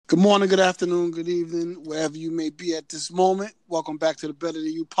Good morning, good afternoon, good evening, wherever you may be at this moment. Welcome back to the Better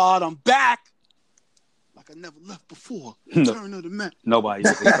Than You pod. I'm back like I never left before. Return of the man.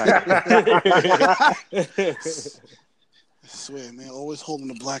 Nobody's excited. I swear, man, always holding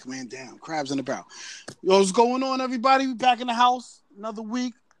the black man down. Crabs in the barrel. Yo, what's going on, everybody? We back in the house. Another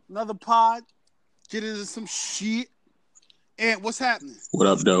week, another pod. Get into some shit. And what's happening? What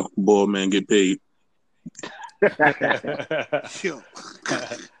up, though? Boy, man, get paid.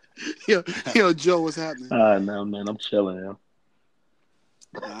 Yo, Joe, what's happening? No, man, I'm chilling now.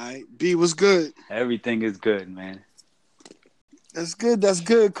 All right, B, what's good? Everything is good, man. That's good. That's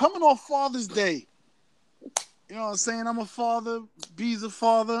good. Coming off Father's Day, you know what I'm saying? I'm a father. B's a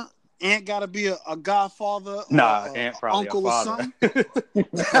father. Ant got to be a godfather. Ant probably uncle a or father. something.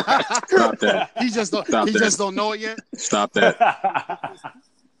 Stop that. He just don't know it yet. Stop that.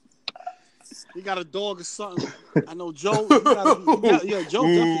 He got a dog or something. I know Joe. Joe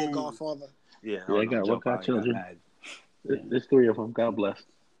definitely a godfather. Yeah, I got children. There's 3 of them. God bless.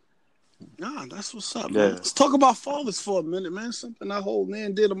 Nah, that's what's up, man. Let's talk about fathers for a minute, man. Something I hold near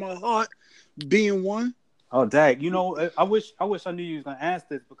and dear to my heart, being one. Oh, dag. You know, I wish I knew you was gonna ask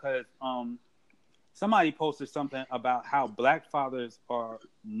this because somebody posted something about how black fathers are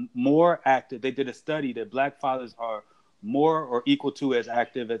more active. They did a study that black fathers are more or equal to as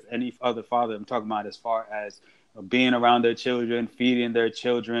active as any other father. I'm talking about as far as being around their children, feeding their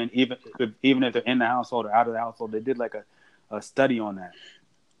children, even if they're in the household or out of the household. They did like a study on that.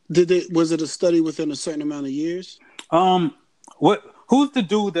 Was it a study within a certain amount of years? Who's the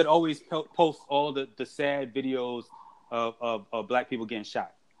dude that always posts all the sad videos of black people getting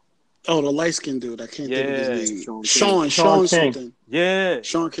shot? Oh, the light-skinned dude. I can't think of his name. Sean Sean King. something. Yeah.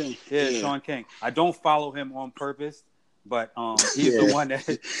 Sean King. Yeah, Sean King. I don't follow him on purpose, but he's the one that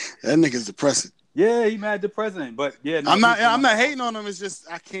nigga's depressing. Yeah, he mad depressing. But yeah, no, I'm not hating on him. It's just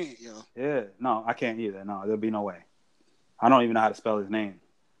I can't, yo. Yeah, no, I can't either. No, there'll be no way. I don't even know how to spell his name.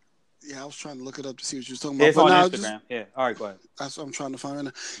 Yeah, I was trying to look it up to see what you was talking about. It's on Instagram. Yeah. All right, go ahead. That's what I'm trying to find right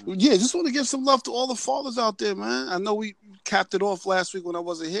now. Yeah, just want to give some love to all the fathers out there, man. I know we capped it off last week when I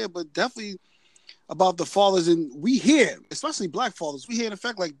wasn't here, but definitely about the fathers. And we here, especially black fathers, we here in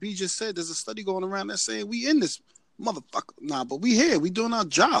effect, like B just said, there's a study going around that's saying we in this motherfucker. Nah, but we here. We doing our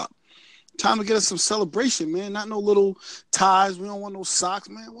job. Time to get us some celebration, man. Not no little ties. We don't want no socks,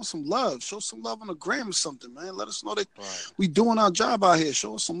 man. We want some love. Show some love on the gram or something, man. Let us know that we doing our job out here.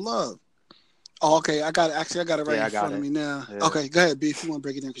 Show us some love. Oh, okay. I got it right in front of me now. Yeah. Okay, go ahead, B, if you want to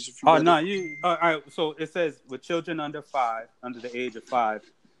break it down. All right. So it says with children under the age of 5.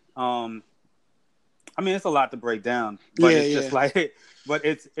 I mean, it's a lot to break down, but just like, but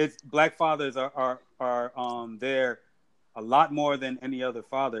it's black fathers are there a lot more than any other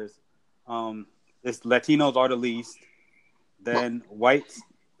fathers. It's Latinos are the least, then whites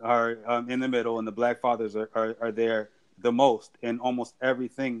are in the middle, and the black fathers are there the most in almost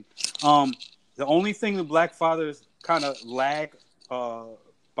everything. The only thing the black fathers kind of lag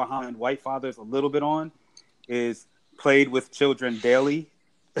behind white fathers a little bit on is played with children daily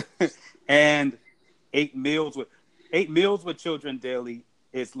and ate meals with children daily.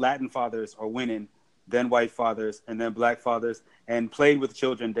 Is Latin fathers are winning, then white fathers, and then black fathers, and played with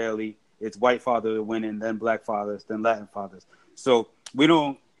children daily. It's white fathers winning, then black fathers, then Latin fathers. So we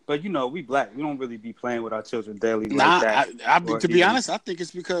don't, but we black. We don't really be playing with our children daily like that. To be honest, I think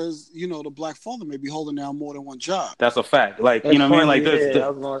it's because, the black father may be holding down more than one job. That's a fact. Like, you know what I mean? Like, I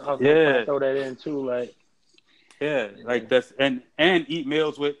was gonna throw that in too. Like, yeah, like that's, and eat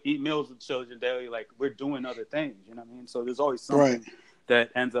meals with children daily. Like, we're doing other things, you know what I mean? So there's always something that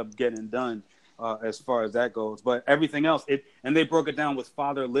ends up getting done. As far as that goes, but everything else, and they broke it down with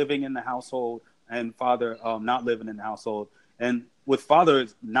father living in the household and father not living in the household. And with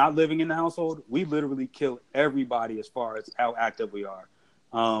fathers not living in the household, we literally kill everybody as far as how active we are.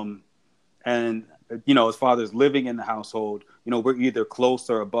 And as fathers living in the household, we're either close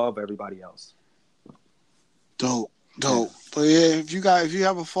or above everybody else. Dope. But yeah, if you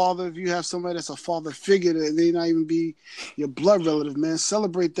have a father, if you have somebody that's a father figure, that they not even be your blood relative, man,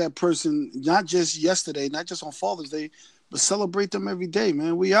 celebrate that person, not just yesterday, not just on Father's Day, but celebrate them every day,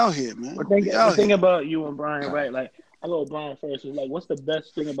 man. We out here, man. But the thing about you and Brian, right? Like, I go with Brian first. Is like, what's the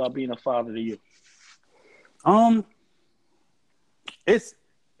best thing about being a father to you? It's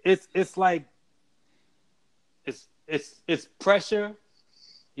like it's pressure.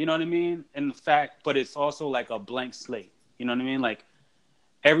 You know what I mean? In fact, but it's also like a blank slate. You know what I mean? Like,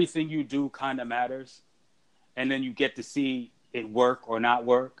 everything you do kind of matters. And then you get to see it work or not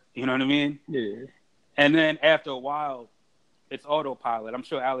work. You know what I mean? Yeah. And then after a while, it's autopilot. I'm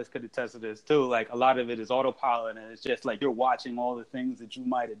sure Alex could attest to this too. Like a lot of it is autopilot, and it's just like you're watching all the things that you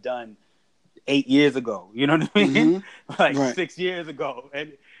might have done 8 years ago. You know what I mean? Like Right. 6 years ago,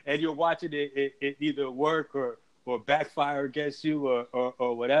 and you're watching it either work or backfire against you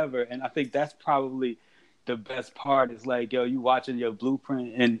or whatever. And I think that's probably the best part is like, yo, you watching your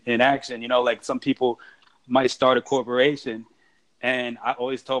blueprint in action. You know, like some people might start a corporation. And I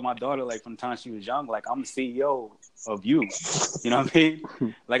always told my daughter, like, from the time she was young, like, I'm the CEO of you. You know what I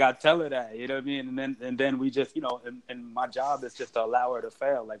mean? Like, I tell her that, you know what I mean? And then we just, you know, and my job is just to allow her to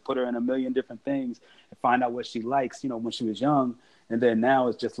fail, like, put her in a million different things and find out what she likes, you know, when she was young. And then now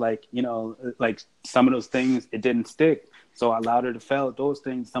it's just like, you know, like some of those things, it didn't stick. So I allowed her to fail at those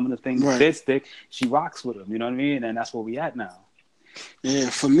things. Some of the things did stick. She rocks with them, you know what I mean? And that's where we at now. Yeah,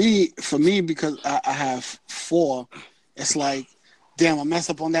 for me, because I have 4, it's like, damn, I messed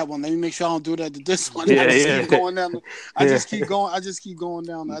up on that one. Let me make sure I don't do that to this one. Yeah, I just yeah. keep going down. I just keep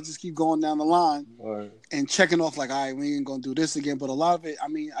going down the line and checking off. Like, all right, we ain't gonna do this again. But a lot of it, I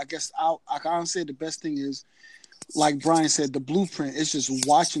mean, I guess I can say the best thing is, like Brian said, the blueprint. It's just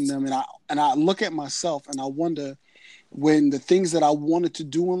watching them, and I look at myself and I wonder when the things that I wanted to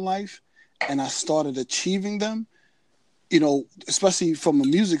do in life, and I started achieving them. You know, especially from a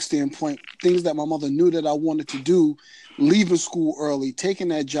music standpoint, things that my mother knew that I wanted to do, leaving school early, taking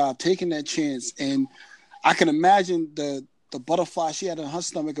that job, taking that chance. And I can imagine the butterfly she had in her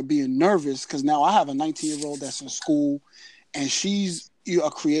stomach of being nervous because now I have a 19-year-old that's in school and she's a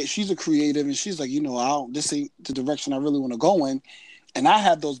creative and she's like, you know, this ain't the direction I really want to go in. And I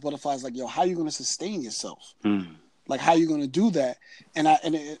had those butterflies like, yo, how are you going to sustain yourself? Like, how are you going to do that? And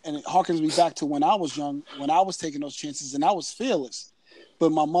it harkens me back to when I was young, when I was taking those chances and I was fearless,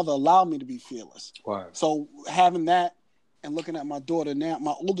 but my mother allowed me to be fearless. Wow. So having that and looking at my daughter now,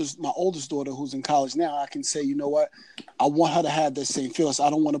 my oldest daughter who's in college now, I can say, you know what? I want her to have that same fearless. I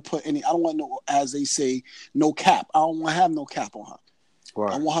don't want to put I don't want no, as they say, no cap. I don't want to have no cap on her.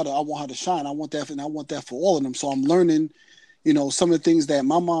 Right. I want her to shine. I want that for all of them. So I'm learning, you know, some of the things that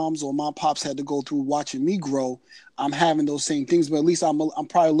my moms or my pops had to go through watching me grow. I'm having those same things, but at least I'm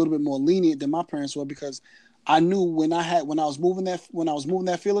probably a little bit more lenient than my parents were because I knew when I was moving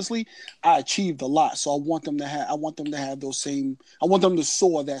that fearlessly, I achieved a lot. So I want them to have those same. I want them to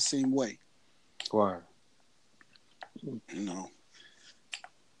soar that same way. Wow. You know.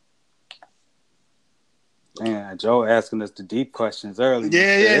 Man, Joe asking us the deep questions early.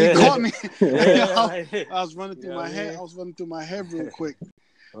 Yeah, he caught me. Yeah. I was running through my head. I was running through my head real quick.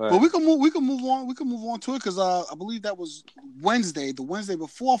 Right. But we can move on to it because I believe that was Wednesday. The Wednesday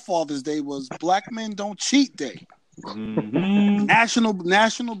before Father's Day was Black Men Don't Cheat Day. Mm-hmm. National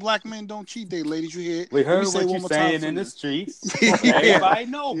Black Men Don't Cheat Day, ladies. You hear? We heard what you're saying in the streets. Everybody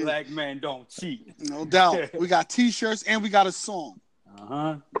know black men don't cheat. No doubt. We got T-shirts and we got a song.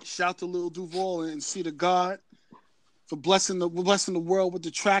 Shout to Lil Duval and See the God for blessing the world with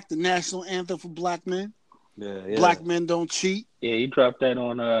the track, the national anthem for black men. Yeah. Black Men Don't Cheat. Yeah, he dropped that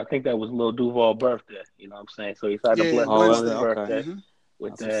on. I think that was Lil Duval's birthday. You know what I'm saying? So he started to bless his birthday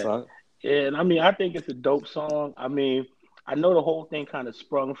with that. Yeah, and I mean, I think it's a dope song. I mean, I know the whole thing kind of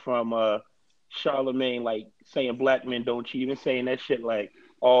sprung from Charlemagne, like saying black men don't cheat, even saying that shit like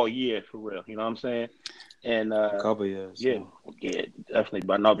all year for real. You know what I'm saying? And a couple years. Yeah, definitely.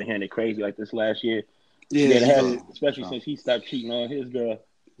 But I've been hearing it crazy like this last year. Especially since he stopped cheating on his girl.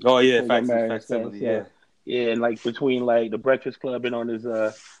 Oh yeah, facsimile. Yeah, and like between like the Breakfast Club and on his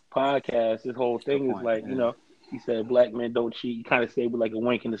podcast, his whole thing is like, you know, he said black men don't cheat. He kind of said with like a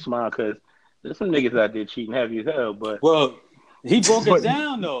wink and a smile because there's some niggas out there cheating heavy as hell. But he broke it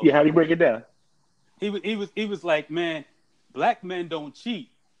down though. Yeah, how do you break it down? He was like, man, black men don't cheat.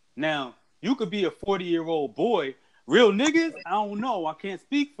 Now you could be a 40-year-old boy. Real niggas, I don't know. I can't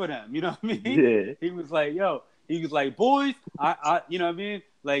speak for them. You know what I mean? Yeah. He was like, boys, I you know what I mean?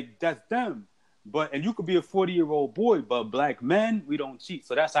 Like, that's them. And you could be a 40-year-old boy, but black men, we don't cheat.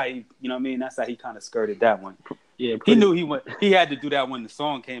 So that's how he, you know what I mean? That's how he kind of skirted that one. Yeah. He knew he had to do that when the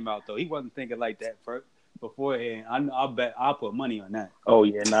song came out, though. He wasn't thinking like that beforehand. I'll bet I'll put money on that. Oh,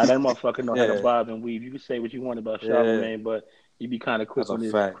 yeah. Nah, that motherfucker know how to bob and weave. You can say what you want about Charlemagne, but he be kind of quick on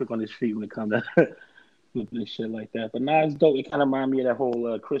his feet when it comes to and shit like that. But nah, it's dope. It kind of reminds me of that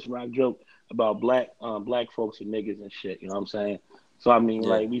whole Chris Rock joke about black folks and niggas and shit. You know what I'm saying? So I mean,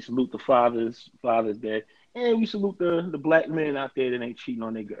 like, we salute the Father's Day, and we salute the black men out there that ain't cheating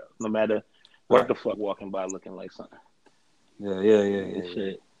on their girls, no matter what the fuck walking by looking like something. Yeah.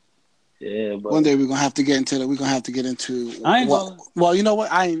 Shit. Yeah, but one day we're gonna have to get into that. We're gonna have to get into. Well, you know what?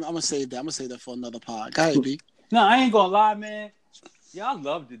 I'm gonna save that. I'm gonna save that for another pod. Go ahead, B. No, I ain't gonna lie, man. Y'all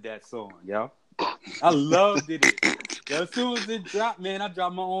loved that song, y'all. I loved it. As soon as it dropped, man, I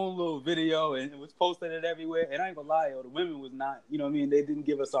dropped my own little video and it was posted it everywhere. And I ain't gonna lie, the women was not, you know what I mean? They didn't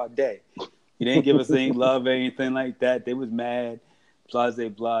give us our day. They didn't give us any love or anything like that. They was mad, blase,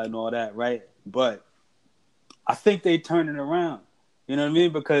 blah, and all that, right? But I think they turned it around. You know what I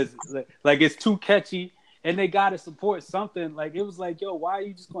mean? Because like it's too catchy and they gotta support something. Like it was like, yo, why are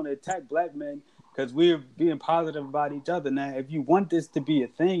you just gonna attack black men? Because we're being positive about each other. Now, if you want this to be a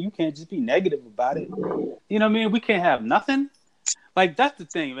thing, you can't just be negative about it. You know what I mean? We can't have nothing. Like, that's the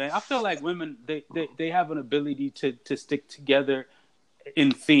thing, man. I feel like women, they have an ability to stick together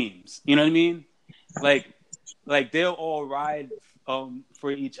in themes. You know what I mean? Like they'll all ride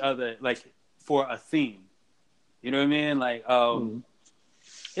for each other, like, for a theme. You know what I mean? Like,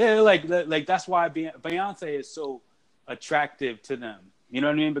 yeah, like that's why Beyonce is so attractive to them. You know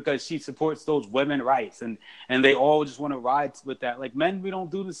what I mean? Because she supports those women's rights and they all just want to ride with that. Like men, we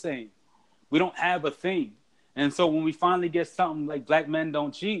don't do the same. We don't have a thing. And so when we finally get something like black men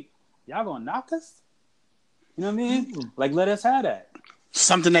don't cheat, y'all gonna knock us? You know what I mean? Like let us have that.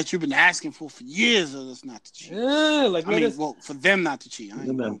 Something that you've been asking for years of us not to cheat. Yeah, like well, for them not to cheat. I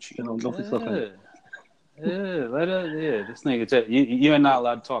ain't gonna cheat. Yeah, let us. Yeah, this nigga, you're not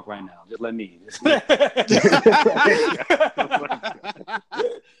allowed to talk right now. Just let me.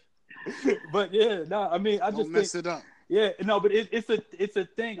 But yeah, no, I mean, I just don't mess it up. Yeah, no, but it's a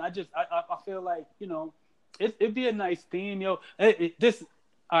thing. I feel like, you know, it'd be a nice theme, yo. All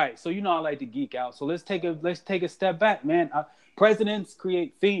right. So you know, I like to geek out. So let's take a step back, man. Presidents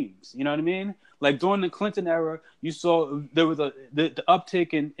create themes. You know what I mean? Like during the Clinton era, you saw there was the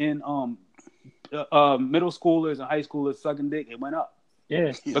uptick in middle schoolers and high schoolers sucking dick. It went up.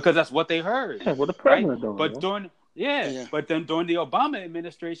 Yeah, because that's what they heard. Yeah, what the president doing. But but then during the Obama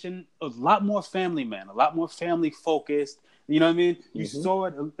administration, a lot more family men, a lot more family focused. You know what I mean? You saw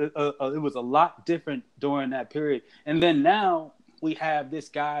it. It was a lot different during that period. And then now we have this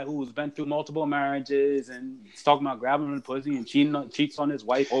guy who's been through multiple marriages and he's talking about grabbing him in the pussy and cheats on his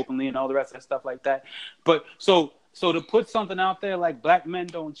wife openly and all the rest of that stuff like that. But so to put something out there like black men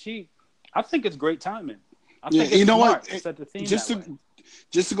don't cheat, I think it's great timing. I think it's smart to set the theme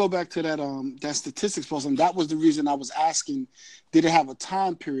just to go back to that statistics post, and that was the reason I was asking, did it have a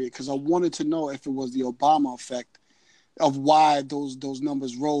time period? Because I wanted to know if it was the Obama effect of why those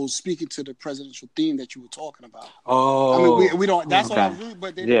numbers rose, speaking to the presidential theme that you were talking about. Oh, I mean, we don't. That's what I was reading,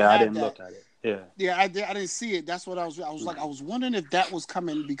 but they didn't I have didn't that. Look at it. Yeah, I didn't see it. That's what I was wondering if that was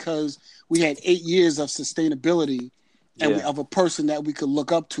coming because we had 8 years of sustainability. And of a person that we could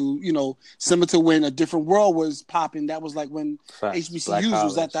look up to, you know, similar to when A Different World was popping. That was like when HBCUs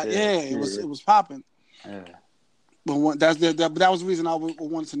was at that. It was popping. Yeah. But that was the reason I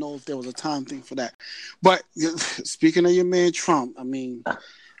wanted to know if there was a time thing for that. But speaking of your man Trump, I mean,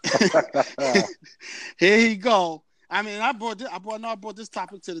 here you go. I mean, I brought this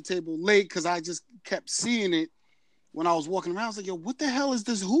topic to the table late because I just kept seeing it. When I was walking around, I was like, "Yo, what the hell is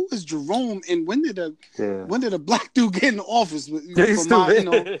this? Who is Jerome? And when did a black dude get in the office?"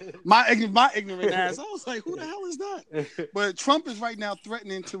 My ignorant ass. I was like, "Who the hell is that?" But Trump is right now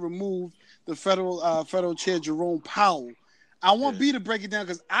threatening to remove the federal chair Jerome Powell. I want B to break it down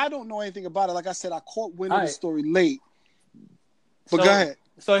because I don't know anything about it. Like I said, I caught wind of the story late. But go ahead.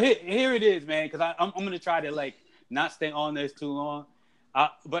 So here it is, man. Because I'm going to try to like not stay on this too long.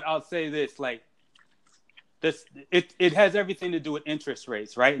 But I'll say this, like. It has everything to do with interest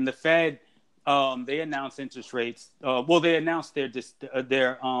rates, right? And the Fed, they announced interest rates. They announced they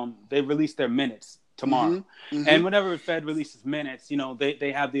released their minutes tomorrow. Mm-hmm. And whenever the Fed releases minutes, you know,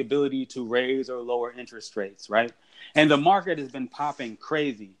 they have the ability to raise or lower interest rates, right? And the market has been popping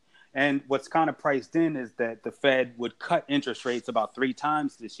crazy. And what's kind of priced in is that the Fed would cut interest rates about 3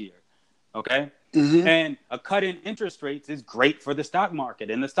 times this year, okay? Mm-hmm. And a cut in interest rates is great for the stock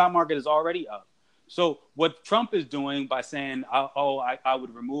market, and the stock market is already up. So what Trump is doing by saying, I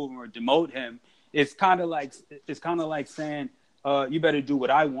would remove him or demote him, it's kind of like saying, you better do what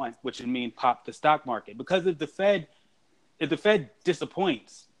I want, which would mean pop the stock market. Because if the Fed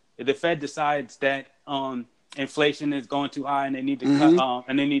disappoints, if the Fed decides that inflation is going too high and they need to cut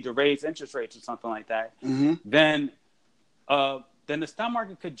and they need to raise interest rates or something like that, then the stock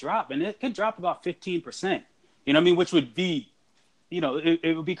market could drop, and it could drop about 15%. You know what I mean? Which would be, you know,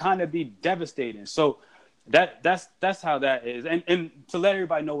 it would be kind of be devastating. So that's how that is. And to let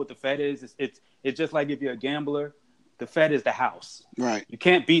everybody know what the Fed is, it's just like if you're a gambler, the Fed is the house. Right. You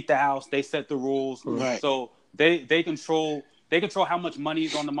can't beat the house. They set the rules. Right. So they control how much money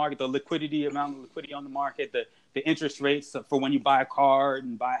is on the market, the amount of liquidity on the market, the interest rates for when you buy a car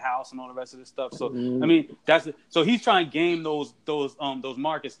and buy a house and all the rest of this stuff. So I mean, so he's trying to game those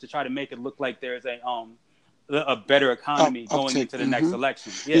markets to try to make it look like there's a better economy going into the next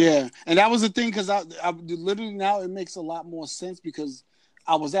election. Yeah, and that was the thing because I literally now it makes a lot more sense because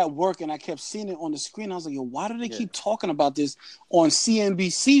I was at work and I kept seeing it on the screen. I was like, yo, why do they keep talking about this on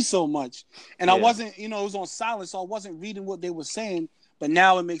CNBC so much? And I wasn't, it was on silent, so I wasn't reading what they were saying. But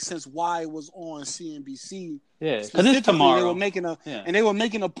now it makes sense why it was on CNBC. Yeah, because it's tomorrow. They were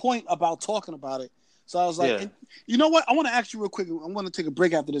making a point about talking about it. So I was like, you know what? I want to ask you real quick. I'm going to take a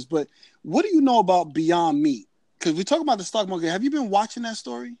break after this. But what do you know about Beyond Meat? Because we talk about the stock market. Have you been watching that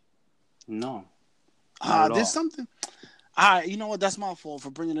story? No. There's something. You know what? That's my fault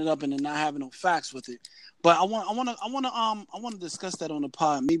for bringing it up and then not having no facts with it. But I want to discuss that on the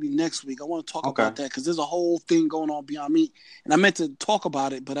pod maybe next week. I want to talk about that because there's a whole thing going on Beyond Meat, and I meant to talk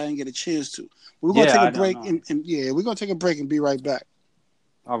about it, but I didn't get a chance to. We're gonna take a break, and we're gonna take a break and be right back.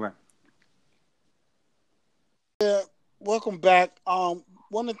 All right. Yeah, welcome back. One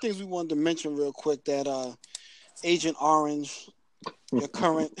of the things we wanted to mention real quick that Agent Orange, your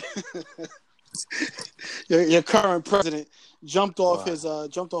current. Your current president jumped off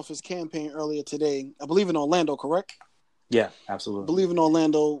his campaign earlier today. I believe in Orlando, correct? Yeah, absolutely. I believe in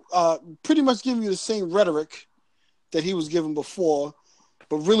Orlando. Pretty much giving you the same rhetoric that he was given before,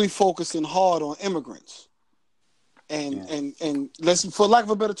 but really focusing hard on immigrants and let's, for lack of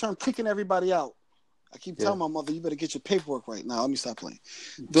a better term, kicking everybody out. I keep telling my mother, you better get your paperwork right now. Let me stop playing.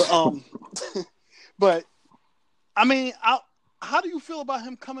 But I mean, how do you feel about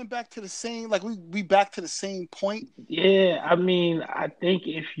him coming back to the same, like we back to the same point? Yeah, I mean, I think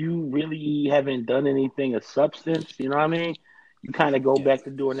if you really haven't done anything of substance, you know what I mean? You kind of go back to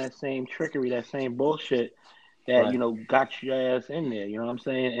doing that same trickery, that same bullshit that, got your ass in there, you know what I'm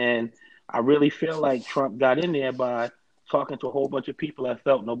saying? And I really feel like Trump got in there by talking to a whole bunch of people that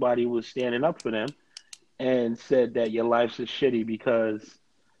felt nobody was standing up for them and said that your life's is shitty because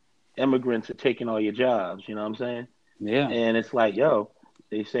immigrants are taking all your jobs, you know what I'm saying? Yeah. And it's like,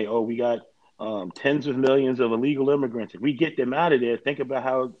 they say, we got tens of millions of illegal immigrants. If we get them out of there, think about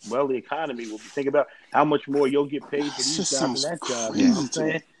how well the economy will be. Think about how much more you'll get paid for these jobs and that job. You know what I'm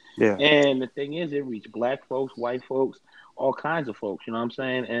saying? Yeah. And the thing is, it reached black folks, white folks, all kinds of folks. You know what I'm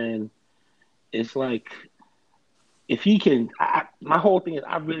saying? And it's like, if he can, my whole thing is,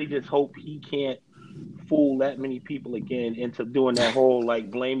 I really just hope he can't fool that many people again into doing that whole,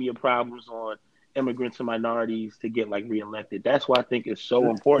 like, blame your problems on immigrants and minorities to get like reelected. That's why I think it's so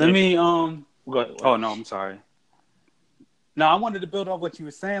important. Let me go ahead. Oh no, I'm sorry. No, I wanted to build on what you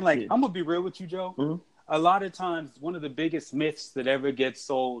were saying. Like, I'm gonna be real with you, Joe. Mm-hmm. A lot of times, one of the biggest myths that ever gets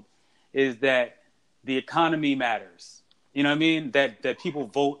sold is that the economy matters. You know what I mean? That people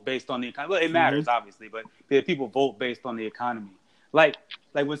vote based on the economy. Well, it matters obviously, but that people vote based on the economy. Like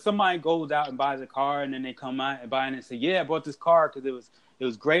when somebody goes out and buys a car and then they come out and buy it and say, "Yeah, I bought this car because it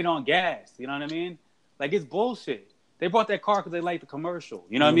was great on gas." You know what I mean? Like, it's bullshit. They bought that car because they liked the commercial.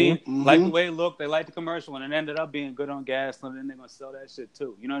 You know what I mean? Mm-hmm. Like the way it looked, they liked the commercial, and it ended up being good on gas, and then they're going to sell that shit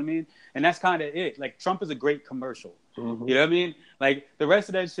too. You know what I mean? And that's kind of it. Like, Trump is a great commercial. Mm-hmm. You know what I mean? Like, the rest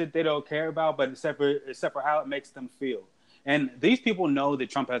of that shit they don't care about, but except for how it makes them feel. And these people know that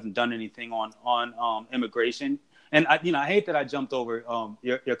Trump hasn't done anything on immigration. And I hate that I jumped over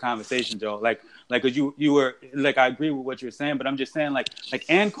your conversation, Joe. Like, cause you were like, I agree with what you're saying, but I'm just saying, like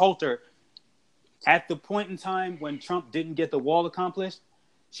Ann Coulter, at the point in time when Trump didn't get the wall accomplished,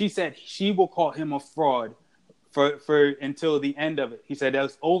 she said she will call him a fraud for until the end of it. He said that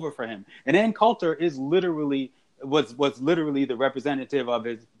was over for him. And Ann Coulter was literally the representative of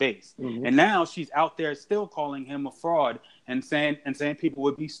his base. Mm-hmm. And now she's out there still calling him a fraud and saying people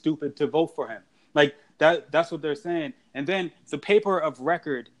would be stupid to vote for him. Like, that's what they're saying. And then the paper of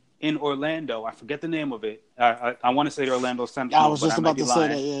record in Orlando, I forget the name of it. I want to say the Orlando Sentinel. I was just about to say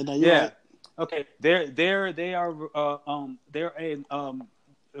that. Yeah, no, you're right. Okay, they are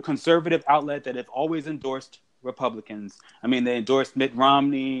a conservative outlet that have always endorsed Republicans. I mean, they endorsed Mitt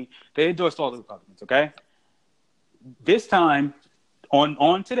Romney. They endorsed all the Republicans. Okay, this time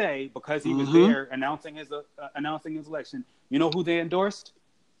on today, because he was there announcing his election. You know who they endorsed?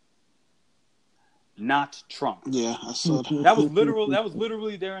 Not Trump. Yeah, I saw that. That was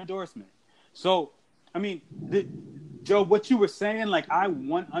literally their endorsement. So, I mean, Joe, what you were saying, like, I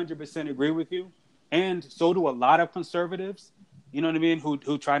 100% agree with you, and so do a lot of conservatives. You know what I mean? Who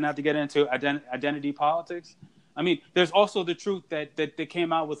try not to get into identity politics. I mean, there's also the truth that they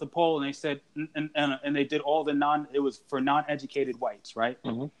came out with a poll and they said, and they did all it was for non-educated whites, right?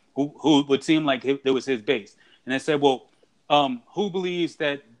 Mm-hmm. Who would seem like it was his base, and they said, well, who believes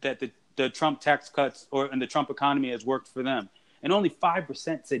that the Trump tax cuts and the Trump economy has worked for them? And only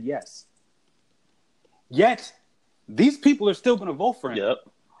 5% said yes. Yet, these people are still going to vote for him.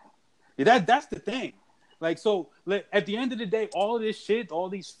 Yep. That's the thing. Like, so at the end of the day, all of this shit, all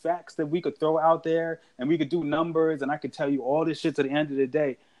these facts that we could throw out there and we could do numbers and I could tell you all this shit to the end of the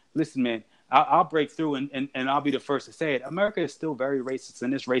day. Listen, man, I'll break through and I'll be the first to say it. America is still very racist,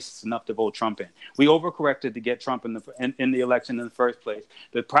 and it's racist enough to vote Trump in. We overcorrected to get Trump in the election in the first place.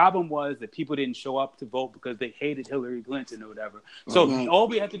 The problem was that people didn't show up to vote because they hated Hillary Clinton or whatever. So all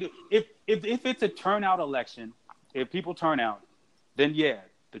we have to do, if it's a turnout election, if people turn out, then yeah,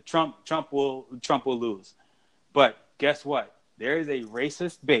 Trump will lose. But guess what? There is a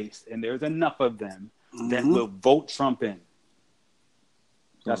racist base, and there's enough of them that will vote Trump in.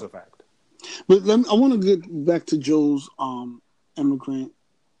 That's a fact. But I want to get back to Joe's immigrant,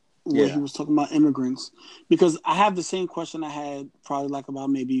 where he was talking about immigrants, because I have the same question I had probably like about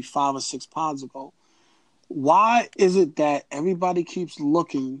maybe 5 or 6 pods ago. Why is it that everybody keeps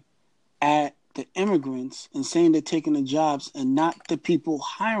looking at the immigrants and saying they're taking the jobs and not the people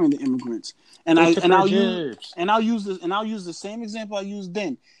hiring the immigrants? And I'll use the same example I used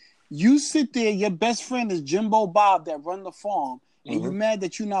then. You sit there, your best friend is Jimbo Bob that run the farm. And you're mad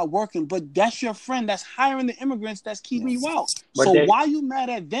that you're not working, but that's your friend that's hiring the immigrants that's keeping you out. But so why you mad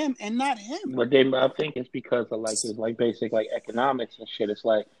at them and not him? But then I think it's because of it's basic economics and shit. It's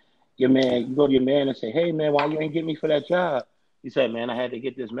like your man, you go to your man and say, "Hey man, why you ain't get me for that job?" He said, "Man, I had to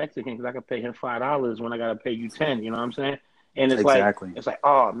get this Mexican because I could pay him $5 when I got to pay you 10." You know what I'm saying? And it's it's like,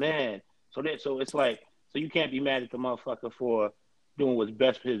 oh man. So it's like, so you can't be mad at the motherfucker for doing what's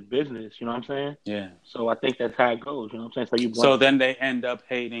best for his business, you know what I'm saying? Yeah. So I think that's how it goes, you know what I'm saying? So then they end up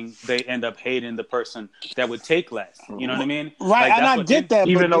hating the person that would take less. You know what I mean? Right, and I get that,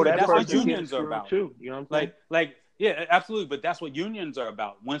 even though that's what unions are about too. You know what I'm saying? Yeah, absolutely. But that's what unions are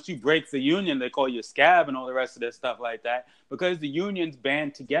about. Once you break the union, they call you a scab and all the rest of this stuff like that, because the unions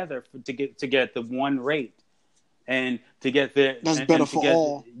band together to get the one rate and to get the better for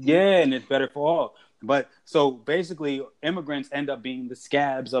all. Yeah, and it's better for all. But so basically, immigrants end up being the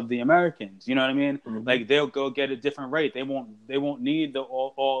scabs of the Americans. You know what I mean? Mm-hmm. Like they'll go get a different rate. They won't need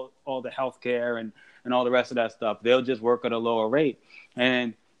all the healthcare and all the rest of that stuff. They'll just work at a lower rate.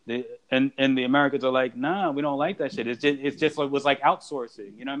 And the Americans are like, nah, we don't like that shit. It's just like, it was like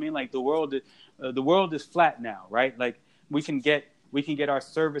outsourcing. You know what I mean? Like the world is flat now, right? Like we can get our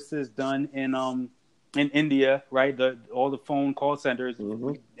services done in India, right? All the phone call centers,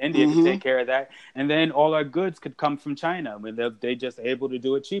 India can take care of that, and then all our goods could come from China. I mean, they just able to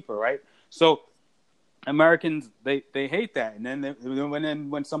do it cheaper, right? So Americans they hate that, and then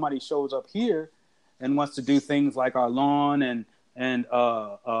when somebody shows up here and wants to do things like our lawn and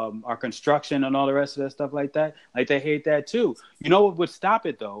our construction and all the rest of that stuff like that, like they hate that too. You know what would stop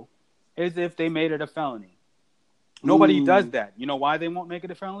it though, is if they made it a felony. Nobody does that. You know why they won't make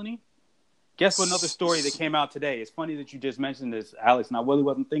it a felony? Guess what another story that came out today? It's funny that you just mentioned this, Alex, and I really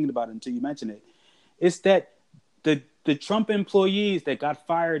wasn't thinking about it until you mentioned it. It's that the Trump employees that got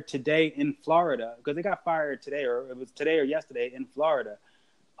fired today in Florida, because they got fired today, or it was today or yesterday in Florida,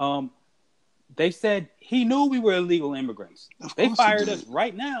 they said he knew we were illegal immigrants. They fired us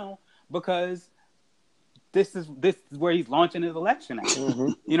right now because this is where he's launching his election at.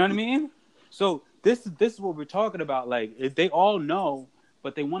 You know what I mean? So this is what we're talking about. Like, if they all know,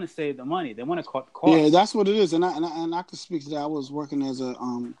 but they want to save the money. They want to cut costs. Yeah, that's what it is. And I could speak to that. I was working as a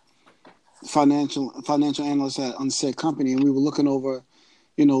financial analyst at Unsaid Company, and we were looking over,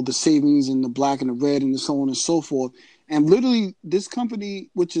 the savings and the black and the red and so on and so forth. And literally, this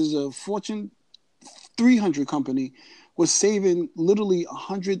company, which is a Fortune 300 company, was saving literally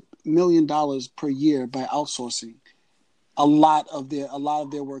 $100 million per year by outsourcing a lot of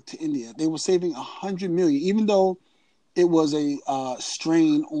their work to India. They were saving $100 million, even though it was a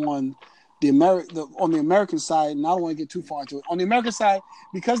strain on the American side, and I don't want to get too far into it. On the American side,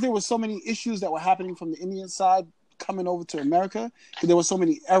 because there were so many issues that were happening from the Indian side coming over to America, because there were so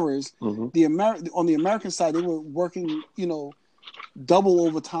many errors. On the American side, they were working, double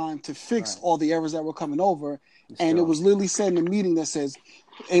overtime to fix all the errors that were coming over. And it was literally said in a meeting that says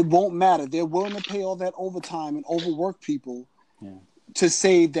it won't matter. They're willing to pay all that overtime and overwork people to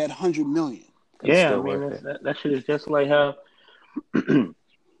save that $100 million. Yeah, I mean, that shit is just like how when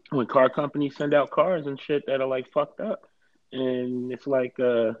car companies send out cars and shit that are like fucked up, and it's like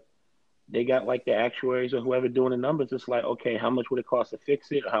they got like the actuaries or whoever doing the numbers. It's like, okay, how much would it cost to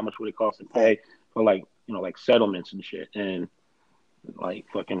fix it, or how much would it cost to pay for like settlements and shit, and like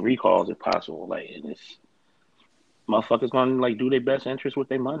fucking recalls if possible. Like, and it's motherfuckers gonna like do their best interest with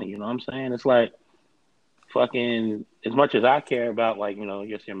their money. You know what I'm saying? It's like, fucking, as much as I care about, like,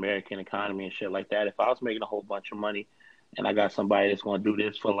 just the American economy and shit like that, if I was making a whole bunch of money and I got somebody that's going to do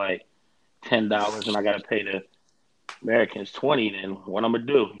this for like $10 and I got to pay the Americans $20, then what I'm going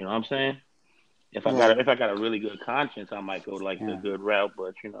to do? You know what I'm saying? If I got a really good conscience, I might go like the good route.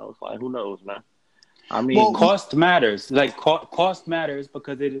 But it's like, who knows, man. I mean, cost matters. Like cost matters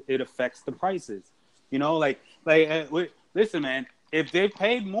because it affects the prices. Listen, man. If they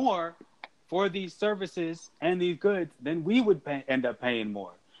paid more for these services and these goods, then we would end up paying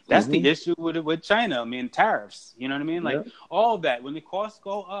more. That's the issue with China. I mean, tariffs. You know what I mean? Like all that. When the costs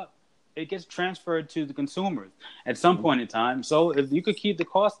go up, it gets transferred to the consumers at some point in time. So if you could keep the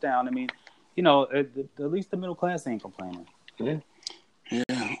cost down, I mean, at least the middle class ain't complaining. Yeah.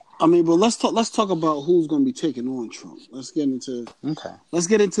 I mean, but let's talk about who's going to be taking on Trump. Let's get into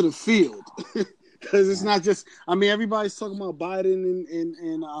the field because it's not just. I mean, everybody's talking about Biden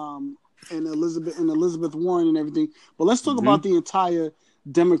and Elizabeth Warren and everything, but let's talk about the entire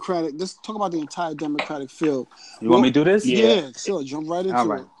Democratic. Let's talk about the entire Democratic field. You want me to do this? Yeah, sure. Jump right into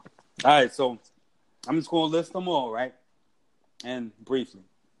it. All right, so I'm just going to list them all, right? And briefly,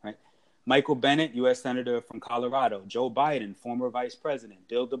 right? Michael Bennet, U.S. Senator from Colorado. Joe Biden, former Vice President.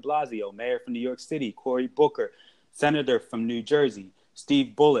 Bill de Blasio, Mayor from New York City. Cory Booker, Senator from New Jersey.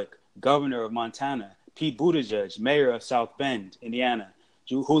 Steve Bullock, Governor of Montana. Pete Buttigieg, Mayor of South Bend, Indiana.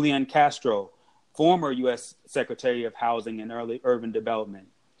 Julian Castro, former U.S. Secretary of Housing and Urban Development.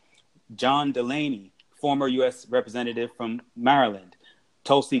 John Delaney, former U.S. Representative from Maryland.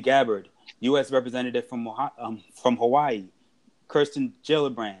 Tulsi Gabbard, U.S. Representative from Hawaii. Kirsten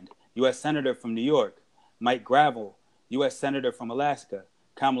Gillibrand, U.S. Senator from New York. Mike Gravel, U.S. Senator from Alaska.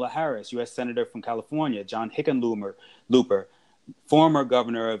 Kamala Harris, U.S. Senator from California. John Hickenlooper, former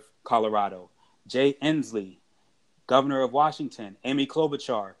Governor of Colorado. Jay Inslee, Governor of Washington. Amy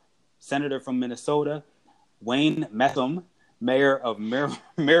Klobuchar, Senator from Minnesota. Wayne Metham, Mayor of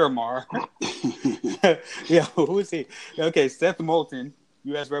Miramar. Yeah, who is he? Okay, Seth Moulton,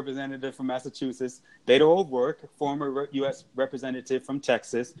 U.S. Representative from Massachusetts. Beto O'Rourke, former U.S. Representative from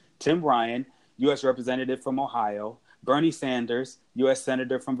Texas. Tim Ryan, U.S. Representative from Ohio. Bernie Sanders, U.S.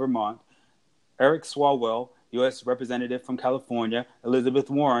 Senator from Vermont. Eric Swalwell, U.S. Representative from California.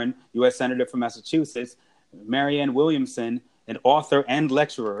 Elizabeth Warren, U.S. Senator from Massachusetts. Marianne Williamson, an author and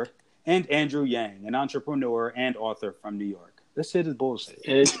lecturer. And Andrew Yang, an entrepreneur and author from New York. This shit is bullshit.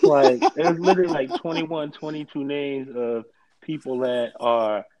 It's literally like 21, 22 names of people that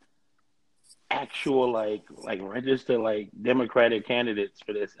are actual like registered like Democratic candidates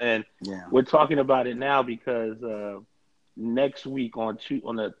for this, and we're talking about it now because next week on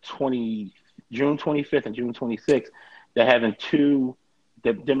the June 25th and June 26th, they're having two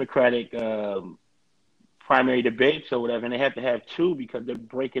Democratic primary debates or whatever, and they have to have two because they're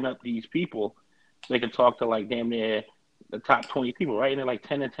breaking up these people so they can talk to like damn near the top 20 people, right? And they're like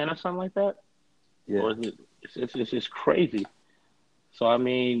 10 and 10 or something like that. Yeah, or is it? It's just crazy. So I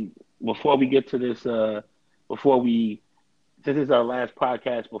mean, before we get to this, this is our last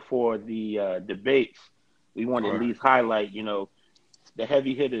podcast before the debates. We want to at least highlight, the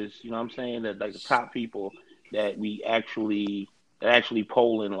heavy hitters. You know what I'm saying? That like the top people that actually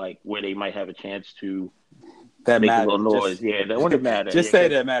polling like where they might have a chance to make a little noise. That wouldn't matter. Just say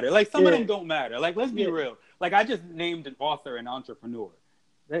that matter. Like some of them don't matter. Like let's be real. Like I just named an author and entrepreneur.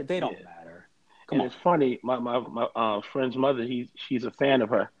 They don't matter. It's funny. My friend's mother, she's a fan of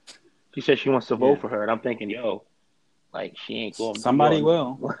her. She said she wants to vote for her, and I'm thinking, like she ain't going. Somebody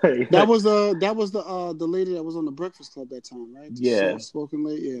will. That was the lady that was on the Breakfast Club that time, right? Yeah, spoken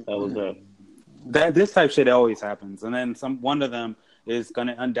lady. Yeah, that was her. This type of shit always happens, and then one of them is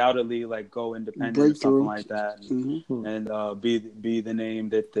gonna undoubtedly like go independent or something like that, and be the name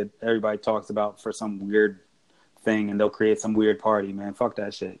that everybody talks about for some weird thing, and they'll create some weird party. Man, fuck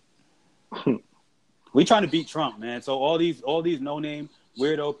that shit. We trying to beat Trump, man. So all these no-name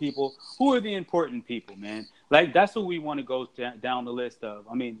weirdo people, who are the important people, man? Like that's what we want to go down the list of.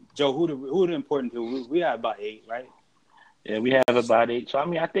 I mean, Joe, who the important people? We have about 8, right? Yeah, we have about 8. So I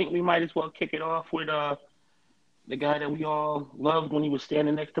mean, I think we might as well kick it off with the guy that we all loved when he was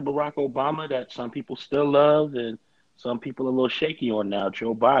standing next to Barack Obama, that some people still love and some people are a little shaky on now,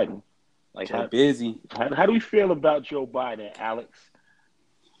 Joe Biden. Like Joe busy. How do we feel about Joe Biden, Alex?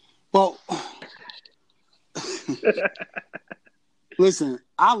 Well, listen,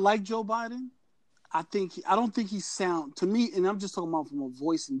 I like Joe Biden. I don't think he sound to me, and I'm just talking about from a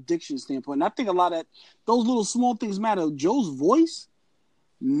voice and diction standpoint. And I think a lot of those little small things matter. Joe's voice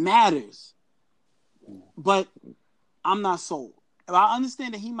matters, but I'm not sold. I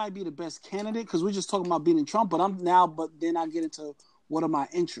understand that he might be the best candidate because we're just talking about beating Trump. But then I get into what are my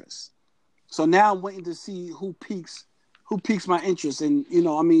interests. So now I'm waiting to see who piques my interest, and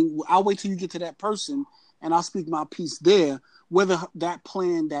I mean, I'll wait till you get to that person, and I'll speak my piece there. whether that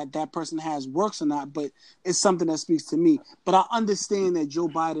plan that person has works or not, but it's something that speaks to me. But I understand that Joe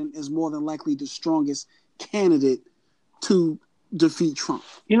Biden is more than likely the strongest candidate to defeat Trump.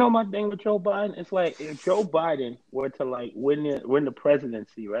 You know, my thing with Joe Biden, it's like if Joe Biden were to like win the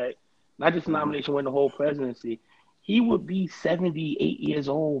presidency, right? Not just nomination, win the whole presidency, he would be 78 years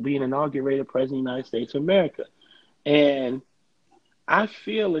old, being inaugurated president of the United States of America. And I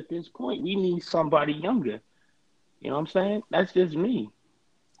feel at this point we need somebody younger. You know what I'm saying? That's just me.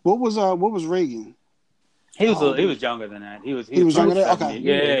 What was Reagan? He was younger than that. He was younger than that? Okay.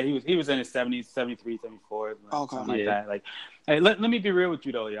 Yeah, he was in his 70s, 73, 74, something like that. Like, hey, let me be real with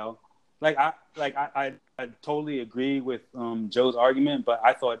you though, yo. I totally agree with Joe's argument, but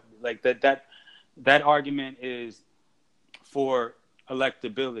I thought like that argument is for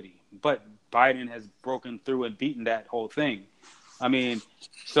electability. But Biden has broken through and beaten that whole thing. I mean,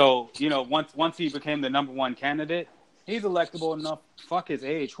 so, you know, once he became the number one candidate, he's electable enough. Fuck his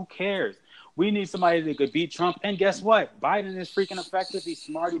age. Who cares? We need somebody that could beat Trump. And guess what? Biden is freaking effective. He's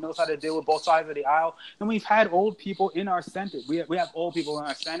smart. He knows how to deal with both sides of the aisle. And we've had old people in our Senate. We have old people in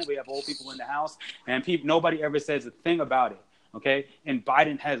our Senate. We have old people in the House. And nobody ever says a thing about it. Okay? And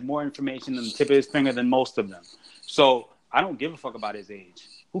Biden has more information on the tip of his finger than most of them. So I don't give a fuck about his age.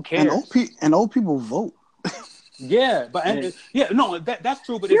 Who cares? And old people vote. Yeah, but that's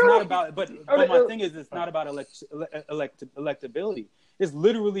true. But it's not about. But my thing is, it's not about electability. It's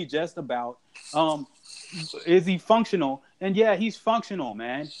literally just about is he functional? And yeah, he's functional,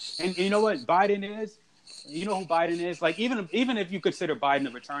 man. And you know what Biden is? You know who Biden is? Like even if you consider Biden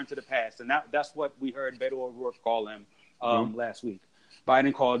a return to the past, and that's what we heard Beto O'Rourke call him last week.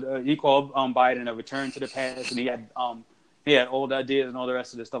 Biden called Biden a return to the past, and he had old ideas and all the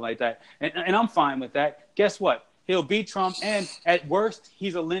rest of this stuff like that. And I'm fine with that. Guess what? He'll beat Trump, and at worst,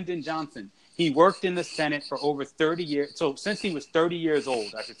 he's a Lyndon Johnson. He worked in the Senate for over 30 years. So since he was 30 years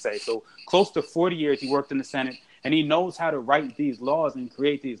old, I should say. So close to 40 years he worked in the Senate, and he knows how to write these laws and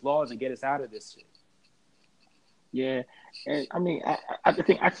create these laws and get us out of this shit. Yeah, and I mean, I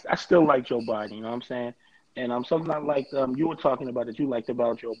think I still like Joe Biden. You know what I'm saying? And something I liked you were talking about that you liked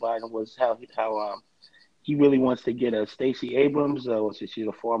about Joe Biden was how he really wants to get Stacey Abrams. She's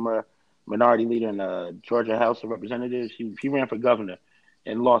a former minority leader in the Georgia House of Representatives. She ran for governor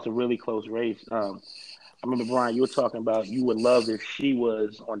and lost a really close race. I remember, Brian, you were talking about you would love if she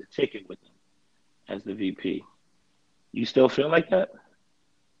was on the ticket with him as the VP. You still feel like that?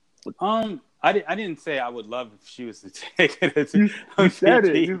 I didn't say I would love if she was the ticket. You said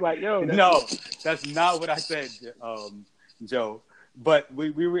it. You was like, yo. No, that's not what I said, Joe. But we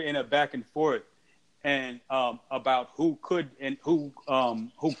were in a back and forth and about who could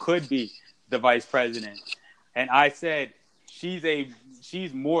be the vice president. And I said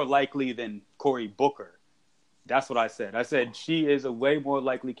she's more likely than Cory Booker. That's what I said. I said she is a way more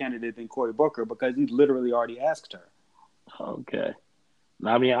likely candidate than Cory Booker because he literally already asked her. Okay.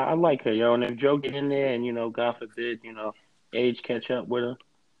 I mean, I like her, yo. And if Joe get in there and, God forbid, age catch up with her,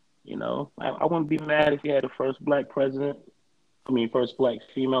 I wouldn't be mad if you had the first black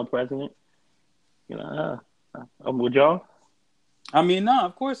female president. Would y'all? I mean, no,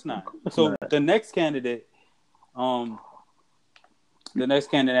 of course not. So the next candidate after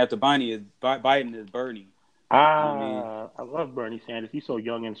Biden is Bernie. I love Bernie Sanders. He's so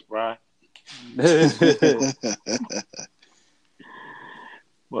young and spry.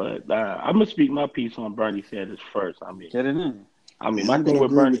 But I'm gonna speak my piece on Bernie Sanders first. I mean, get it in. I mean, my thing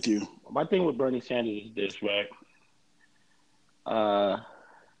with Bernie Sanders is this, right?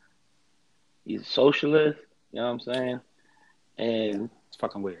 He's a socialist. You know what I'm saying? And it's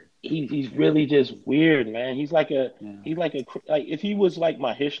fucking weird. He's really just weird, man. He's like if he was like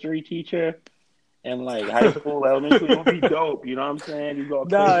my history teacher and like high school, elementary, it would be dope. You know what I'm saying? It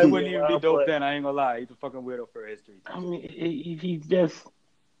wouldn't even be dope then. I ain't gonna lie. He's a fucking weirdo for history teacher. I mean,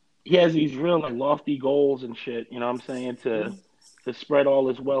 he has these real like lofty goals and shit, you know what I'm saying, to spread all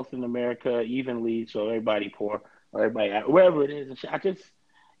his wealth in America evenly so everybody poor or everybody wherever it is and shit.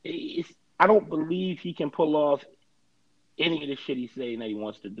 I don't believe he can pull off any of the shit he's saying that he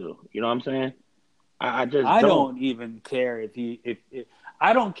wants to do. You know what I'm saying? I don't even care if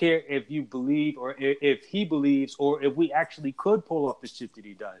I don't care if you believe or if he believes or if we actually could pull off the shit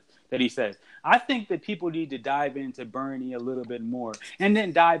that he says. I think that people need to dive into Bernie a little bit more and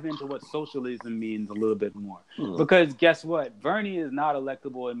then dive into what socialism means a little bit more. Mm. Because guess what? Bernie is not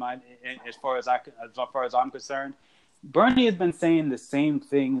electable as far as I'm concerned. Bernie has been saying the same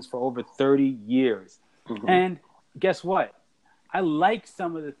things for over 30 years. Mm-hmm. And guess what? I like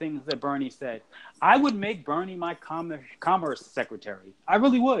some of the things that Bernie said. I would make Bernie my commerce secretary. I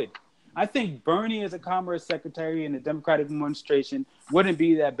really would. I think Bernie as a Commerce Secretary in the Democratic administration wouldn't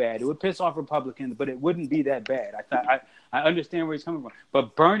be that bad. It would piss off Republicans, but it wouldn't be that bad. I understand where he's coming from.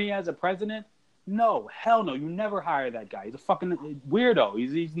 But Bernie as a president, no, hell no. You never hire that guy. He's a fucking weirdo.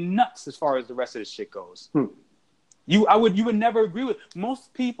 He's nuts as far as the rest of this shit goes. You would never agree with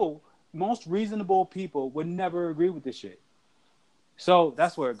most people. Most reasonable people would never agree with this shit. So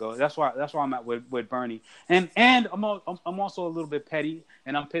that's where it goes. That's why I'm at with Bernie. And I'm also a little bit petty,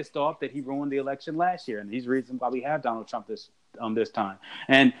 and I'm pissed off that he ruined the election last year, and he's the reason why we have Donald Trump this time.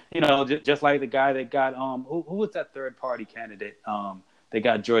 And just like the guy that got who was that third party candidate they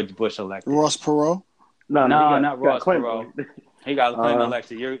got George Bush elected. Ross Perot? No, not Ross Perot. He got Clinton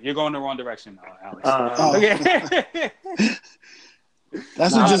elected. You're going the wrong direction now, Alex. Okay.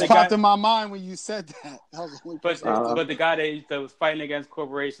 That's what just popped in my mind when you said that. But the guy that was fighting against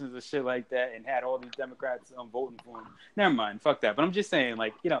corporations and shit like that and had all these Democrats voting for him. Never mind, fuck that. But I'm just saying,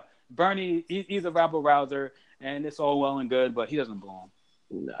 Bernie, he's a rabble rouser, and it's all well and good, but he doesn't belong.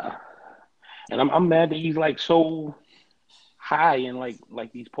 Nah. And I'm mad that he's so high in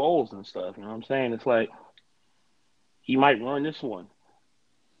like these polls and stuff. You know what I'm saying? It's like he might run this one.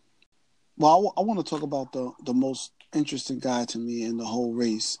 Well, I want to talk about the most interesting guy to me in the whole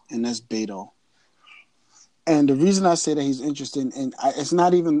race, and that's Beto. And the reason I say that he's interesting, and it's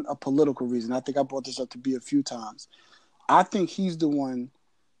not even a political reason. I think I brought this up to B a few times. I think he's the one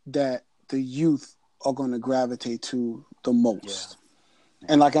that the youth are going to gravitate to the most.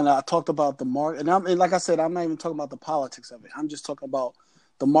 Yeah. And I talked about the market, and like I said, I'm not even talking about the politics of it. I'm just talking about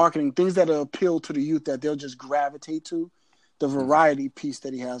the marketing, things that appeal to the youth that they'll just gravitate to. The variety piece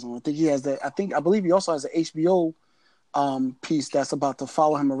that he has on. I think he has that. I believe he also has an HBO piece that's about to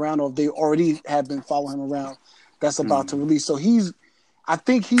follow him around, or if they already have been following him around, that's about to release. So I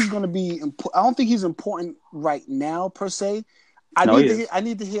think he's going to be. I don't think he's important right now per se. I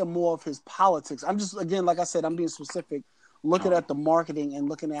need to hear more of his politics. I'm just, again, like I said, I'm being specific, looking at the marketing and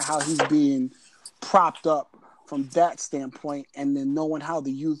looking at how he's being propped up from that standpoint, and then knowing how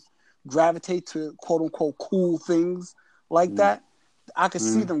the youth gravitate to quote unquote cool things like that. I could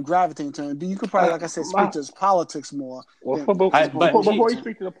see them gravitating to him. But you could probably, like I said, speak to his politics more. Well, before you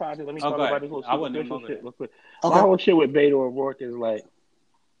speak to the politics, let me talk about this little shit real quick. Okay. My whole shit with Beto O'Rourke is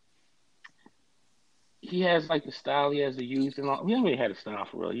he has the style, he has the youth and all. He don't really have a style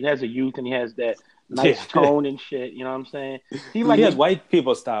for real. He has a youth and he has that nice tone and shit. You know what I'm saying? He has white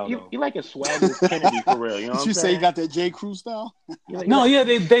people style. He like a swagger Kennedy for real. You know what I'm saying? Say he got that J. Crew style?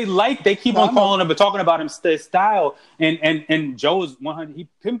 They keep on calling him, but talking about him style. And Joe's 100. He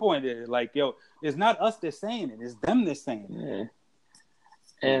pinpointed it it's not us that's saying it, it's them that's saying it.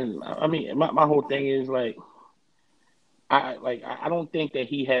 Yeah. And I mean, my whole thing is I don't think that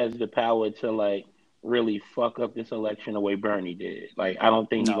he has the power to really fuck up this election the way Bernie did. I don't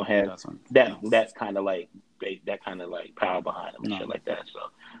think he's gonna have that kind of power behind him and shit like that. So,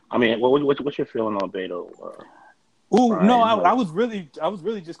 I mean, what's your feeling on Beto? I was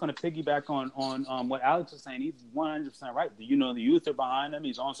really just gonna piggyback on what Alex was saying. He's 100% right. The youth are behind him.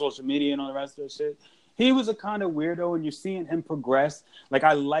 He's on social media and all the rest of the shit. He was a kind of weirdo, and you're seeing him progress.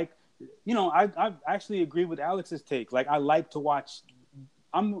 I actually agree with Alex's take. I like to watch.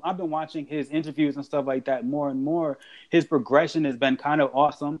 I've been watching his interviews and stuff like that more and more. His progression has been kind of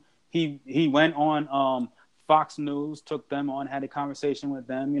awesome. He went on Fox News, took them on, had a conversation with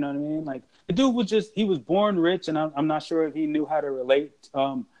them. You know what I mean? The dude was born rich, and I'm not sure if he knew how to relate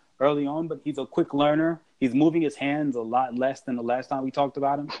early on, but he's a quick learner. He's moving his hands a lot less than the last time we talked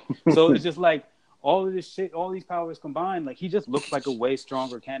about him. So it's just all of this shit, all these powers combined, he just looks like a way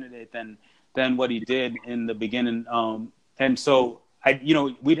stronger candidate than what he did in the beginning. And so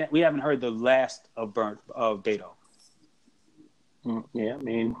we haven't heard the last of Beto. Yeah, I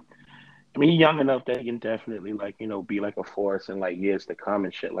mean, he's young enough that he can definitely be a force in years to come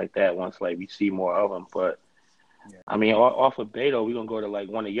and shit like that. Once we see more of him, but I mean, off of Beto, we're gonna go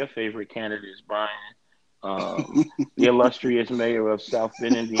to one of your favorite candidates, Brian, the illustrious mayor of South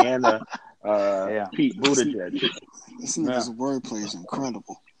Bend, Indiana, Pete Buttigieg. This nigga's wordplay is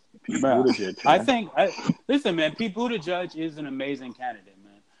incredible. Pete Buttigieg. Listen, man, Pete Buttigieg is an amazing candidate,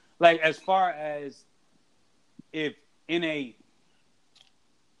 man. As far as if in a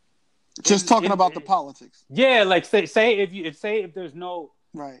just talking about the politics. Yeah, say if there's no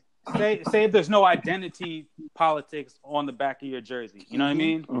right. Say if there's no identity politics on the back of your jersey, you know what I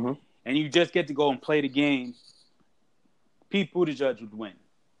mean? Mm-hmm. And you just get to go and play the game, Pete Buttigieg would win.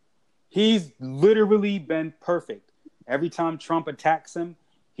 He's literally been perfect. Every time Trump attacks him,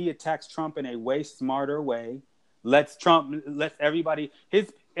 he attacks Trump in a way smarter way. Lets everybody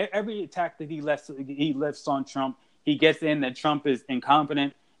every attack that he lets on Trump, he gets in that Trump is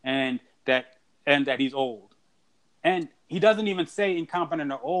incompetent and that he's old. And he doesn't even say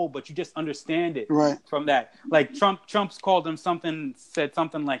incompetent or old, but you just understand it from that. Like Trump's called him said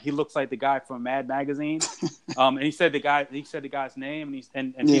something like he looks like the guy from Mad Magazine. And he said the guy's name,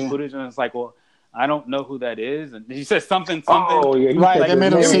 and Pete Buttigieg was like, well, I don't know who that is. And he said something. Oh, yeah. Right. Like,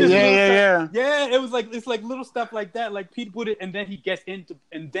 Yeah. It was like, it's like little stuff like that. Like Pete Buttigieg, and then he gets into,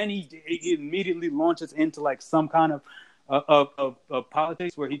 and then he immediately launches into like some kind of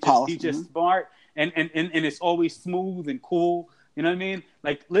politics where he's just smart. And it's always smooth and cool. You know what I mean?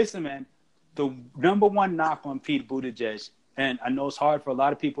 Like, listen, man, the number one knock on Pete Buttigieg, and I know it's hard for a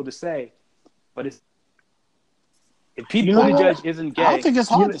lot of people to say, but if Pete Buttigieg isn't gay, I don't think it's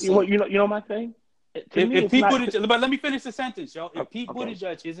hard to say. You know my thing? If Pete Buttigieg, but let me finish the sentence, yo. If Pete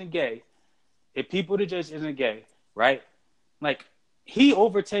Buttigieg isn't gay, right? Like, he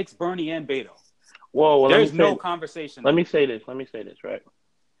overtakes Bernie and Beto. Well, there's no conversation. Let me say this, right?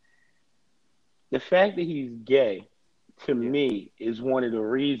 The fact that he's gay, to me, is one of the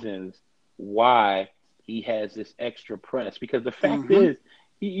reasons why he has this extra press. Because the fact is,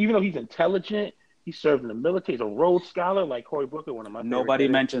 even though he's intelligent, he served in the military, he's a Rhodes Scholar, like Cory Booker, one of my Nobody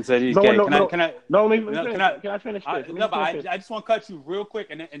mentions that he's gay. Can I finish this? I just want to cut you real quick,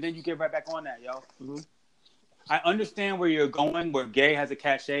 and then you get right back on that, yo. Mm-hmm. I understand where you're going, where gay has a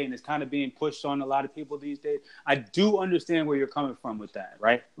cachet and it's kind of being pushed on a lot of people these days. I do understand where you're coming from with that,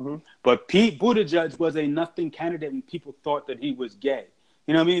 right? Mm-hmm. But Pete Buttigieg was a nothing candidate when people thought that he was gay.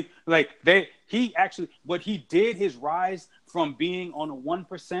 You know what I mean? Like, what he did, his rise from being on a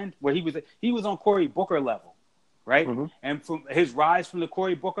 1%, where he was on Cory Booker level, right? Mm-hmm. And from his rise from the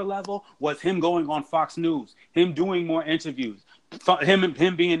Cory Booker level was him going on Fox News, him doing more interviews,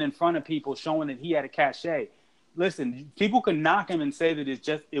 him being in front of people, showing that he had a cachet. Listen, people can knock him and say that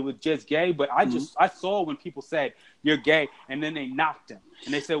it was just gay, but I saw when people said you're gay, and then they knocked him,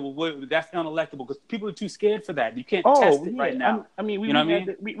 and they said, well, that's unelectable because people are too scared for that. You can't test it right now. We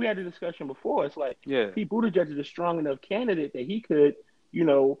had a discussion before. It's like Pete Buttigieg is a strong enough candidate that he could,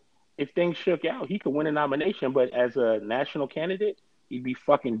 if things shook out, he could win a nomination. But as a national candidate, he'd be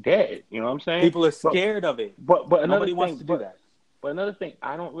fucking dead. You know what I'm saying? People are scared of it. But nobody wants to do that. But another thing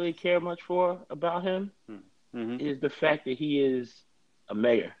I don't really care much for about him. Mm-hmm. is the fact that he is a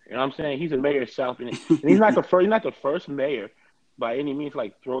mayor. You know what I'm saying? He's a mayor of South, and he's not the first. He's not the first mayor by any means.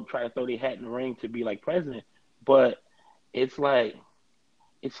 Like try to throw their hat in the ring to be like president, but it's like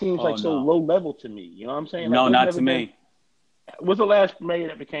it seems so low level to me. You know what I'm saying? Like, no, not to me. What's the last mayor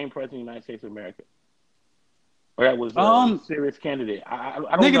that became president of the United States of America? Or that was a serious candidate. I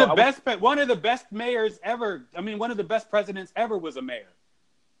don't know. One of the best mayors ever. I mean, one of the best presidents ever was a mayor.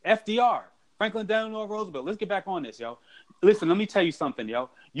 FDR. Franklin Delano Roosevelt. Let's get back on this, yo. Listen, let me tell you something, yo.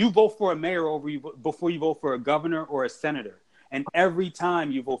 You vote for a mayor before you vote for a governor or a senator. And every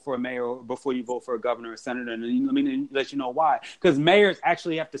time you vote for a mayor before you vote for a governor or senator, and let me let you know why. Because mayors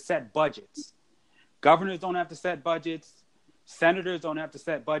actually have to set budgets. Governors don't have to set budgets. Senators don't have to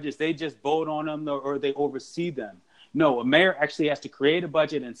set budgets. They just vote on them or they oversee them. No, a mayor actually has to create a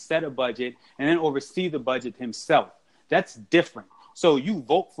budget and set a budget and then oversee the budget himself. That's different. So you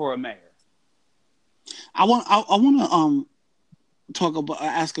vote for a mayor. I want to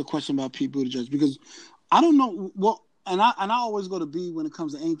ask a question about Pete Buttigieg because I don't know what, and I always go to B when it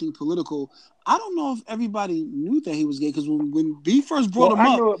comes to anything political. I don't know if everybody knew that he was gay because when B first brought him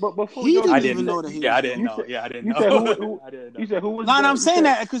up, he didn't even know that he was gay. I didn't know. I didn't know. You said who was? No, I'm saying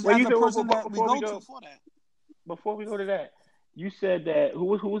that because as a person that we go to for that. Before we go to that, you said that who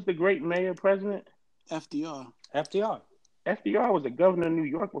was the great mayor president? FDR. FDR was the governor of New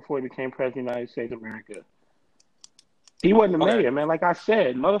York before he became president of the United States of America. He wasn't a mayor, man. Like I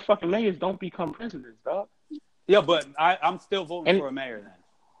said, motherfucking mayors don't become presidents, dog. Yeah, but I'm still voting for a mayor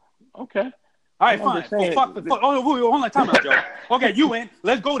then. Okay. All right, fine. Fuck. Oh, hold on, time out, Joe. Okay, you win.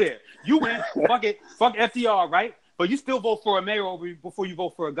 Let's go there. You win. Fuck it. Fuck FDR, right? But you still vote for a mayor before you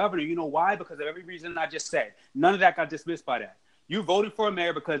vote for a governor. You know why? Because of every reason I just said. None of that got dismissed by that. You voted for a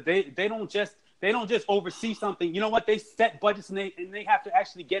mayor because they don't just oversee something. You know what? They set budgets and they have to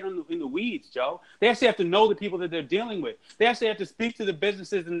actually get in the weeds, Joe. They actually have to know the people that they're dealing with. They actually have to speak to the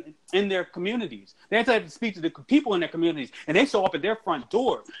businesses in their communities. They have to speak to the people in their communities, and they show up at their front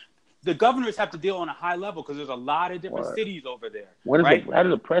door. The governors have to deal on a high level because there's a lot of different cities over there. How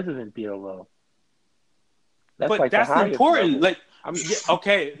does the president deal, though? That's important. Level.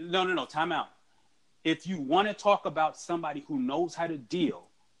 Okay, no, time out. If you want to talk about somebody who knows how to deal,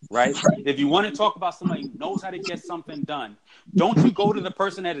 right? If you want to talk about somebody who knows how to get something done, don't you go to the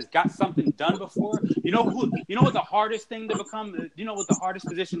person that has got something done before? You know what the hardest thing to become? You know what the hardest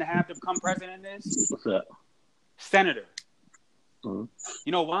position to have to become president is? What's that? Senator. Mm-hmm.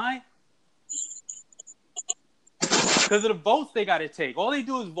 You know why? Because of the votes they got to take. All they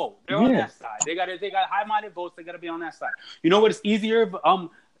do is vote. They're on that side. They got high-minded votes. They got to be on that side. You know what is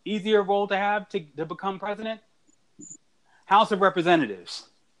easier role to have to become president? House of Representatives,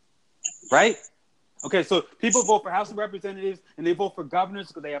 right? Okay, so people vote for House of Representatives and they vote for governors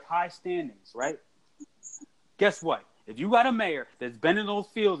because they have high standings, right? Guess what? If you got a mayor that's been in those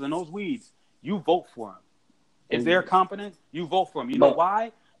fields and those weeds, you vote for him. If they're competent, you vote for him. You know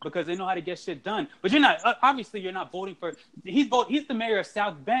why? Because they know how to get shit done. But you're not voting for. He's the mayor of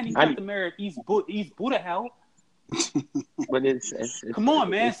South Bend. He's not the mayor of East Buddha Hell. But it's come on,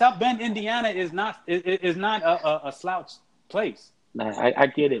 man. South Bend, Indiana is not a slouch place. Nah, I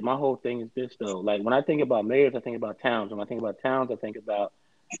get it. My whole thing is this though. Like when I think about mayors, I think about towns. When I think about towns, I think about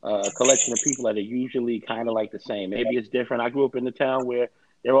a collection of people that are usually kind of like the same. Maybe it's different. I grew up in the town where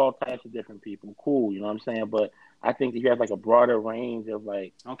there are all types of different people. Cool, you know what I'm saying? But I think that you have like a broader range of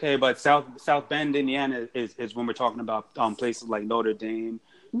like. Okay, but South Bend, Indiana is when we're talking about places like Notre Dame.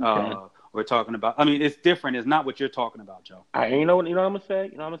 Okay. We're talking about. I mean, it's different. It's not what you're talking about, Joe. You know what I'm gonna say?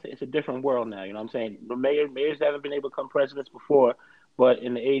 You know what I'm gonna say? It's a different world now. You know what I'm saying? The mayors haven't been able to become presidents before, but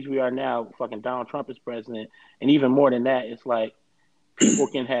in the age we are now, fucking Donald Trump is president, and even more than that, it's like people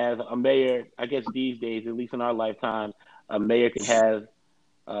can have a mayor. I guess these days, at least in our lifetime, a mayor can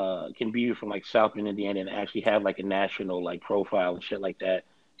be from like South Bend, Indiana, and actually have like a national like profile and shit like that,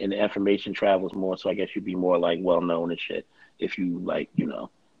 and the information travels more. So I guess you'd be more like well known and shit if you like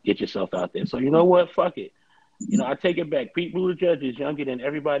get yourself out there. So you know what? Fuck it. I take it back. Pete Buttigieg is younger than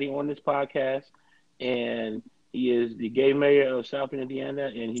everybody on this podcast, and he is the gay mayor of South Bend, Indiana,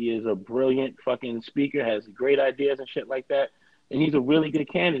 and he is a brilliant fucking speaker, has great ideas and shit like that, and he's a really good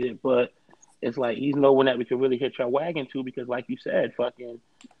candidate. But it's like he's no one that we can really hitch our wagon to because, like you said, fucking,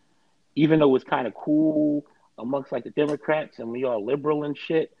 even though it's kind of cool amongst like the Democrats and we all liberal and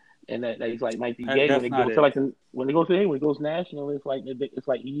shit, and that he's like might be gay when it goes national. It's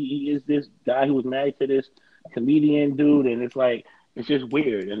like he is this guy who was married to this comedian dude, and it's like it's just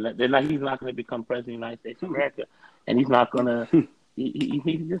weird. And he's not going to become president of the United States of America, and he's not going to.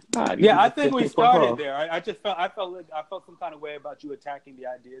 He's just not. I think we started there. I felt some kind of way about you attacking the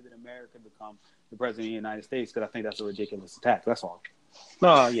idea that America become the president of the United States because I think that's a ridiculous attack. That's all.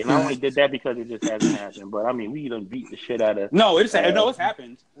 No, yeah, I only did that because it just hasn't happened. But I mean, we done beat the shit out of. No, it's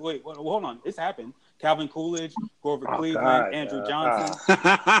happened. Wait, hold on, it's happened. Calvin Coolidge, Grover Cleveland, Andrew Johnson.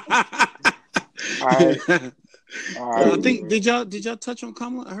 All right. I think did y'all touch on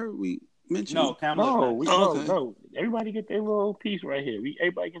Kamala? I heard we mentioned. No, Kamala. No. Everybody get their little piece right here.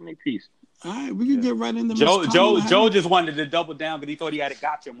 Everybody get their piece. All right, we can get right into Joe just wanted to double down, but he thought he had a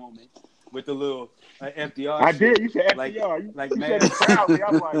gotcha moment with the little FDR. I did. You said FDR. Like you man. said it proudly.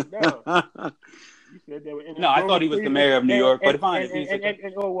 I'm like, no. You said that. No, I thought he was the mayor of New York, but fine.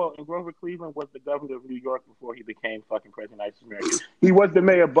 And Grover Cleveland was the governor of New York before he became fucking president of the United States. He was the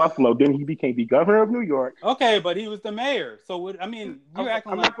mayor of Buffalo. Then he became the governor of New York. Okay, but he was the mayor. So I'm not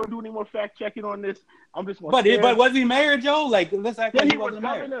going to do any more fact checking on this. I'm just going. But was he mayor, Joe? Like, let's act like he wasn't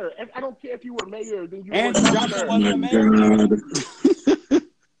governor. Mayor. I don't care if you were mayor. Then you Andrew Johnson wasn't the mayor.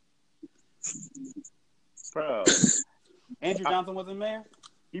 Bro, Andrew Johnson wasn't mayor.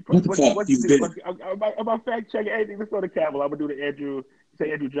 About fact checking anything. Let's go to Cavill. I'm gonna do the Andrew. You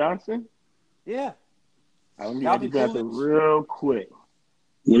say Andrew Johnson? Yeah. I'm gonna do Andrew Johnson real quick.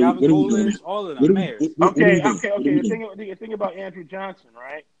 Calvin Coolidge, all of them mayors. Okay. The thing about Andrew Johnson,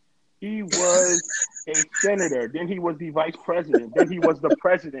 right? He was a senator. Then he was the vice president. Then he was the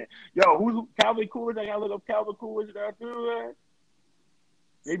president. Yo, who's Calvin Coolidge? I gotta look up Calvin Coolidge down through that.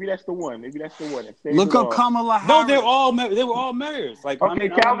 Maybe that's the one. Look up Kamala Harris. No, they were all mayors.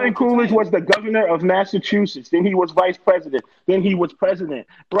 Calvin Coolidge was the governor of Massachusetts. Then he was vice president. Then he was president.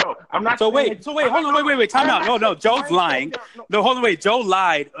 Bro, I'm not. Hold on, wait. Time out. No, Joe's lying. No, hold on, wait. Joe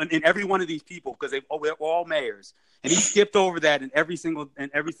lied in every one of these people because they were all mayors, and he skipped over that in every single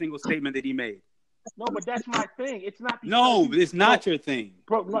statement that he made. No, but that's my thing. It's not. It's not your thing,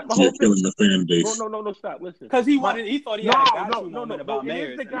 bro. My whole thing. The fan base. No, stop. Listen, because he thought he had a gotcha moment about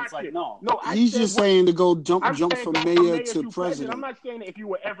mayors. It's like no. He's just saying to go jump from mayor to president. I'm not saying that if you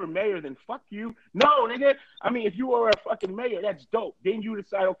were ever mayor, then fuck you. No, nigga. I mean, if you were a fucking mayor, that's dope. Then you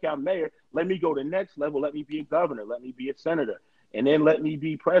decide, okay, I'm mayor. Let me go to the next level. Let me be a governor. Let me be a senator, and then let me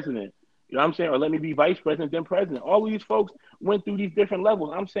be president. You know what I'm saying? Or let me be vice president, then president. All of these folks went through these different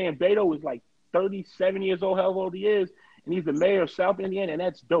levels. I'm saying Beto is like 37 years old, however old he is, and he's the mayor of South Indiana, and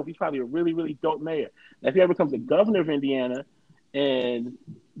that's dope. He's probably a really, really dope mayor. Now, if he ever becomes the governor of Indiana, and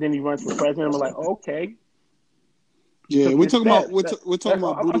then he runs for president, I'm like, okay. Yeah, we're talking about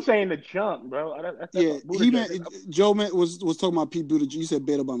I'm saying the jump, bro. He meant Joe was talking about Pete Buttigieg. You said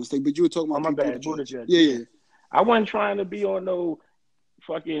Beto by mistake, but you were talking about Pete Buttigieg. Yeah. I wasn't trying to be on no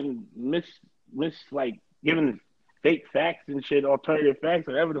fucking like giving fake facts and shit, alternative facts,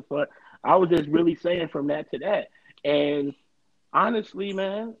 whatever the fuck. I was just really saying from that to that. And honestly,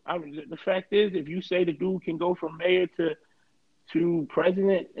 man, the fact is, if you say the dude can go from mayor to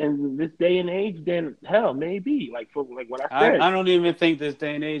president in this day and age, then hell, maybe. Like what I said. I don't even think this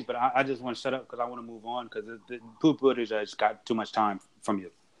day and age, but I just want to shut up because I want to move on because the Buttigieg got too much time from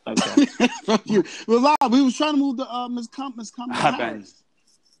you. Okay. From you. Well, we was trying to move to Ms. Kamala Harris.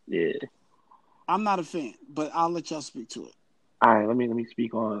 Yeah. I'm not a fan, but I'll let y'all speak to it. All right, let me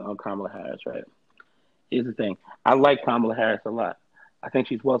speak on Kamala Harris, right? Here's the thing. I like Kamala Harris a lot. I think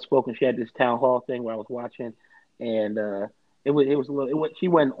she's well spoken. She had this town hall thing where I was watching, and it was a little. She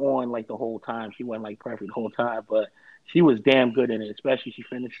wasn't on like the whole time. She wasn't like perfect the whole time, but she was damn good in it. Especially she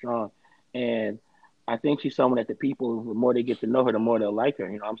finished strong, and I think she's someone that the people, the more they get to know her, the more they'll like her.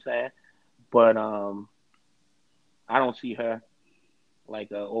 You know what I'm saying? But I don't see her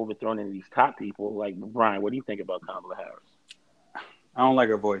like overthrown any of these top people. Like Brian, what do you think about Kamala Harris? I don't like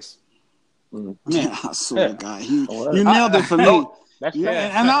her voice. Man, I swear to God, you nailed it for me. That's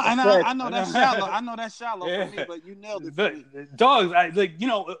I know that's shallow. I know that's shallow for me, but you nailed it for me. Dogs,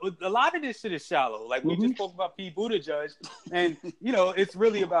 a lot of this shit is shallow. Like we just spoke about Pete Buttigieg, and it's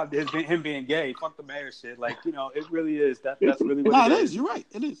really about him being gay. Fuck the mayor shit. Like it really is. That's really what it is. You're right.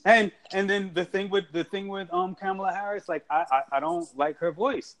 It is. And then the thing with Kamala Harris, like I don't like her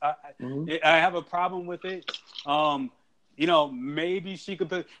voice. I have a problem with it. Maybe she could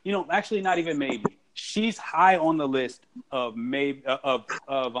put, actually not even maybe. She's high on the list of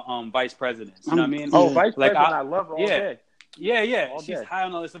vice presidents. You know what I mean? Oh, vice president, I love her all day. Yeah. She's high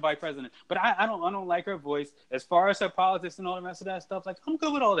on the list of vice president. But I don't like her voice. As far as her politics and all the rest of that stuff, like I'm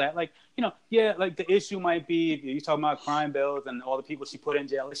good with all that. Like, like the issue might be if you're talking about crime bills and all the people she put in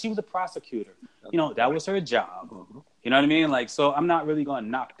jail. Like, she was a prosecutor. That was her job. You know what I mean? Like, so I'm not really going to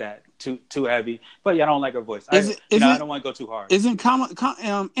knock that too heavy. But I don't like her voice. I don't want to go too hard. Isn't Kamala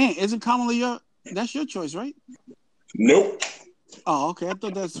that's your choice, right? Nope. Oh, okay. I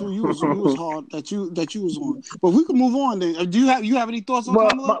thought that's who you was hard that you was on. But we can move on then. Do you have any thoughts on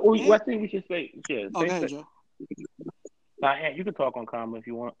Kamala? I think we should say okay, Joe. Ant, you can talk on Kamala if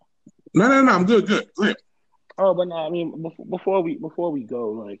you want. No. I'm good. Go ahead. Oh, but no. I mean, before we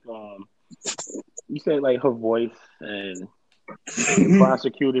go, like, you said like her voice and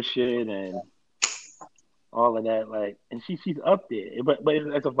prosecutor shit and all of that, like, and she's up there. But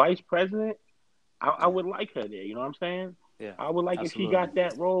as a vice president, I would like her there. You know what I'm saying? Yeah. I would like absolutely. If she got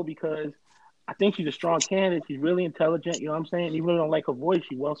that role because I think she's a strong candidate. She's really intelligent. You know what I'm saying? Even though I don't like her voice,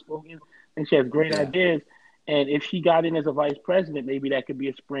 she's well spoken and she has great ideas. And if she got in as a vice president, maybe that could be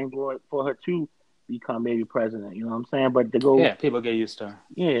a springboard for her to become maybe president. You know what I'm saying? But to go, people get used to her.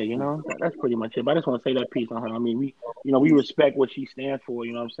 Yeah, that's pretty much it. But I just want to say that piece on her. I mean, we respect what she stands for.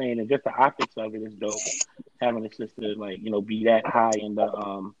 You know what I'm saying? And just the optics of it is dope. Having a sister be that high in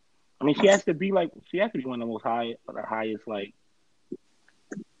the I mean, she has to be one of the most highest like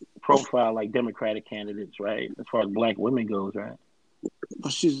profile like Democratic candidates, right? As far as Black women goes, right?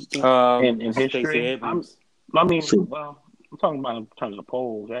 She's in history. I'm talking about in terms of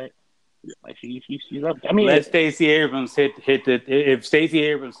polls, right? Like she's up. I mean, let Stacey Abrams hit the. If Stacey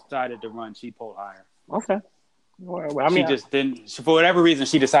Abrams decided to run, she'd poll higher. Okay. Well, I mean, she just didn't. For whatever reason,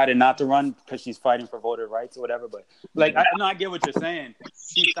 she decided not to run because she's fighting for voter rights or whatever. But I get what you're saying.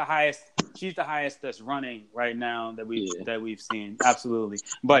 She's the highest. She's the highest that's running right now that we've seen. Absolutely.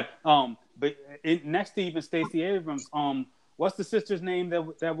 But next to even Stacey Abrams, what's the sister's name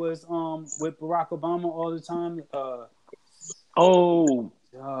that was with Barack Obama all the time?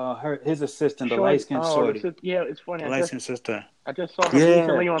 His assistant, the light-skinned shorty. It's funny. The light-skinned sister. I just saw her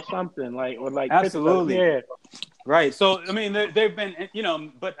recently on something absolutely. Yeah. Right. So I mean, they've been,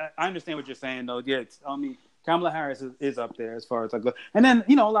 but I understand what you're saying though. Yeah. Kamala Harris is up there as far as I go. And then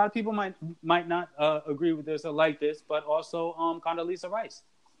a lot of people might not agree with this or like this, but also Condoleezza Rice.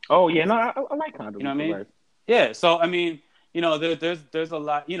 Oh yeah, no, I like Condoleezza. You know what I mean? Rice. Yeah. So I mean, there's a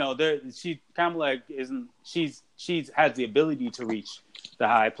lot. Kamala isn't. She has the ability to reach the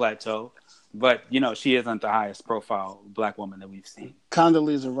high plateau, but she isn't the highest profile Black woman that we've seen.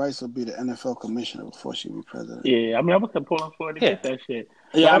 Condoleezza Rice will be the NFL commissioner before she be president. Yeah, I mean, I was pulling for her to get that shit.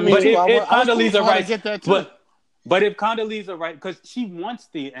 Yeah, but Condoleezza Rice get that too. But if Condoleezza Rice, because she wants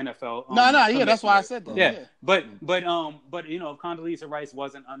the NFL. Yeah, that's why I said that. Yeah. But you know, if Condoleezza Rice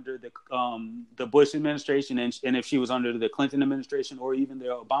wasn't under the Bush administration, and if she was under the Clinton administration or even the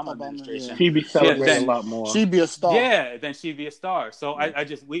Obama administration, she'd be celebrated a lot more. She'd be a star. Yeah, then she'd be a star. So I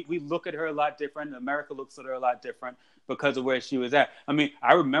just we look at her a lot different. America looks at her a lot different because of where she was at. I mean,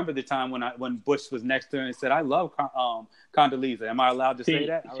 I remember the time when Bush was next to her and said, "I love Condoleezza." Am I allowed to say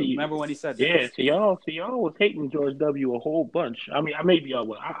that? I remember when he said that. Yeah, y'all was hating George W. a whole bunch. I mean, maybe y'all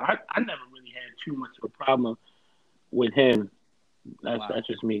were. I never really had too much of a problem with him. That's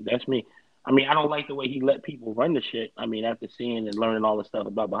just me. That's me. I mean, I don't like the way he let people run the shit. I mean, after seeing and learning all the stuff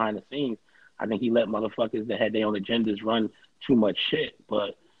about behind the scenes, I think he let motherfuckers that had their own agendas run too much shit.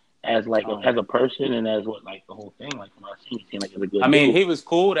 But as a person and as the whole thing, like when I seen, he seemed like it was a good. I mean, he was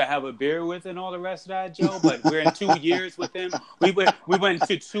cool to have a beer with and all the rest of that, Joe. But we're in 2 years with him. We went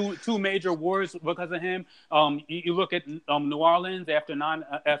to two major wars because of him. You look at New Orleans after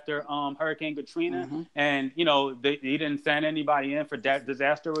Hurricane Katrina, and you know he didn't send anybody in for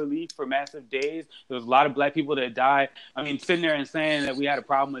disaster relief for massive days. There was a lot of black people that died. I mean, sitting there and saying that we had a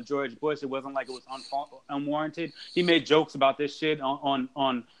problem with George Bush, it wasn't like it was unwarranted. He made jokes about this shit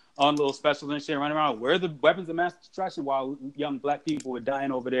on little specials and shit, running around. Where are the weapons of mass destruction while young black people were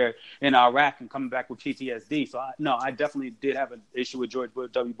dying over there in Iraq and coming back with PTSD? So I definitely did have an issue with George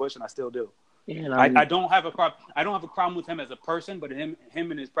W. Bush, and I still do. Yeah, I don't have a problem. I don't have a problem with him as a person, but him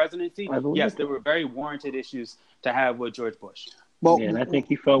and his presidency, yes, there were very warranted issues to have with George Bush. Well, and I think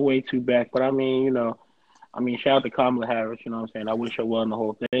he fell way too back. But I mean, shout out to Kamala Harris. You know what I'm saying? I wish her well in the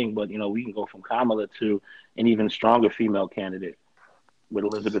whole thing, but we can go from Kamala to an even stronger female candidate with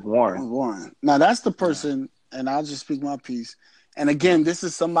Elizabeth Warren. Now that's the person, and I'll just speak my piece. And again, this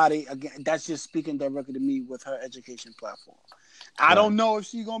is somebody that's just speaking directly to me with her education platform. I don't know if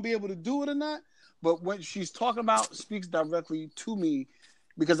she's gonna be able to do it or not, but when she's talking about, speaks directly to me,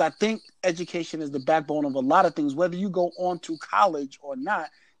 because I think education is the backbone of a lot of things. Whether you go on to college or not,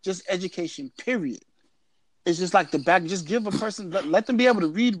 just education, period. It's just like the back. Just give a person, let them be able to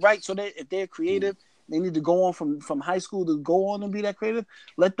read, write, so that if they're creative. They need to go on from high school to go on and be that creative.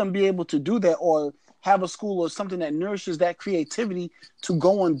 Let them be able to do that, or have a school or something that nourishes that creativity to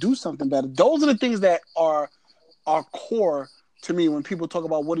go and do something better. Those are the things that are core to me when people talk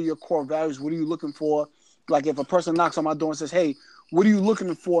about what are your core values, what are you looking for? Like if a person knocks on my door and says, "Hey, what are you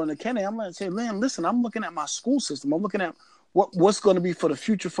looking for in a candidate?" I'm going to say, "Man, listen, I'm looking at my school system. I'm looking at what's going to be for the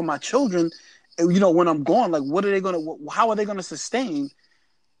future for my children. When I'm gone, like how are they going to sustain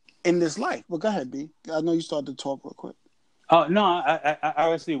in this life?" Well, go ahead, B. I know you started to talk real quick. Oh no, I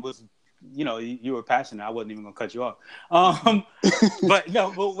obviously was. You were passionate. I wasn't even gonna cut you off. But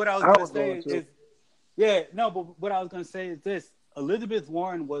what I was gonna say is, but what I was gonna say is this: Elizabeth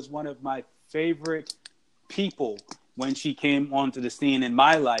Warren was one of my favorite people when she came onto the scene in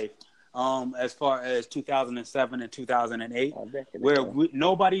my life. As far as 2007 and 2008, where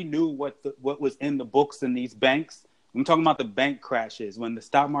nobody knew what was in the books in these banks. I'm talking about the bank crashes, when the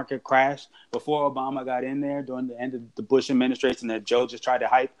stock market crashed before Obama got in there during the end of the Bush administration that Joe just tried to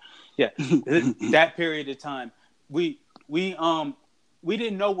hype. Yeah, that period of time, we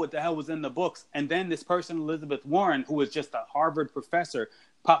didn't know what the hell was in the books. And then this person, Elizabeth Warren, who was just a Harvard professor,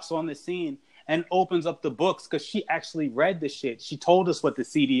 pops on the scene and opens up the books because she actually read the shit. She told us what the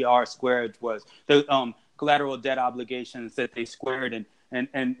CDR squared was, the collateral debt obligations that they squared, and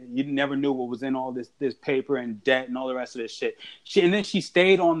you never knew what was in all this paper and debt and all the rest of this shit. And then she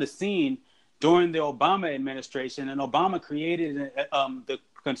stayed on the scene during the Obama administration, and Obama created the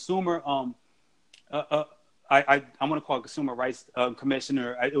consumer I want to call it Consumer Rights Commission,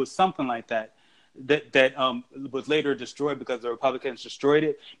 or it was something like that was later destroyed because the Republicans destroyed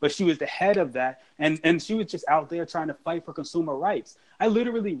it. But she was the head of that, and she was just out there trying to fight for consumer rights. I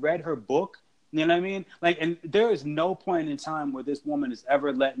literally read her book. You know what I mean? and there is no point in time where this woman has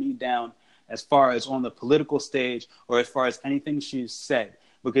ever let me down as far as on the political stage or as far as anything she's said.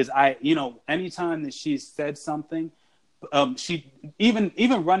 Because anytime that she's said something, she even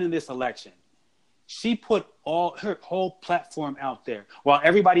running this election, she put all her whole platform out there while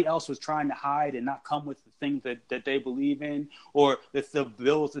everybody else was trying to hide and not come with the things that they believe in or the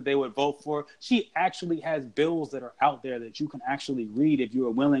bills that they would vote for. She actually has bills that are out there that you can actually read if you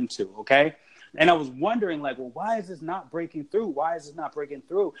are willing to. Okay. And I was wondering, why is this not breaking through? Why is this not breaking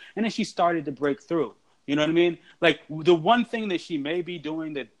through? And then she started to break through. You know what I mean? The one thing that she may be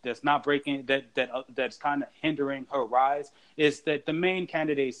doing that's not breaking, that's kind of hindering her rise, is that the main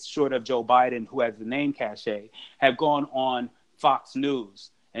candidates, short of Joe Biden, who has the name cachet, have gone on Fox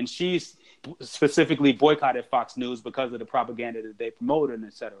News, and she's specifically boycotted Fox News because of the propaganda that they promoted, and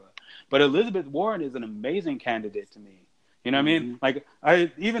etc. But Elizabeth Warren is an amazing candidate to me. You know what I mean? Like,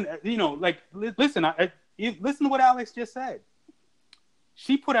 I even, listen, listen to what Alex just said.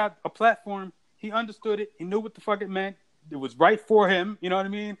 She put out a platform. He understood it. He knew what the fuck it meant. It was right for him. You know what I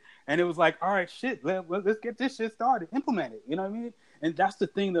mean? And it was like, all right, shit, let's get this shit started. Implement it. You know what I mean? And that's the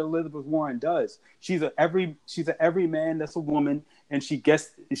thing that Elizabeth Warren does. She's a every man that's a woman, and she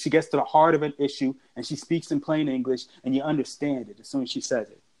gets to the heart of an issue, and she speaks in plain English, and you understand it as soon as she says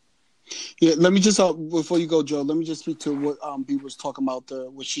it. Yeah, let me just before you go, Joe. Let me just speak to what B was talking about.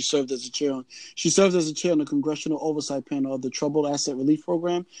 What she served as a chair on. She served as a chair on the Congressional Oversight Panel of the Troubled Asset Relief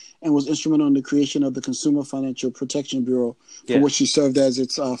Program, and was instrumental in the creation of the Consumer Financial Protection Bureau, for which she served as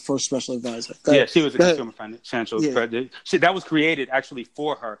its first special advisor. She was a consumer financial. That was created actually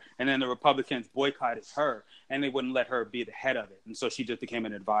for her, and then the Republicans boycotted her, and they wouldn't let her be the head of it, and so she just became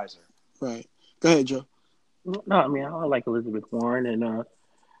an advisor. Right. Go ahead, Joe. No, I mean, I like Elizabeth Warren, and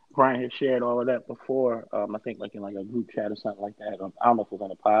Brian had shared all of that before. I think like in like a group chat or something like that. I don't know if it was on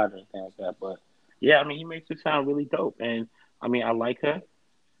a pod or anything like that, but yeah, I mean, he makes it sound really dope. And I mean, I like her.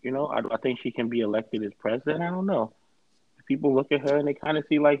 You know, I think she can be elected as president. I don't know. People look at her and they kind of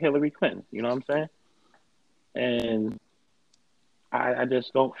see like Hillary Clinton. You know what I'm saying? And I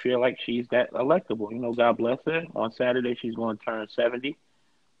just don't feel like she's that electable. You know, God bless her. On Saturday, she's going to turn 70.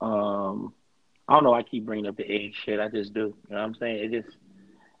 I don't know. I keep bringing up the age shit. I just do. You know what I'm saying?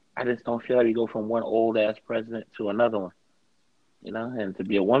 I just don't feel like we go from one old ass president to another one, you know. And to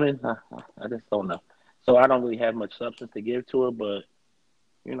be a woman, I just don't know. So I don't really have much substance to give to her, but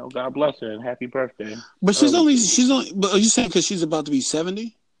you know, God bless her and happy birthday. But she's only. But are you saying because she's about to be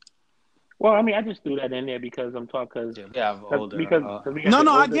 70? Well, I mean, I just threw that in there because I'm talking older.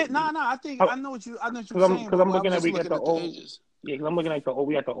 I get. I think I know what you're saying. Because I'm looking at the old. Yeah, because I'm looking at the old.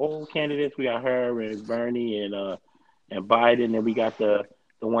 We got the old candidates. We got her and Bernie and Biden, and we got the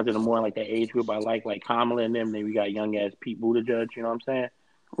ones that are more like the age group I like Kamala and them. Then we got young ass Pete Buttigieg. You know what I'm saying?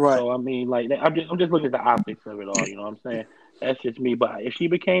 Right. So I mean, like, I'm just looking at the optics of it all. You know what I'm saying? That's just me. But if she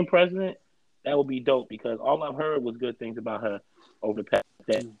became president, that would be dope because all I've heard was good things about her over the past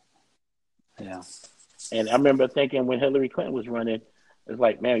day. Yeah. And I remember thinking when Hillary Clinton was running, it's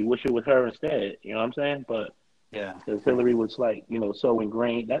like, man, we wish it was her instead. You know what I'm saying? But yeah, because Hillary was like, you know, so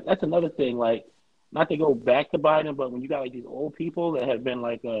ingrained. That's another thing. Like, not to go back to Biden, but when you got like these old people that have been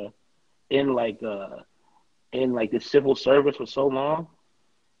like in the civil service for so long,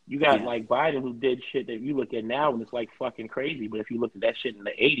 you got like Biden who did shit that you look at now and it's like fucking crazy. But if you look at that shit in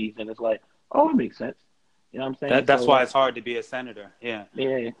the 80s, and it's like, oh, it makes sense. You know what I'm saying? That's why it's hard to be a senator. Yeah.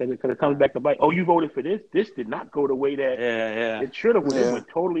 Yeah, because it comes back to bite. Oh, you voted for this? This did not go the way that it should have. It went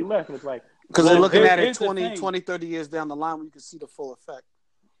totally left. And it's like, because they're looking at it 20, 30 years down the line when you can see the full effect.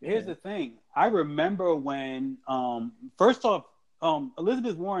 Here's the thing. I remember when, first off,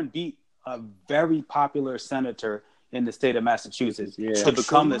 Elizabeth Warren beat a very popular senator in the state of Massachusetts to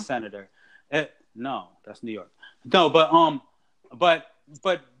become the senator. No, that's New York. No, but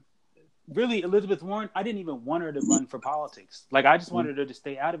really, Elizabeth Warren, I didn't even want her to run for politics. Like, I just wanted her to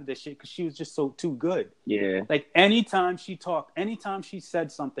stay out of this shit because she was just too good. Yeah. Like, anytime she talked, anytime she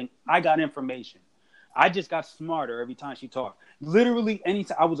said something, I got information. I just got smarter every time she talked. Literally,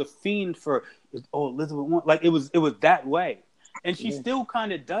 anytime I was a fiend for, Elizabeth Warren. Like, it was that way. And she still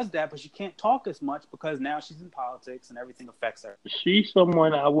kind of does that, but she can't talk as much because now she's in politics and everything affects her. She's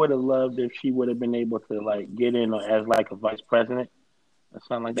someone I would have loved if she would have been able to, like, get in as, like, a vice president or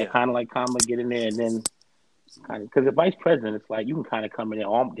something like that. Kind of like Kamala, get in there and then kind of, because the vice president, it's like you can kind of come in there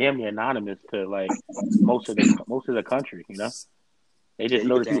damn near anonymous to, like, most of the country, you know? They just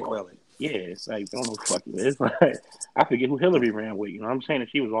know that you. Yeah, it's like, I don't know what the fuck it is. Like, I forget who Hillary ran with. You know what I'm saying? That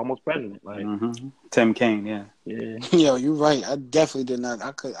she was almost president. Like Tim Kaine, yeah. Yo, you're right. I definitely did not.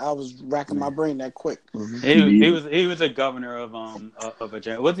 I was racking my brain that quick. Mm-hmm. He was a governor of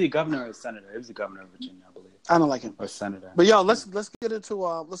Virginia. Was he a governor or a senator? He was a governor of Virginia, I believe. I don't like him. Or senator. But yo, let's get into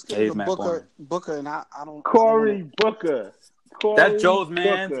Booker, and I don't. Cory Booker. That's Joe's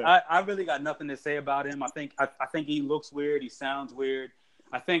man. I really got nothing to say about him. I think he looks weird. He sounds weird.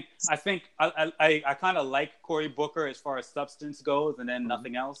 I think I kind of like Cory Booker as far as substance goes, and then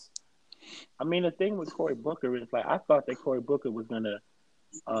nothing else. I mean, the thing with Cory Booker is like I thought Cory Booker was gonna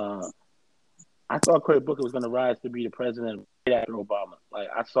rise to be the president right after Obama. Like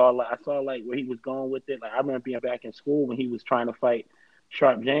I saw where he was going with it. Like I remember being back in school when he was trying to fight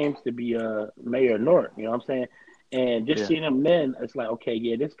Sharp James to be mayor of Newark. You know what I'm saying? And just seeing him then, it's like, okay,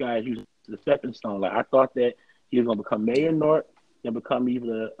 yeah, this guy is using the stepping stone. Like I thought that he was gonna become mayor of Newark, then become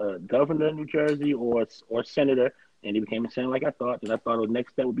either a governor of New Jersey or senator, and he became a senator like I thought. And I thought the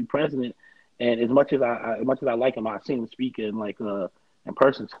next step would be president. And as much as I like him, I've seen him speak in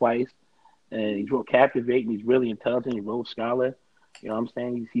person twice, and he's real captivating. He's really intelligent. He's a real scholar. You know what I'm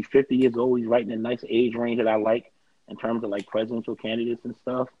saying? He's 50 years old. He's right in a nice age range that I like in terms of like presidential candidates and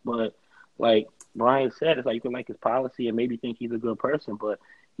stuff. But like Brian said, it's like you can like his policy and maybe think he's a good person, but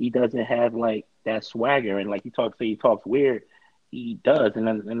he doesn't have like that swagger. And like he talks weird. He does.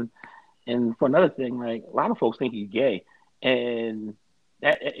 And for another thing, like a lot of folks think he's gay, and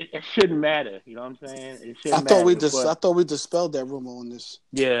that it shouldn't matter. You know what I'm saying? It shouldn't matter. I thought we dispelled that rumor on this.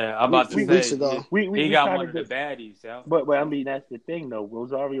 Yeah, I'm about to say. Weeks ago. He got one of the baddies, yeah. But I mean, that's the thing though.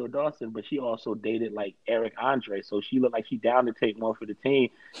 Rosario Dawson, but she also dated like Eric Andre, so she looked like she down to take one for the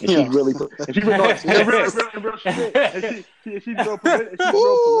team, and she's really she's real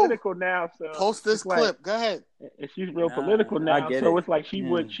political now. So post this clip. Go ahead. And she's real political now, so it's like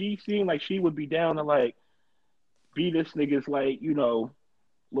she seemed like she would be down to like be this nigga's like, you know,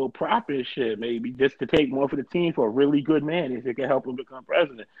 little prop and shit, maybe just to take more for the team for a really good man if it can help him become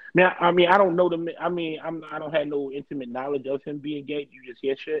president. I mean, I don't know I don't have no intimate knowledge of him being gay. You just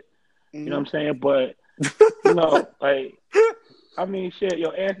hear shit, you know what I'm saying? But you know, like, I mean, shit, yo,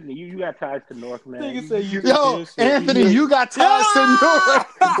 Anthony, you got ties to North, man. Anthony, you got ties to North.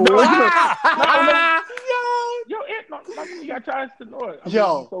 You got ties to North. I mean,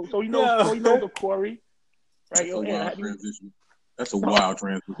 so you know the Corey, right? That's a wild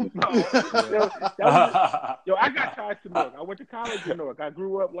transition. I got ties to Newark. I went to college in Newark. I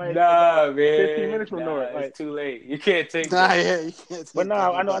grew up like 15 minutes from Newark. Like, it's too late. You can't take that. You can't take but no,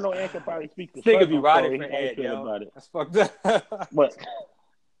 I know Ann can probably speak to Nigga be riding for Ed, about it. That's fucked up. But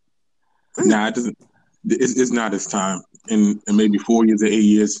nah, it doesn't. It's not his time. In maybe 4 years or 8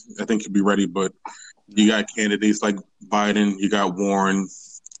 years, I think he'll be ready. But you got candidates like Biden. You got Warren.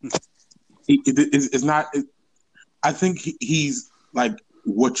 It's not. I think he's like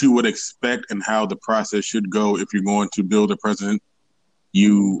what you would expect and how the process should go if you're going to build a president.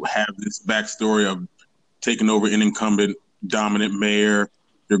 You have this backstory of taking over an incumbent dominant mayor.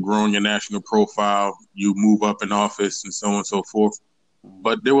 You're growing your national profile. You move up in office and so on and so forth.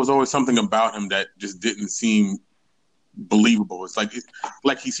 But there was always something about him that just didn't seem believable. It's like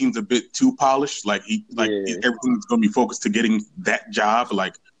he seems a bit too polished. Everything's going to be focused to getting that job.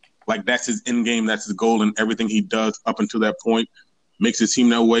 Like that's his end game, that's his goal, and everything he does up until that point makes it seem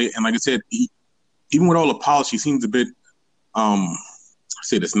that way. And like I said, even with all the polish, he seems a bit, I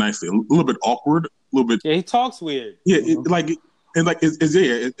say this nicely, a little bit awkward, a little bit. Yeah, he talks weird. Yeah,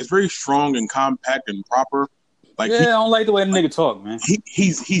 it's very strong and compact and proper. Like I don't like the way the nigga talk, man.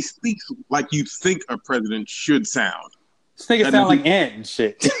 He speaks like you think a president should sound. This nigga sound like Ant and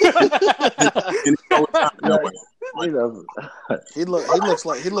shit. He looks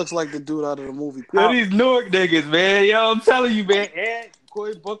like the dude out of the movie. Yo, these Newark niggas, man. Yo, I'm telling you, man. Ant,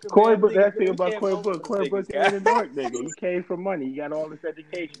 Cory Booker. That's the thing about Cory Booker. Cory Booker ain't a Newark nigga. He came from money. He got all this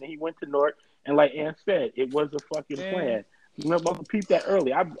education, and he went to Newark. And like Ant said, it was a fucking plan. You remember, I peeped that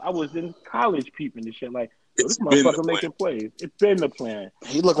early. I was in college peeping this shit. Like, this motherfucker making plays. It's been the plan.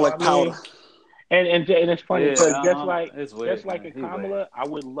 He looked like powder. And it's funny because just like a Kamala, I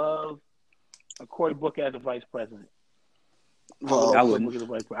would love a Cory Booker as a vice president. Well, I would love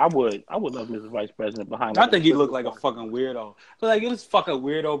him as a vice president behind. I think he looked like a fucking weirdo. But like this fucking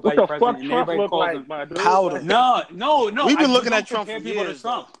weirdo vice president, and everybody calls him powder. No. We've been looking at Trump for people years. To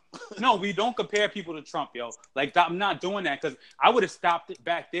Trump. No, we don't compare people to Trump, yo. Like I'm not doing that because I would have stopped it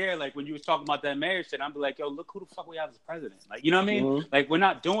back there. Like when you was talking about that marriage shit, I'd be like, yo, look who the fuck we have as president. Like you know what I mean? Mm-hmm. Like we're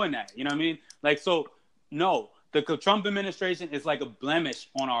not doing that. You know what I mean? Like so, no. The Trump administration is like a blemish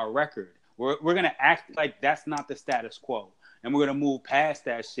on our record. We're gonna act like that's not the status quo. And we're going to move past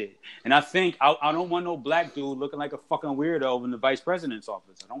that shit. And I think I don't want no black dude looking like a fucking weirdo in the vice president's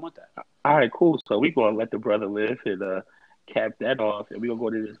office. I don't want that. All right, cool. So we're going to let the brother live and cap that off. And we're going to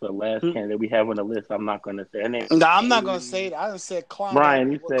go to this last candidate we have on the list. I'm not going to say her name. No, I'm not going to say it. I just said Klondike.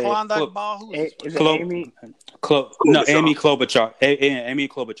 Brian, you said Klondike Ball. Is it Amy? Amy Klobuchar. Amy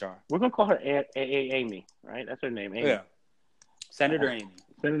Klobuchar. We're going to call her Amy, right? That's her name, Amy. Yeah. Senator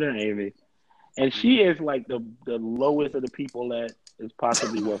Amy. And she is like the lowest of the people that is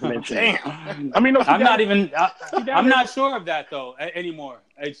possibly worth mentioning. Damn. I mean, no, I'm not sure of that though anymore.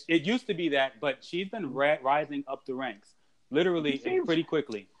 It used to be that, but she's been rising up the ranks, literally pretty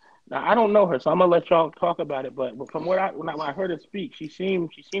quickly. Now I don't know her, so I'm gonna let y'all talk about it. But from when I heard her speak, she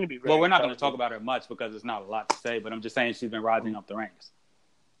seemed to be. Well, we're not going to talk about her much because it's not a lot to say. But I'm just saying she's been rising up the ranks.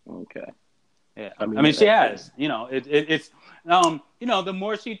 Okay. Yeah, I mean she has. You know, it's the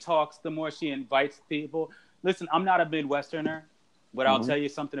more she talks, the more she invites people. Listen, I'm not a Midwesterner, but I'll tell you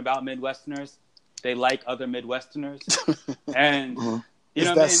something about Midwesterners. They like other Midwesterners, and you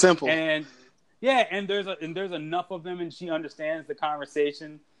know, that simple. And Yeah, and there's enough of them, and she understands the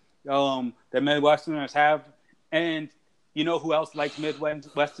conversation that Midwesterners have. And you know who else likes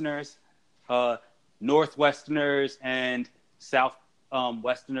Midwesterners? Northwesterners and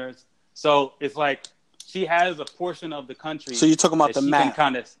Southwesterners. So it's like she has a portion of the country. So you're talking about the map.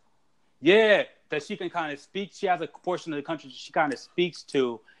 That she can kind of speak. She has a portion of the country that she kind of speaks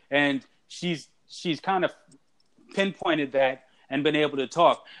to, and she's kind of pinpointed that and been able to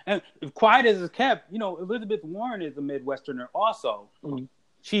talk. And quiet as it's kept, Elizabeth Warren is a Midwesterner also. Mm-hmm.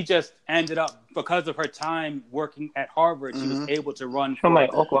 She just ended up, because of her time working at Harvard, she was able to run from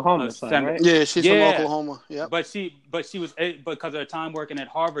Oklahoma, right? Yeah, she's from Oklahoma. Yeah, but she was, because of her time working at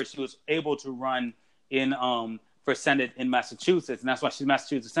Harvard, she was able to run in for Senate in Massachusetts, and that's why she's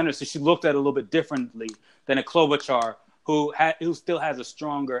Massachusetts senator. So she looked at it a little bit differently than a Klobuchar, who still has a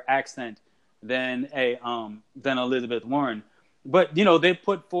stronger accent than Elizabeth Warren. But they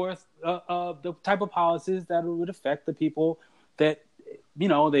put forth the type of policies that would affect the people that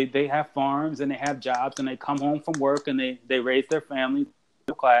they have farms and they have jobs and they come home from work and they raise their family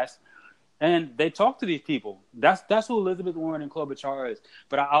class and they talk to these people. That's who Elizabeth Warren and Klobuchar is.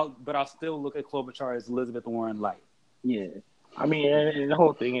 But I'll still look at Klobuchar as Elizabeth Warren light. Yeah. I mean, and the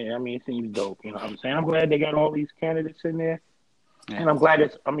whole thing, it seems dope. You know what I'm saying? I'm glad they got all these candidates in there. Yeah. And I'm glad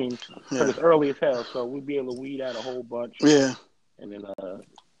because it's early as hell, so we'll be able to weed out a whole bunch. Yeah. And then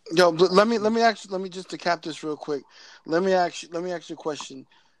let me just to cap this real quick. Let me ask you a question.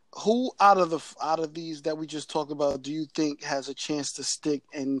 Who out of these that we just talked about do you think has a chance to stick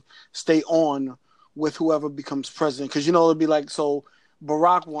and stay on with whoever becomes president? Because it'll be like, so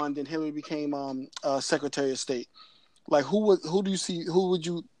Barack won, then Hillary became Secretary of State. Like who would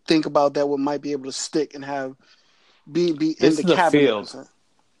you think about that might be able to stick and have be in the cabinet? Field.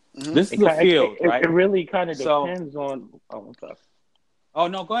 Mm-hmm. This is the field, right? It really kind of depends on. Oh, okay. Oh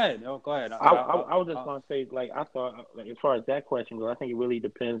no! Go ahead. I was just gonna say, I thought, as far as that question goes, I think it really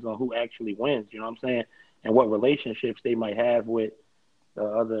depends on who actually wins. You know what I'm saying, and what relationships they might have with the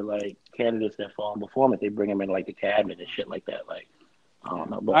other candidates that fall before them. If they bring them in the cabinet and shit like that, I don't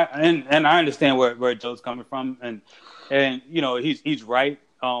know. But I understand where Joe's coming from, and he's right.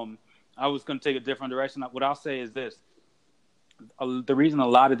 I was gonna take a different direction. What I'll say is this: the reason a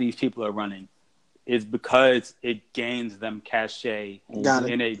lot of these people are running is because it gains them cachet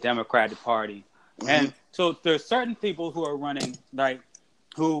in a Democratic Party. Mm-hmm. And so there's certain people who are running,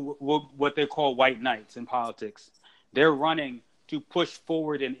 what they call white knights in politics. They're running to push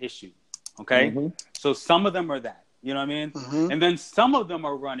forward an issue, okay? Mm-hmm. So some of them are that, you know what I mean? Mm-hmm. And then some of them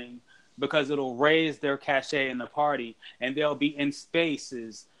are running because it'll raise their cachet in the party, and they'll be in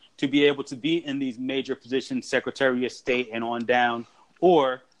spaces to be able to be in these major positions, Secretary of State and on down,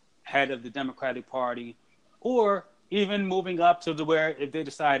 or head of the Democratic Party, or even moving up to where if they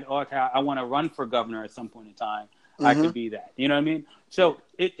decide, I want to run for governor at some point in time, I could be that. You know what I mean? So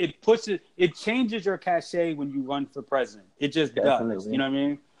it changes your cachet when you run for president. It just does. You know what I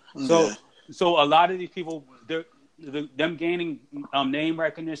mean? Yeah. So a lot of these people, them gaining name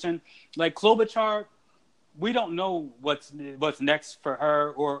recognition, like Klobuchar, we don't know what's next for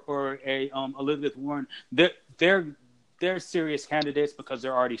her or Elizabeth Warren. They're serious candidates because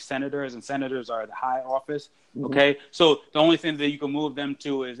they're already senators, and senators are the high office. Okay, so the only thing that you can move them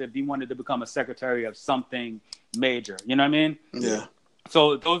to is if you wanted to become a secretary of something major. You know what I mean? Yeah.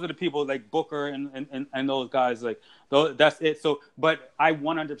 So those are the people like Booker and those guys. That's it. So, but I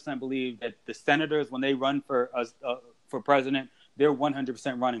 100% believe that the senators, when they run for president, they're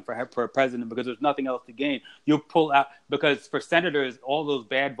 100% running for president because there's nothing else to gain. You'll pull out because for senators, all those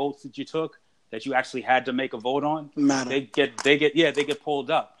bad votes that you took, that you actually had to make a vote on, they get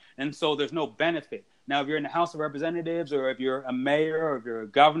pulled up. And so there's no benefit. Now, if you're in the House of Representatives or if you're a mayor or if you're a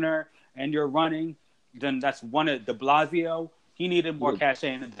governor and you're running, then that's one of de Blasio. He needed more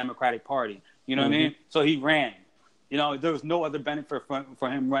cachet in the Democratic Party. You know what I mean? So he ran. There was no other benefit for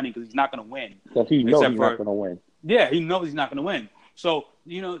him running because he's not going to win. Because he knows he's not going to win. Yeah, he knows he's not going to win. So,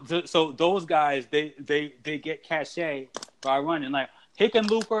 so those guys, they get cachet by running. Like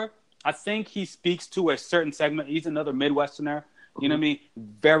Hickenlooper, I think he speaks to a certain segment. He's another Midwesterner. You know what I mean?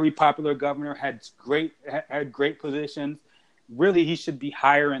 Very popular governor, had great positions. Really, he should be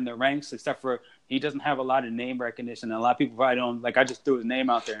higher in the ranks, except for he doesn't have a lot of name recognition. And a lot of people probably don't. I just threw his name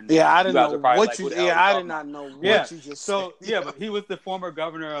out there. And I didn't know what you. I did not know what you just said. But he was the former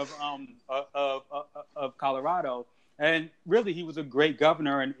governor of Colorado. And really, he was a great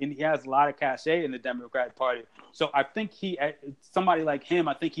governor, and he has a lot of cachet in the Democratic Party. So I think somebody like him,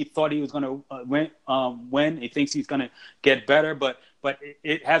 I think he thought he was going to win. He thinks he's going to get better, but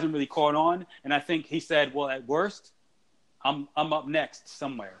it hasn't really caught on. And I think he said, well, at worst, I'm up next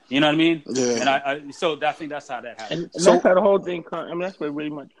somewhere. You know what I mean? Yeah. And I think that's how that happens. And that's how the whole thing comes. I mean, that's what it really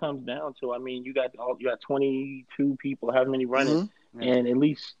much comes down to. I mean, you got 22 people, however many running, and at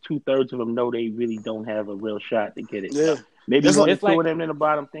least 2/3 of them know they really don't have a real shot to get it. Yeah. Maybe one or two of them in the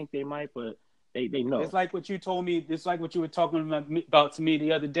bottom think they might, but they know. It's like what you told me. It's like what you were talking about to me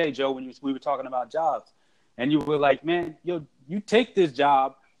the other day, Joe, when we were talking about jobs, and you were like, "Man, you take this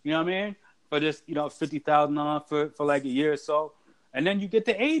job, you know what I mean, for this, $50,000 for like a year or so, and then you get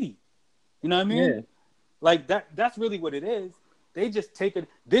to 80, you know what I mean? Yeah. Like that's really what it is. They just take it.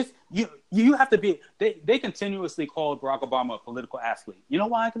 You have to be. They continuously called Barack Obama a political athlete. You know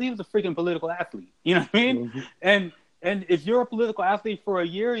why? Because he was a freaking political athlete. You know what I mean? Mm-hmm. And if you're a political athlete for a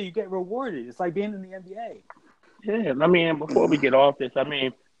year, you get rewarded. It's like being in the NBA. Yeah, I mean, before we get off this, I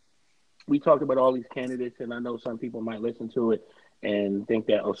mean, we talked about all these candidates, and I know some people might listen to it and think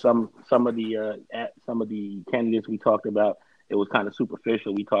that some of the candidates we talked about, it was kind of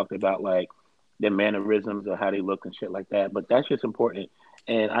superficial. We talked about like their mannerisms or how they look and shit like that, but that's just important.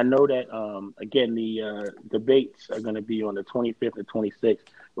 And I know that again, the debates are going to be on the 25th and 26th.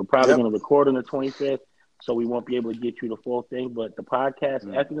 We're probably going to record on the 25th. So we won't be able to get you the full thing, but the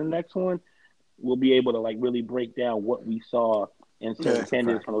podcast after the next one, we'll be able to like really break down what we saw in certain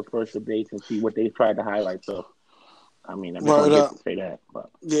candidates from those first debates and see what they tried to highlight. So, I mean, I'm not going to say that.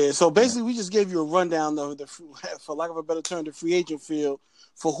 But. Yeah, so basically we just gave you a rundown of the, for lack of a better term, the free agent field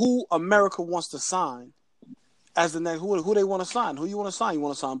for who America wants to sign as the next, who they want to sign. Who you want to sign? You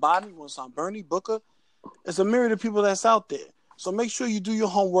want to sign Biden? You want to sign Bernie, Booker? It's a myriad of people that's out there. So make sure you do your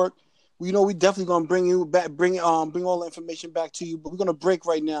homework. We definitely gonna bring you back, bring all the information back to you. But we're gonna break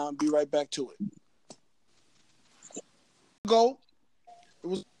right now and be right back to it. It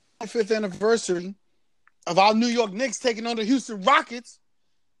was the 5th anniversary of our New York Knicks taking on the Houston Rockets,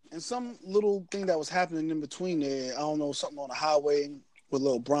 and some little thing that was happening in between there. I don't know, something on the highway with a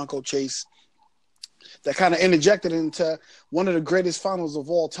little Bronco chase that kind of interjected into one of the greatest finals of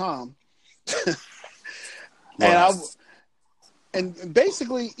all time. And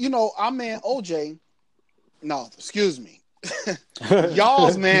basically, our man OJ,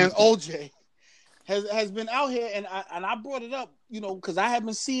 y'all's man OJ has been out here, and I brought it up, because I have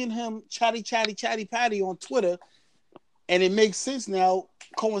been seeing him chatty patty on Twitter, and it makes sense now,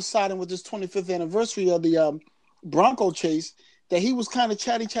 coinciding with this 25th anniversary of the Bronco chase, that he was kind of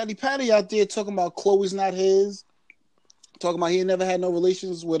chatty patty out there talking about Chloe's not his, talking about he never had no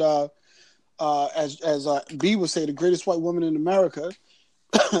relations with as B would say, the greatest white woman in America.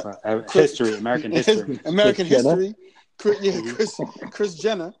 American history. American history. Kris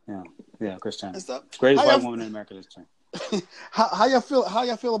Jenner. Yeah, Kris Jenner. Greatest white woman in American history. How y'all feel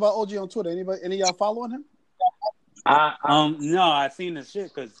about OJ on Twitter? Any of y'all following him? No, I've seen this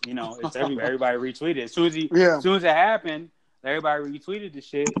shit because it's everybody retweeted as soon as it happened. Everybody retweeted the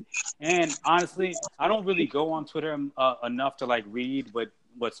shit, and honestly, I don't really go on Twitter enough to like read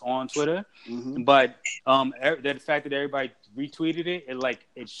what's on Twitter, but the fact that everybody retweeted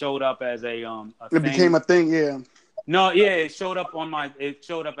it showed up as a it became a thing, yeah. No, yeah, it showed up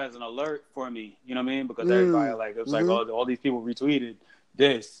as an alert for me. You know what I mean? Because everybody it was like, oh, all these people retweeted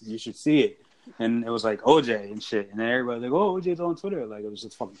this, you should see it, and it was like OJ and shit, and then everybody was like, oh, OJ's on Twitter, like it was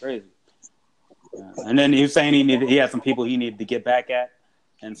just fucking crazy. Yeah. And then he was saying he had some people he needed to get back at,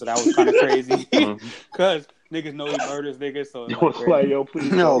 and so that was kind of crazy because niggas know he murders niggas, so it's like yo,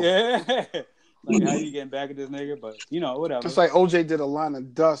 please, no, yeah, like how you getting back at this nigga? But whatever. It's like OJ did a line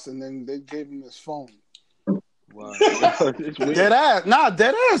of dust, and then they gave him his phone. Wow. Dead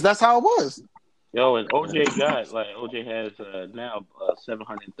ass. That's how it was. Yo, and OJ has now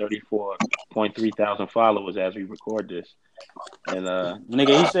 734.3 thousand followers as we record this. And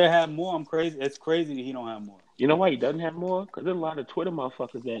nigga, he should have more. I'm crazy. It's crazy that he don't have more. You know why he doesn't have more? Because there's a lot of Twitter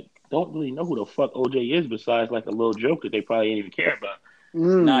motherfuckers that don't really know who the fuck OJ is besides like a little joke that they probably ain't even care about.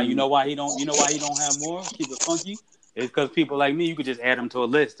 Nah, you know why he don't have more? Keep it funky. It's because people like me, you could just add them to a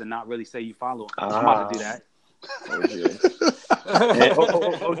list and not really say you follow him. I'm about to do that.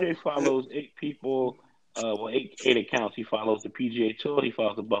 OJ follows 8 people, 8 accounts. He follows the PGA Tour, he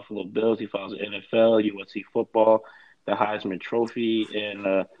follows the Buffalo Bills, he follows the NFL, USC football, the Heisman Trophy, and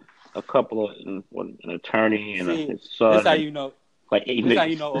a couple of an attorney and his son. That's how you know. Like 8 That's how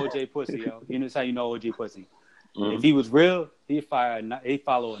you know OJ pussy, yo. That's how you know OJ pussy. Mm-hmm. If he was real, he'd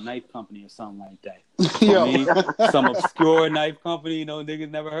follow a knife company or something like that. You know what I mean? Some obscure knife company, niggas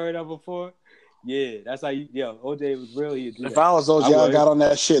never heard of before. Yeah, that's how OJ was real. If I was OJ, I got on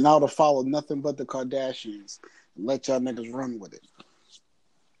that shit and I would have followed nothing but the Kardashians and let y'all niggas run with it.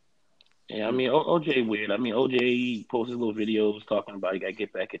 Yeah, I mean, OJ weird. I mean, OJ posts little videos talking about he got to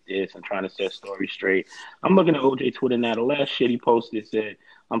get back at this and trying to set stories straight. I'm looking at OJ Twitter now. The last shit he posted said,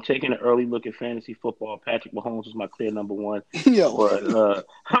 "I'm taking an early look at fantasy football. Patrick Mahomes was my clear number one." Yo, but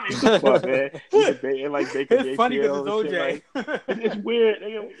I mean, fuck, man. He's debating like Baker It's funny because it's OJ. Like, it's weird.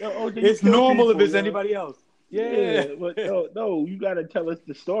 OJ, it's normal people, if it's anybody else. Yeah, but no, you gotta tell us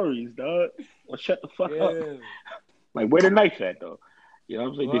the stories, dog. Or shut the fuck up. Like, where the knife at, though? You know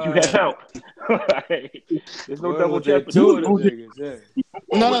what I'm saying? Did you have help? There's no double jeopardy.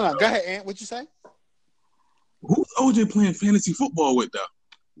 No. Go ahead, Ant. What you say? Who's OJ playing fantasy football with,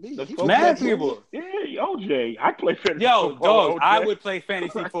 though? Mad people. Yeah, OJ. I play fantasy football. Yo, dog, I would play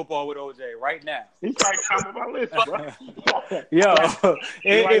fantasy football with OJ right now. He's probably top of my list, bro. Yo,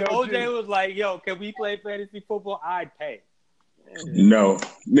 if OJ was like, yo, can we play fantasy football? I'd pay. No.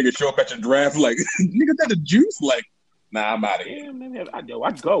 Nigga show up at your draft like, nigga, that the juice? Like, nah, I'm out of here. Yeah, man,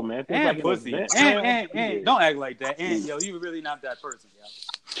 I'd go, man. And like pussy. And don't act like that. And, yo, you really not that person, yo.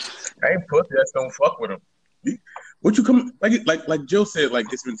 I ain't pussy. Just don't fuck with him. What you come like Joe said,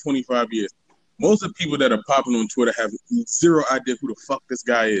 like it's been 25 years. Most of the people that are popping on Twitter have zero idea who the fuck this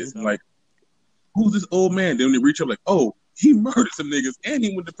guy is. I'm like, who's this old man? Then they reach up like, oh, he murdered some niggas and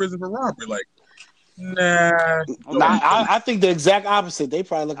he went to prison for robbery. Like, nah. I think the exact opposite. They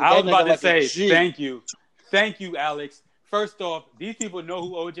probably look at that. I was about to like say, thank you, Alex. First off, these people know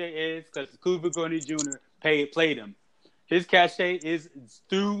who OJ is because Cuba Gooding Jr. played him. His cachet is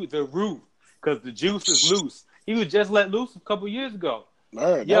through the roof because the juice is loose. He was just let loose a couple years ago.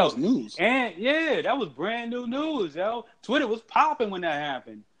 Man, that was news. And, yeah, that was brand new news, yo. Twitter was popping when that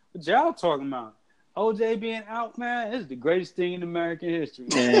happened. What y'all talking about? OJ being out, man, it's the greatest thing in American history.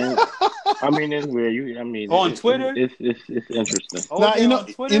 Man, I mean, it's weird. On Twitter? It's interesting. Now, you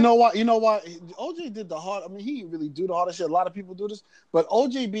know what? OJ did the hard. I mean, he didn't really do the hardest shit. A lot of people do this. But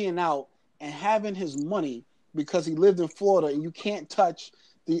OJ being out and having his money because he lived in Florida and you can't touch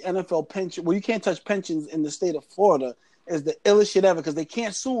the NFL pension. Well, you can't touch pensions in the state of Florida is the illest shit ever because they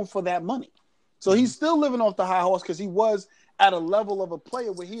can't sue him for that money. So he's still living off the high horse because he was at a level of a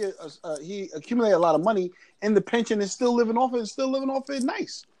player where he accumulated a lot of money and the pension is still living off it and still living off it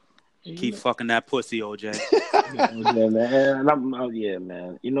nice. Keep fucking that pussy, OJ. Yeah,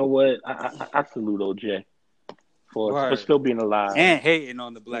 man. You know what? I salute OJ for still being alive and hating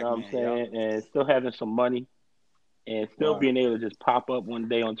on the black man. You know what I'm saying? And still having some money and still being able to just pop up one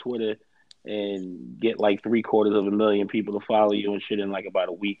day on Twitter and get like 750,000 people to follow you and shit in like about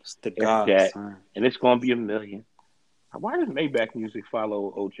a week. And it's gonna be 1 million. Why does Maybach Music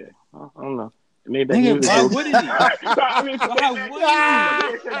follow OJ? I don't know. Maybach Music. Why wouldn't he?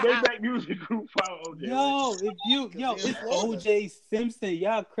 Maybach Music Group follow OJ. It's OJ Simpson.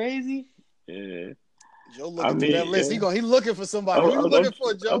 Y'all crazy? Yeah. Joe looking through that list. He looking for somebody. Who you looking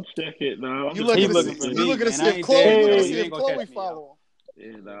for, Joe? I'm checking now. You looking to see if Chloe follow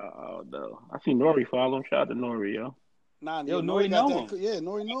him. Yeah, no. I see Nori follow him. Shout out to Nori, yo. Nah, Nori know him. Yeah,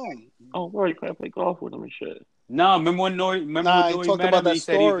 Nori know him. Oh, Nori can't play golf with him and shit. No, remember when Nori talked about that he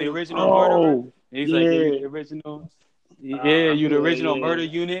said he's the original murderer? He's like, you're the original. Yeah, you the original murder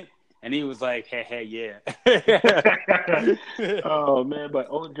unit. And he was like, hey, yeah. Oh, man, but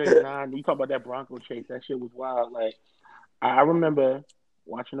OJ, you talk about that Bronco chase. That shit was wild. Like, I remember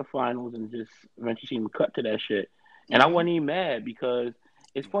watching the finals and just eventually seeing him cut to that shit. And I wasn't even mad because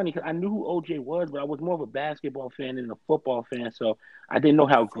it's funny because I knew who OJ was, but I was more of a basketball fan than a football fan. So I didn't know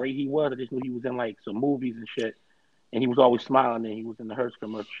how great he was. I just knew he was in like some movies and shit. And he was always smiling and he was in the Hertz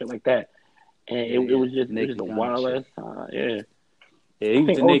commercial, shit like that. And it was just a wild ass time. Yeah. Yeah, he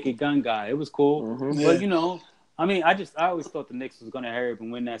was the Naked Gun guy. It was cool. Mm-hmm. But, I mean, I always thought the Knicks was going to hurry up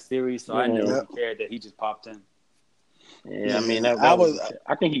and win that series, so I never cared that he just popped in. Yeah, I mean, I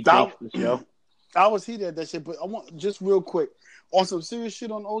think he takes the show. I was heated at that shit, but I want just real quick on some serious shit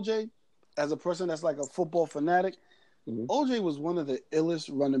on OJ. As a person that's like a football fanatic, OJ was one of the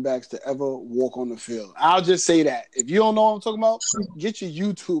illest running backs to ever walk on the field. I'll just say that. If you don't know what I'm talking about, get your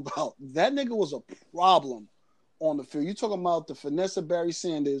YouTube out. That nigga was a problem on the field. You talking about the finesse of Barry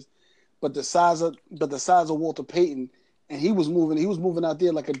Sanders, but the size of Walter Payton, and he was moving out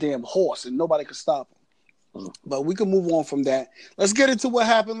there like a damn horse, and nobody could stop him. But we can move on from that. Let's get into what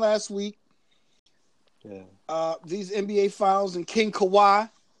happened last week. Yeah. These NBA finals and King Kawhi.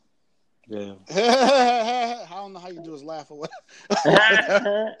 Yeah. I don't know how you do his laugh or what.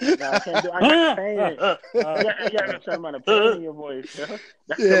 I can't do it. You gotta turn about a pain in your voice.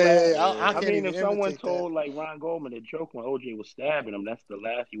 I mean, if someone told like Ron Goldman a joke when OJ was stabbing him, that's the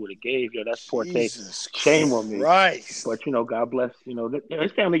laugh you would have gave. Yo, that's poor taste. Shame on me. Right. But God bless.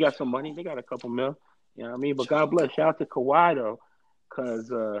 His family got some money. They got a couple mil. You know what I mean? But God bless. Shout out to Kawhi though,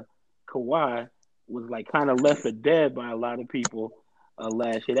 because Kawhi was like kind of left for dead by a lot of people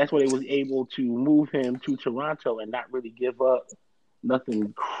last year. That's why they was able to move him to Toronto and not really give up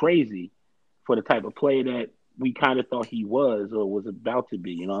nothing crazy for the type of play that we kind of thought he was or was about to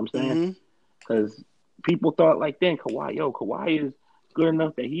be. You know what I'm saying? Because people thought like then Kawhi is good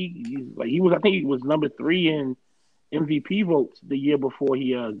enough that I think he was number 3 in MVP votes the year before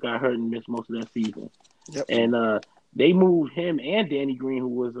he got hurt and missed most of that season. Yep. And they moved him and Danny Green, who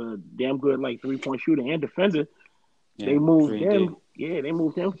was a damn good like 3-point shooter and defender. Yeah, they moved him. Yeah, they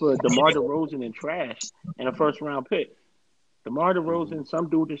moved him for DeMar DeRozan and trash and a first-round pick. DeMar DeRozan, some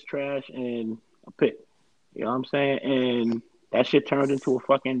dude is trash and a pick. You know what I'm saying? And that shit turned into a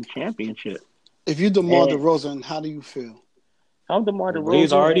fucking championship. If you DeMar DeRozan, how do you feel? I'm DeMar DeRozan.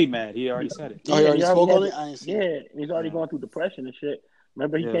 He's already mad. He already said it. Oh, he already spoke on it? I ain't seen it. He's already going through depression and shit.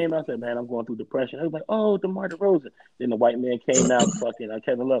 Remember, he came out and said, man, I'm going through depression. I was like, oh, DeMar DeRozan. Then the white man came out, fucking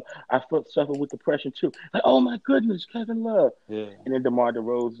Kevin Love. I suffer with depression, too. Like, oh, my goodness, Kevin Love. Yeah. And then DeMar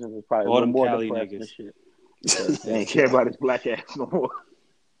DeRozan was probably a little more depressed and shit. Because they ain't care about his black ass no more.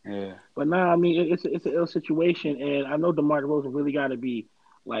 Yeah. But nah, I mean, it's an ill situation. And I know DeMar DeRozan really got to be,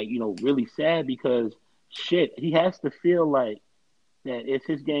 like, really sad because, shit, he has to feel like that if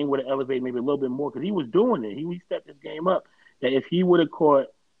his game would have elevated maybe a little bit more, because he was doing it. He stepped his game up. That if he would have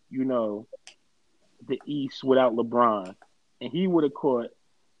caught, the East without LeBron, and he would have caught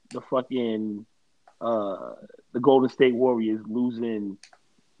the fucking the Golden State Warriors losing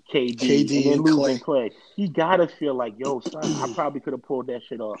KD and then losing Clay, he gotta feel like, yo, son, I probably could have pulled that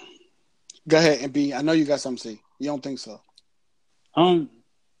shit off. Go ahead, and B. I know you got something to say. You don't think so?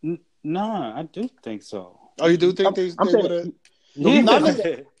 Nah, I do think so. Oh, you do think they would have?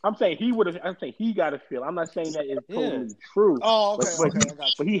 Yeah. I'm saying he would have. I'm saying he got to feel. I'm not saying that it's totally true. Oh, okay. I got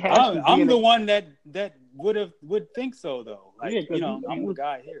you. But he has. I'm the one that would think so though. Like, I'm the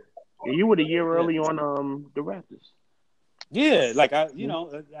guy here. Yeah, you were the year early on the Raptors. Yeah, like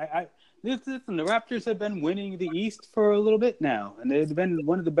listen, the Raptors have been winning the East for a little bit now, and they've been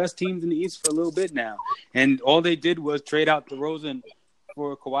one of the best teams in the East for a little bit now. And all they did was trade out DeRozan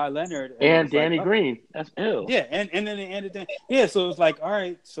for Kawhi Leonard and Danny Green. That's ill. Yeah, and then they ended. Yeah, so it was like, all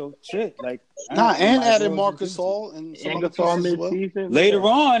right, so shit, like and added Marc Gasol and Gasol mid-season later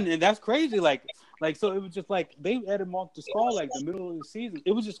on, and that's crazy. Like so, it was just like they added Marc Gasol like the middle of the season.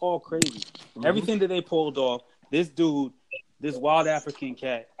 It was just all crazy. Mm-hmm. Everything that they pulled off. This dude, this wild African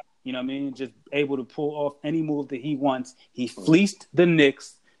cat, you know what I mean, just able to pull off any move that he wants. He fleeced the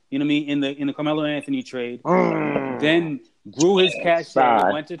Knicks, you know what I mean, in the Carmelo Anthony trade. Then grew his cash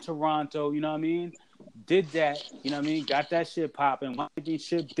out, went to Toronto, you know what I mean? Did that, you know what I mean? Got that shit popping, wanted to get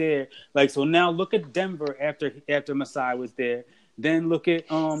shipped there. Like, so now look at Denver after Masai was there. Then look at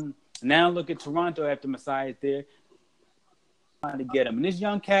Toronto after Masai is there. Trying to get him. And this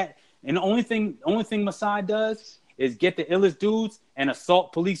young cat, and the only thing Masai does is get the illest dudes and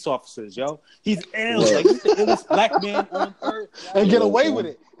assault police officers, yo. He's ill. Like, he's the illest black man on earth. And get away with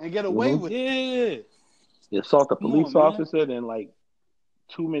it. Yeah. He assault the police officer, and like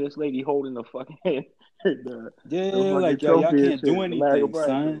 2 minutes later, he holding the fucking y'all can't do anything,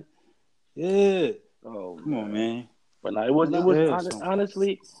 son. Yeah. Oh, come on, man. But no, it was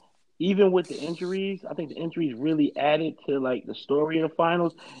honestly, even with the injuries, I think the injuries really added to like the story of the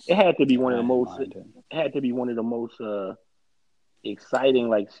finals. It had to be one of the most exciting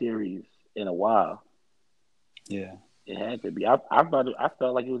like series in a while. Yeah, it had to be. I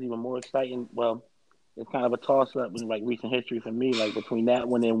felt like it was even more exciting. Well, it's kind of a toss-up in like recent history for me, like between that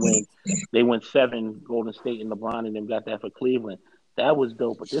one and when they went 7, Golden State and LeBron, and then got that for Cleveland. That was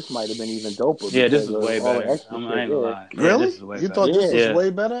dope, but this might have been even doper. Yeah, this is way better. I ain't gonna lie. Really? You thought this was way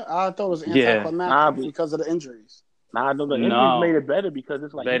better? I thought it was anticlimactic because of the injuries. Nah, the injuries made it better because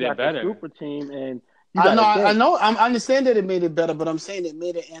it's like you got the super team and. I know. I understand that it made it better, but I'm saying it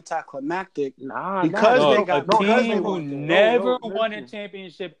made it anticlimactic because they got a team who never won a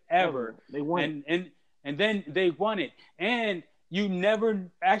championship ever. They won, and then they won it, and you never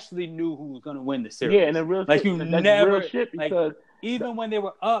actually knew who was going to win the series. Yeah, and the real like shit, you never real shit because even when they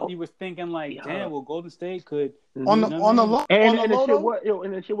were up, you was thinking like, damn, well, Golden State could on the low. And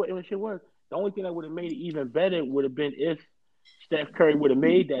the shit was the only thing that would have made it even better would have been if Steph Curry would have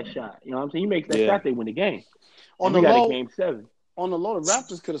made that shot. You know what I'm saying? He makes that shot, they win the game. On the low, Game 7. On the low, the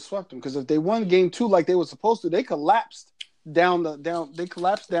Raptors could have swept them because if they won Game 2 like they were supposed to, they collapsed down the. They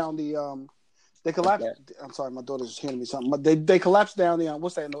collapsed. I'm sorry, my daughter's hearing me something. But they collapsed down the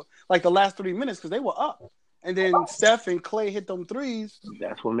what's that? Like the last 3 minutes because they were up, and then Steph and Clay hit them threes.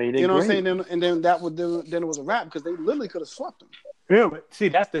 That's what made it. You know what I'm saying? And then then it was a wrap because they literally could have swept them. Yeah, but see,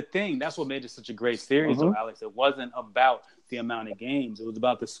 that's the thing. That's what made it such a great series, though, Alex. It wasn't about the amount of games. It was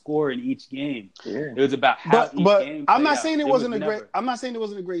about the score in each game. Yeah. It was about how each game. I'm not saying it wasn't a great. I'm not saying it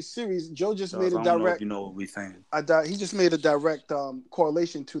wasn't a great series. Joe just made a direct. I don't know if you know what we're saying. He just made a direct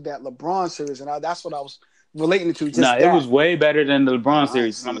correlation to that LeBron series, and that's what I was relating to. It was way better than the LeBron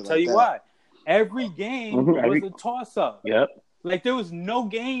series. I'm gonna tell you why. Every game was a toss-up. Yep. Like there was no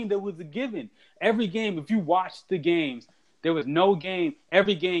game that was a given. Every game, if you watched the games, there was no game.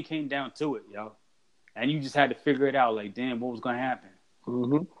 Every game came down to it, yo. And you just had to figure it out. Like, damn, what was gonna happen?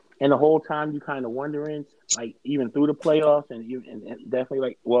 Mm-hmm. And the whole time you kind of wondering, like even through the playoffs, and definitely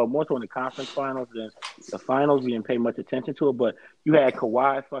like, well, more so in the conference finals than the finals, we didn't pay much attention to it. But you had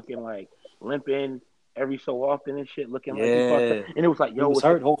Kawhi fucking like limping every so often and shit, looking like he fucked up. And it was like, yo, he was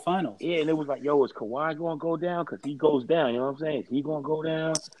hurt whole finals. Yeah, and it was like, yo, is Kawhi gonna go down? Because he goes down. You know what I'm saying? Is he gonna go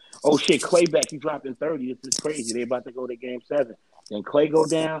down? Oh shit, Clay back. He dropped in 30. This is crazy. They about to go to Game 7. Then Clay go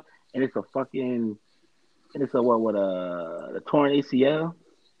down, and it's a fucking, and it's a the torn ACL.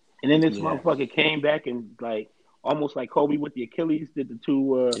 And then this motherfucker came back and like almost like Kobe with the Achilles did the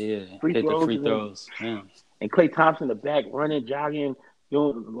two free throws. And Klay Thompson the back running, jogging,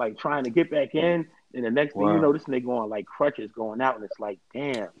 doing like trying to get back in. And the next thing you know, this nigga on like crutches going out, and it's like,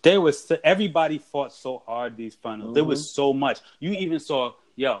 damn. Everybody fought so hard these finals. Mm-hmm. There was so much. You even saw,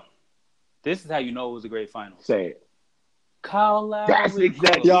 this is how you know it was a great finals. Say it. Kyle Lowry. That's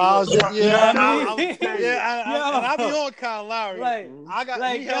exactly. Yo, I be on Kyle Lowry.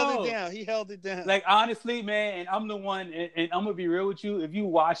 He held it down. Like honestly, man, and I'm the one, and I'm gonna be real with you. If you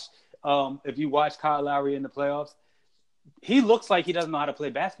watch Kyle Lowry in the playoffs, he looks like he doesn't know how to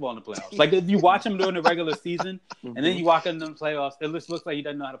play basketball in the playoffs. Like if you watch him during the regular season, and then you walk into the playoffs, it just looks like he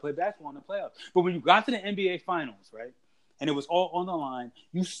doesn't know how to play basketball in the playoffs. But when you got to the NBA Finals, right, and it was all on the line,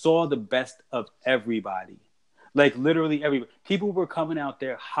 you saw the best of everybody. Like literally everybody. People were coming out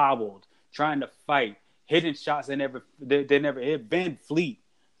there hobbled, trying to fight, hitting shots they never hit. Van Fleet.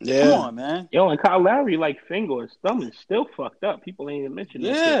 Yeah. Come on, man. Yo, and Kyle Lowry, like finger, his thumb is still fucked up. People ain't even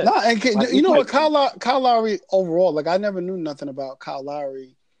mentioning that shit. No, and you know what, Kyle Lowry overall, like I never knew nothing about Kyle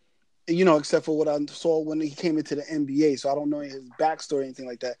Lowry, except for what I saw when he came into the NBA. So I don't know his backstory or anything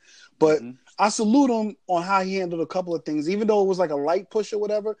like that. But I salute him on how he handled a couple of things, even though it was like a light push or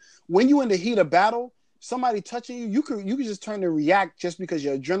whatever. When you in the heat of battle, somebody touching you could just turn to react just because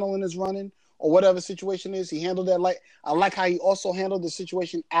your adrenaline is running or whatever situation is. He handled that like I like how he also handled the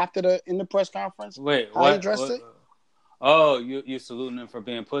situation in the press conference. Wait, how he addressed it. Oh, you're saluting him for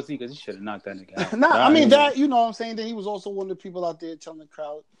being pussy because he should have knocked that nigga out. I mean that you know what I'm saying. Then he was also one of the people out there telling the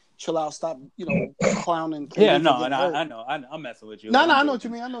crowd, chill out, stop, clowning. Yeah, I know. I'm messing with you. No, I know what you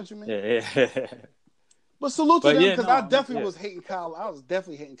mean. Yeah. But salute to them because I definitely was hating Kyle. I was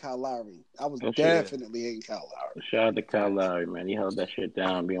definitely hating Kyle Lowry. I was definitely hating Kyle Lowry. Shout out to Kyle Lowry, man. He held that shit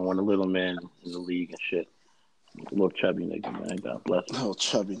down, being one of the little men in the league and shit. Little chubby nigga, man. God bless him. Little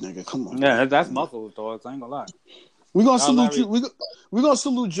chubby nigga, come on. Yeah, that's muscles, dogs. I ain't gonna lie. We're gonna salute you. We're gonna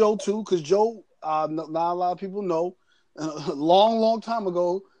salute Joe too, because Joe. Not a lot of people know. Long time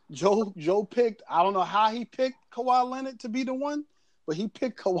ago, Joe picked. I don't know how he picked Kawhi Leonard to be the one. But he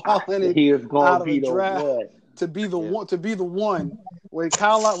picked Kawhi Leonard out of the draft to be the one. To be the one when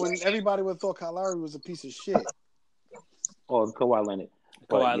everybody would have thought Kyle Lowry was a piece of shit. Oh, Kawhi Leonard.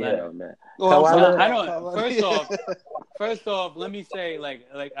 Kawhi Leonard, man. I don't. First off, let me say, like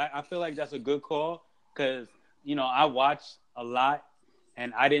I feel like that's a good call because I watch a lot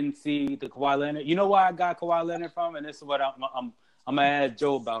and I didn't see the Kawhi Leonard. You know where I got Kawhi Leonard from, and this is what I'm gonna ask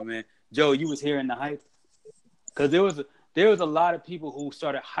Joe about, man. Joe, you was hearing the hype because there was a lot of people who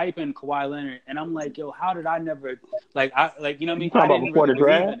started hyping Kawhi Leonard, and I'm like, yo, how did I never you know what I mean? You talking about before the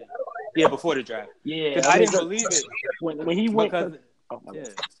draft? Yeah, before the draft. Yeah, I didn't believe it when he went.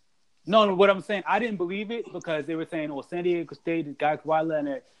 No, what I'm saying, I didn't believe it because they were saying, "Oh, San Diego State, this guy Kawhi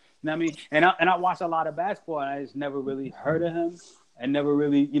Leonard." You know what I mean? And I watched a lot of basketball, and I just never really heard of him. And never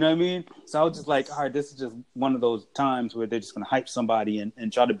really, you know what I mean? So I was just like, all right, this is just one of those times where they're just going to hype somebody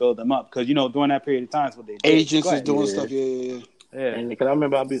and try to build them up. Because, during that period of time, is what they did. Agents is doing stuff, yeah. And because I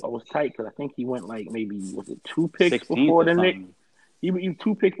remember I was tight because I think he went like maybe, was it 2 picks before the Knicks? He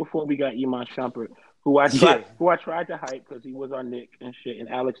 2 picks before we got Iman Shumpert, who I tried to hype because he was our Knick and shit. And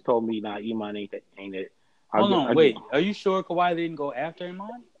Alex told me, nah, Iman ain't it. Hold on, wait. Are you sure Kawhi didn't go after Iman?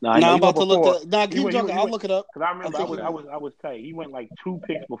 No, I'm about to look. Keep talking. I'll look it up. Because I remember I was tight. He went like 2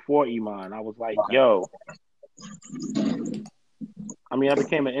 picks before Iman. I was like, yo. I mean, I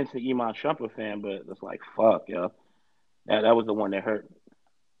became an instant Iman Shumpert fan, but it's like, fuck, yo. That was the one that hurt.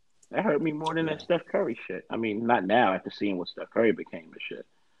 That hurt me more than that Steph Curry shit. I mean, not now after seeing what Steph Curry became and shit.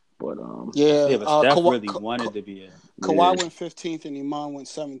 But but Steph really wanted to be a. Kawhi went 15th and Iman went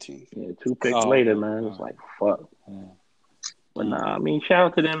 17th. Yeah, 2 picks later, man. It was like fuck. But nah, I mean, shout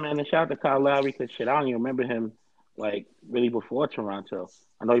out to them, man, and shout out to Kyle Lowry because shit, I don't even remember him like really before Toronto.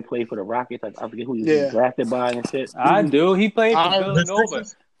 I know he played for the Rockets. I forget who he was drafted by and shit. I do. He played for Villanova.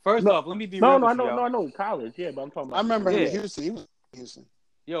 First off, let me be real with you. I know college. Yeah, but I'm talking about. I remember him in Houston. He was in Houston.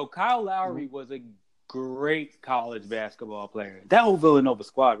 Yo, Kyle Lowry was a great college basketball player. That whole Villanova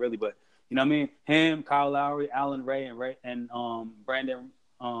squad, really. But you know what I mean? Him, Kyle Lowry, Allen Ray, and Brandon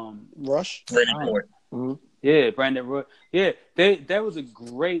Rush. Yeah, Brandon Rush. Yeah, that was a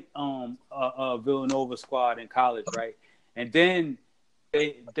great Villanova squad in college, right? And then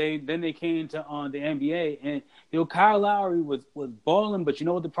they came to the NBA, and Kyle Lowry was balling, but you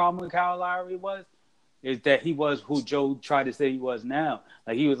know what the problem with Kyle Lowry was? Is that he was who Joe tried to say he was now.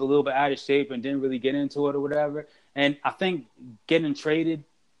 Like, he was a little bit out of shape and didn't really get into it or whatever. And I think getting traded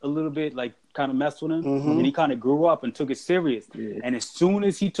a little bit, like, kind of messed with him. And he kind of grew up and took it serious. Yeah. And as soon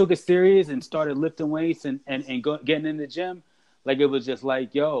as he took it serious and started lifting weights and getting in the gym, like, it was just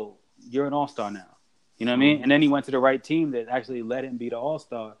like, yo, you're an all-star now. You know what I mean? And then he went to the right team that actually let him be the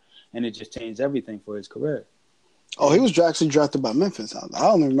all-star, and it just changed everything for his career. Oh, he was actually drafted by Memphis. I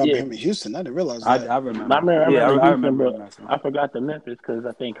don't even remember him in Houston. I didn't realize that. I remember. I remember. I forgot the Memphis because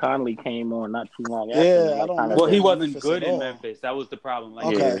I think Conley came on not too long after. Yeah, I don't know. Well, he wasn't good in Memphis. That was the problem.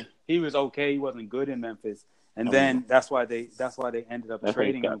 Like, he was okay. He wasn't good in Memphis, and then that's why they ended up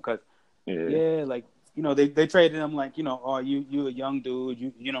trading him because like, they traded him like, oh, you a young dude,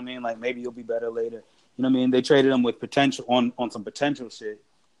 you know what I mean, like, maybe you'll be better later. You know what I mean? They traded him with potential on some potential shit,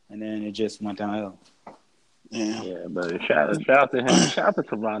 and then it just went downhill. Yeah, but shout out to him. Shout out to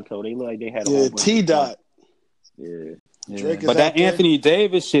Toronto. They look like they had a T Dot. Yeah. But that Anthony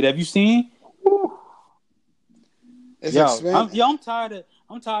Davis shit, have you seen? I'm tired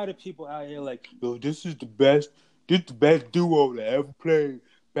of people out here like, yo, this is the best duo that ever played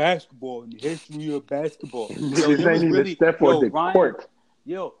basketball in the history of basketball. Ryan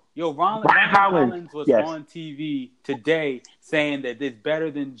Hollins was on TV today saying that it's better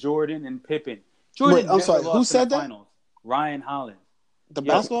than Jordan and Pippen. Wait, I'm sorry. Who said that? Finals. Ryan Hollins, the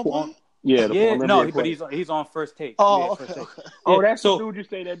basketball player. No, but he's on First Take. Oh, First Take. Oh, that's the dude you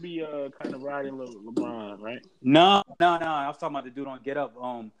say that be kind of riding LeBron, right? No. I was talking about the dude on Get Up.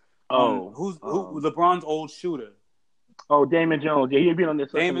 Who's LeBron's old shooter? Oh, Damon Jones. Yeah, he'd been on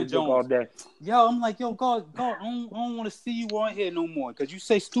this Damon Jones all day. Yo, I'm like, God, I don't want to see you on here no more because you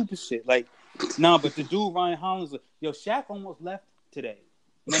say stupid shit. Like, but the dude Ryan Hollins, Shaq almost left today.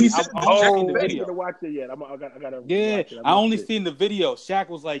 I didn't watch it yet. I gotta. Yeah, I only seen the video. Shaq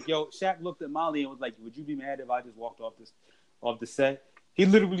was like, Shaq looked at Molly and was like, "Would you be mad if I just walked off the set?" He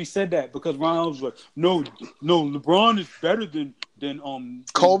literally said that because Ron was like, "No, LeBron is better than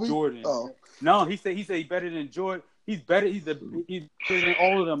Kobe, Jordan." Oh. No, he said he's better than Jordan. He's better. He's better than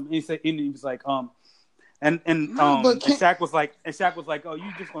all of them. He was like, And Shaq was like, oh,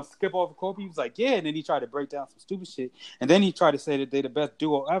 you just gonna skip over Kobe? He was like, yeah. And then he tried to break down some stupid shit. And then he tried to say that they're the best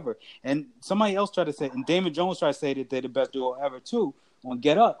duo ever. And somebody else tried to say, and Damon Jones tried to say that they're the best duo ever too on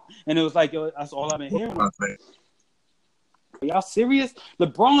Get Up. And it was like, yo, that's all I've been hearing. Are y'all serious?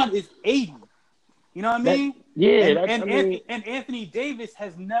 LeBron is 80. You know what I mean? And Anthony Davis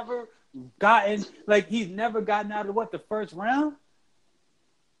has never gotten out of the first round.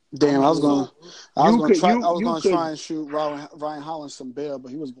 Damn, I was gonna try and shoot Ryan Hollins some bail, but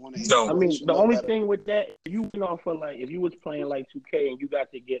he was born in. I mean, the only thing with that, you went off for like, if you was playing like 2K and you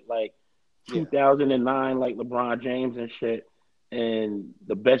got to get like 2009, like LeBron James and shit, and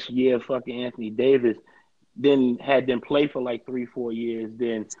the best year of fucking Anthony Davis, then had them play for like 3-4 years,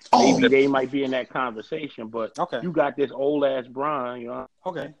 then maybe they might be in that conversation. But you got this old ass Bron,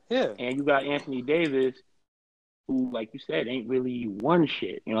 and you got Anthony Davis, who, like you said, ain't really won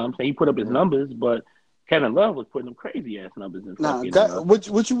shit. You know what I'm saying? He put up his numbers, but Kevin Love was putting them crazy ass numbers in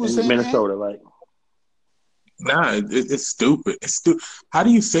what you was saying, Minnesota, man? like. Nah, it's stupid. It's stupid. How do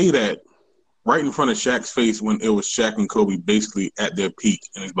you say that right in front of Shaq's face when it was Shaq and Kobe basically at their peak?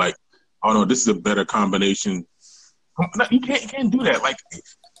 And it's like, oh no, this is a better combination. No, you can't do that. Like,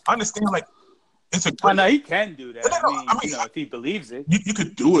 I understand. Like, it's a. Oh no, he can do that. I mean, if he believes it, you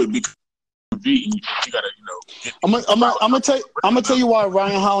could do it because. You gotta, I'm gonna tell you why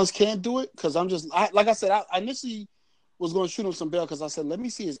Ryan Hollins can't do it, because like I said, I initially was gonna shoot him some bail because I said, let me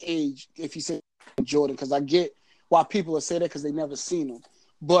see his age if he said Jordan, because I get why people would say that because they never seen him.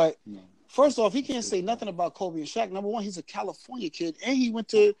 But first off, he can't say nothing about Kobe and Shaq. Number one, he's a California kid and he went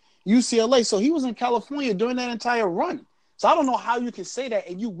to UCLA, so he was in California during that entire run. So I don't know how you can say that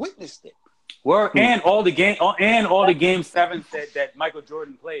and you witnessed it. And all the game sevens that Michael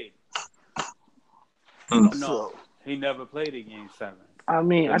Jordan played. No, he never played a game 7. I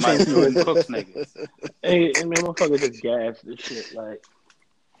mean, I think he was Cooks niggas. Hey, man, motherfucker just gassed this shit. Like,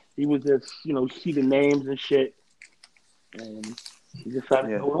 he was just, see the names and shit, and he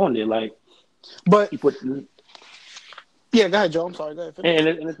decided to go on there. Like, but he put. Yeah, go ahead, Joe. I'm sorry. Go ahead.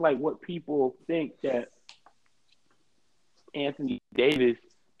 And it's like what people think that Anthony Davis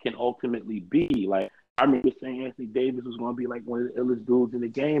can ultimately be. Like, I remember saying Anthony Davis was going to be like one of the illest dudes in the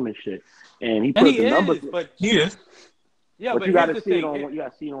game and shit. And he put the numbers. But he is. Yeah, but you got to see it on. You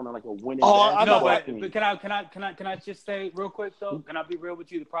got to see it on like a winning. Oh, no, but can I just say real quick though? Can I be real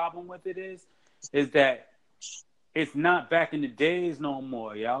with you? The problem with it is that it's not back in the days no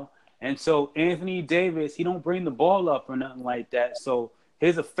more, yo. And so Anthony Davis, he don't bring the ball up or nothing like that. So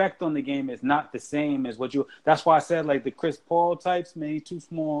his effect on the game is not the same as what you. That's why I said like the Chris Paul types, man, he's too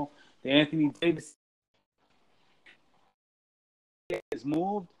small. The Anthony Davis is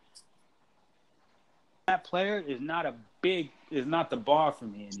moved. That player is not the bar for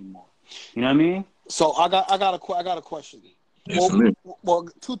me anymore. You know what I mean? So I got a question. Well,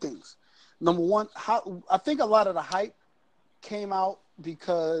 two things. Number one, I think a lot of the hype came out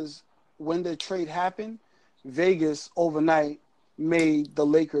because when the trade happened, Vegas overnight made the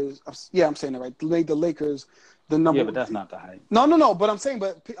Lakers. Yeah, I'm saying it right. Made the Lakers the number. Yeah, but that's not the hype. No. But I'm saying,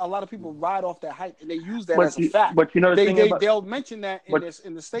 but a lot of people ride off that hype and they use that as a fact. But they'll mention that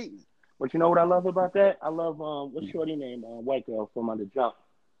in the statement. But you know what I love about that? I love what's shorty name? White girl from Under Jump.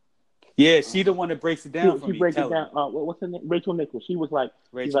 Yeah, she the one that breaks it down. She breaks it down. What's her name? Rachel Nichols. She was like,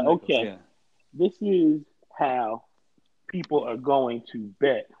 okay, this is how people are going to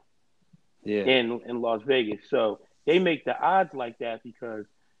bet in Las Vegas. So they make the odds like that because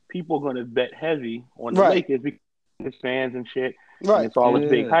people are going to bet heavy on the Lakers because fans and shit. Right. And it's all this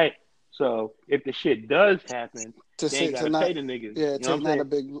big hype. So if the shit does happen, they ain't got to pay the niggas. Yeah, take not a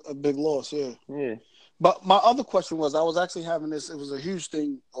big loss, yeah. Yeah. But my other question was, I was actually having this, it was a huge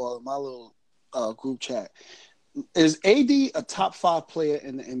thing on my little group chat. Is AD a top 5 player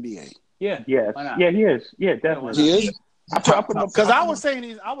in the NBA? Yeah. Yes. Yeah, he is. Yeah, definitely. He is? Because I was saying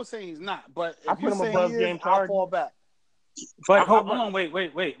he's not, but if you're saying he is, I'll fall back. But hold on, wait.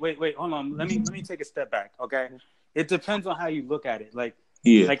 Hold on. Let me take a step back, okay? It depends on how you look at it. Like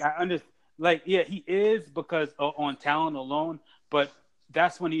I understand. Like, yeah, he is because on talent alone, but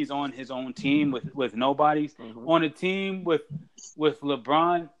that's when he's on his own team with nobodies. Mm-hmm. On a team with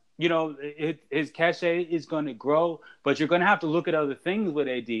LeBron, his cachet is going to grow, but you're going to have to look at other things with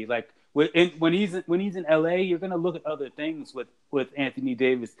AD. Like when he's in LA, you're going to look at other things with Anthony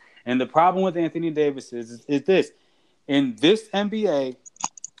Davis. And the problem with Anthony Davis is this: in this NBA,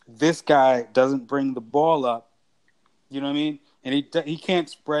 this guy doesn't bring the ball up. You know what I mean? And he can't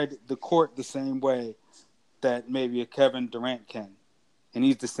spread the court the same way that maybe a Kevin Durant can. And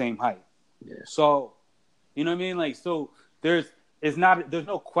he's the same height. Yeah. So, you know what I mean? Like, so there's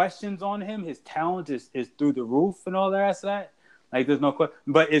no questions on him. His talent is through the roof and all the rest of that. Like, there's no question.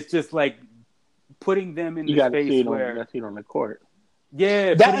 But it's just like putting them in the space where... You got to see it on the court.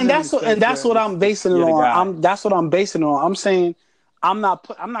 Yeah. That's what I'm basing it on. That's what I'm basing it on. I'm saying... I'm not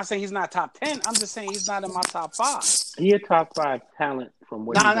saying he's not top 10. I'm just saying he's not in my top 5. He a top 5 talent from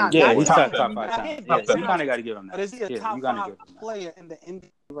what he's top 5 talent. Yeah, you kind of got to give him that. But is he a top 5 player in the NBA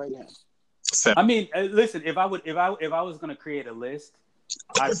right now? I mean, listen, if I was going to create a list,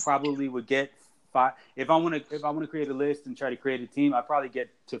 I probably would get 5. If I want to create a list and try to create a team, I probably get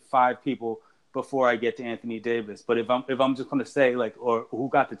to 5 people before I get to Anthony Davis. But if I'm just going to say like, or who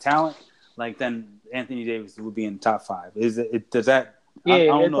got the talent, like then Anthony Davis would be in the top 5. Does that? Yeah, I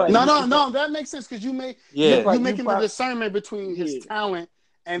don't know. No, that makes sense because you're making the discernment between his talent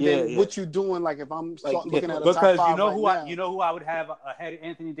and then what you're doing. Like if I'm looking at a top 5 you know who I would have ahead of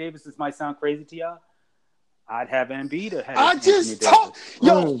Anthony Davis. This might sound crazy to y'all. I'd have Embiid ahead. I just talked.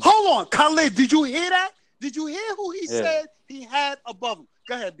 Yo, hold on, Khalid. Did you hear that? Did you hear who he said he had above him?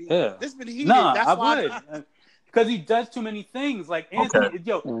 Go ahead, B. Yeah. This been heated. Nah, that's why would. Because he does too many things. Like Anthony,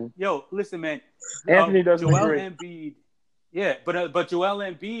 yo, listen, man. Anthony does Joel Embiid. Yeah, but Joel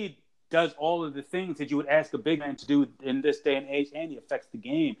Embiid does all of the things that you would ask a big man to do in this day and age, and he affects the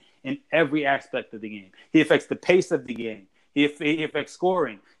game in every aspect of the game. He affects the pace of the game. He affects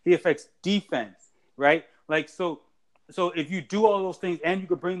scoring. He affects defense, right? Like so if you do all those things and you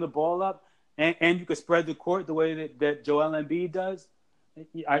could bring the ball up and you could spread the court the way that Joel Embiid does,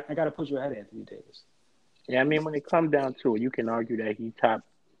 I got to put you ahead of Anthony Davis. Yeah, I mean, when it comes down to it, you can argue that he top.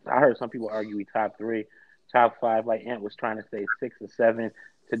 I heard some people argue he top 3, top 5. Like Ant was trying to say 6 or 7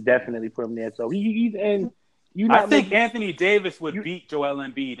 to definitely put him there. So he's in. I think Anthony Davis would beat Joel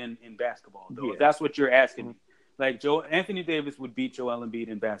Embiid in basketball, though. Yeah. If that's what you're asking me. Like Anthony Davis would beat Joel Embiid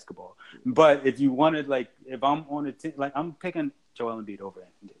in basketball. But if you wanted, like, if I'm on a team, like, I'm picking Joel Embiid over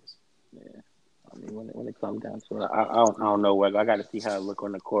Anthony Davis. Yeah, I mean, when it comes down to it, I don't know. I got to see how it look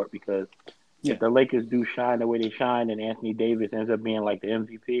on the court because if the Lakers do shine the way they shine, and Anthony Davis ends up being like the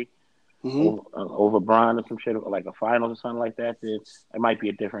MVP over Bron or some shit, or like a finals or something like that, then it might be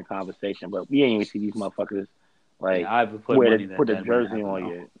a different conversation. But we ain't even see these motherfuckers like I would put the jersey on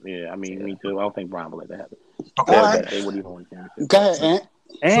yet. Yeah, I mean, me too. I don't think Bron would let that happen. Okay. They would even want to. Go ahead, Ant.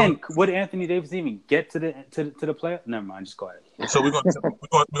 And would Anthony Davis even get to the player? Never mind, just go ahead. So we're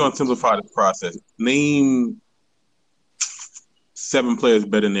gonna simplify the process. Name 7 players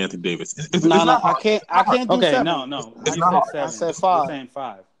better than Anthony Davis. No, I can't do okay, 7. No. It's not hard. I said 5. We're saying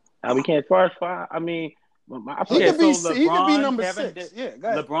 5. We can't first 5. I mean, he could be number 6. Yeah, go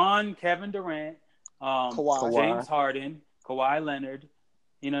ahead. LeBron, Kevin Durant, Kawhi. James Harden, Kawhi Leonard.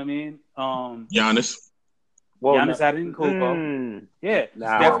 You know what I mean? Giannis. Giannis Antetokounmpo. Yeah.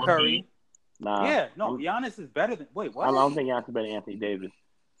 Steph Curry. Nah. Yeah. No, Giannis is better than. Wait, what? I don't think Giannis is better than Anthony Davis.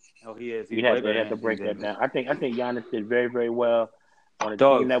 Oh, he is. They have to break that down. I think Giannis did very, very well on a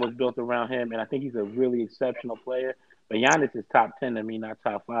team that was built around him, and I think he's a really exceptional player. But Giannis is top 10 to me, not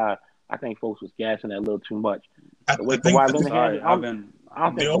top 5. I think folks was gassing that a little too much. The way Kawhi Leonard handled, I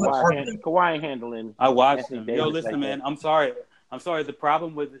don't think Kawhi ain't handling. I watched Anthony him. Davis Yo, listen, man. That. I'm sorry. The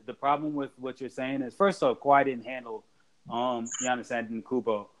problem with what you're saying is, first off, Kawhi didn't handle Giannis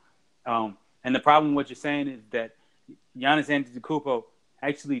Antetokounmpo. And the problem with what you're saying is that Giannis Antetokounmpo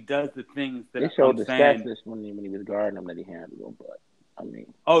actually does the things that they showed I'm saying. The stats when he was guarding him that he handled them, but I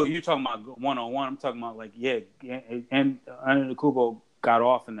mean. Oh, you're talking about one-on-one. I'm talking about and Antetokounmpo got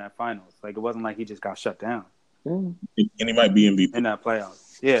off in that finals. Like, it wasn't like he just got shut down. And he might be MVP in that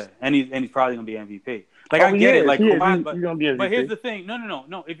playoffs. Yeah, and he's probably gonna be MVP. Like, I get it. Like, Kawhi, but here's the thing.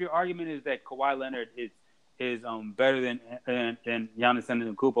 No. If your argument is that Kawhi Leonard is better than Giannis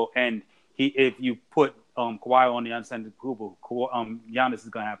Antetokounmpo, and if you put Kawhi on Giannis Antetokounmpo, Giannis is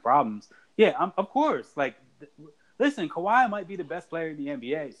gonna have problems. Yeah, of course. Like, listen, Kawhi might be the best player in the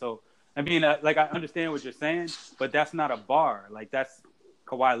NBA. So, I mean, like, I understand what you're saying, but that's not a bar. Like, that's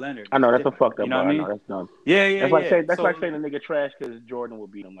Kawhi Leonard. I know that's a fucked up. You know what I mean? That's dumb. Yeah. That's like saying the nigga trash because Jordan will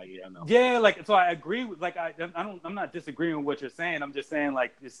beat him. Like, yeah, I know. Yeah, like, so I agree with, like, I'm not disagreeing with what you're saying. I'm just saying,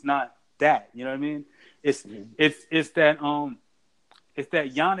 like, it's not that. You know what I mean? It's that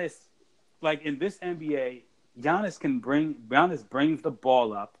Giannis, like, in this NBA, Giannis brings the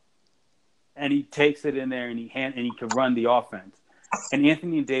ball up, and he takes it in there, and he can run the offense, and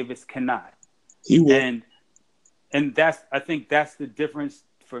Anthony Davis cannot. He will. And I think that's the difference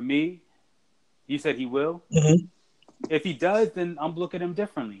for me. You said he will? Mm-hmm. If he does, then I'm looking at him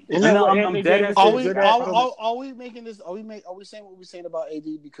differently. I'm dead. Are we making this? Are we saying what we're saying about AD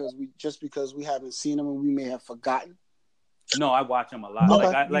because we haven't seen him and we may have forgotten? No, I watch him a lot.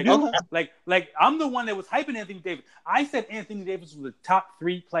 Okay. Like I'm the one that was hyping Anthony Davis. I said Anthony Davis was a top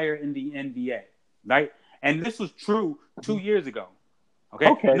 3 player in the NBA, right? And this was true 2 years ago.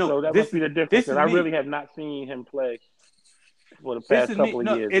 Okay, no, so that must be the difference. I really have not seen him play for the past couple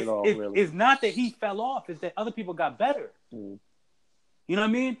of years at all. It's not that he fell off; it's that other people got better. You know what I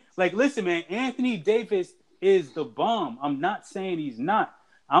mean? Like, listen, man, Anthony Davis is the bomb. I'm not saying he's not.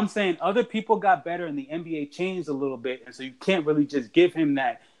 I'm saying other people got better, and the NBA changed a little bit, and so you can't really just give him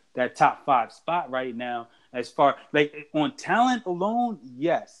that top 5 spot right now. As far like on talent alone,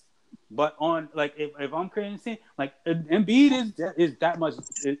 yes. But on, like, if I'm creating a scene, like, Embiid is that much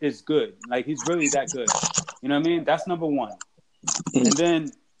is good. Like, he's really that good. You know what I mean? That's number 1. And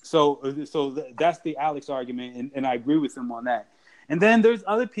then so that's the Alex argument, and I agree with him on that. And then there's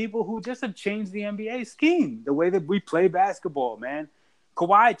other people who just have changed the NBA scheme, the way that we play basketball, man.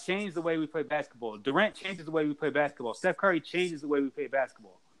 Kawhi changed the way we play basketball. Durant changes the way we play basketball. Steph Curry changes the way we play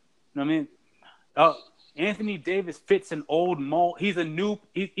basketball. You know what I mean? Anthony Davis fits an old mold. He's a new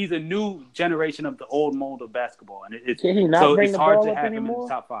generation of the old mold of basketball, and it's hard to have him in the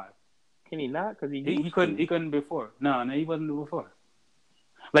top 5. Can he not? Because he couldn't before. No, he wasn't before.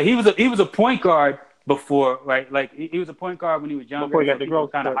 Like, he was a point guard before, right? Like, he was a point guard when he was younger. Before he got the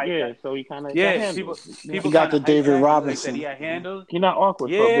growth kind of so he kind of people got the David Robinson. He had handles. He's not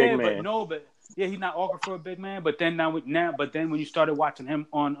awkward for a big man. He's not awkward for a big man. But then when you started watching him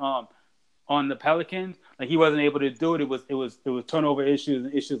on the Pelicans, like, he wasn't able to do it. It was turnover issues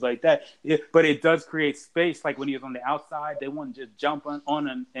and issues like that. But it does create space. Like, when he was on the outside, they wouldn't just jump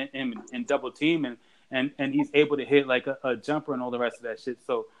on and double team, and he's able to hit like a jumper and all the rest of that shit.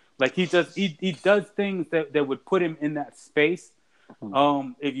 So, like, he does things that would put him in that space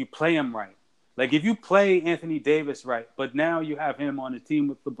if you play him right. Like if you play Anthony Davis right, but now you have him on the team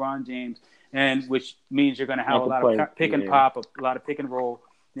with LeBron James, and which means you're going to have a lot of pick and pop, a lot of pick and roll.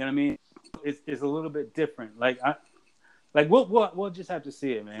 You know what I mean? It's a little bit different. We'll just have to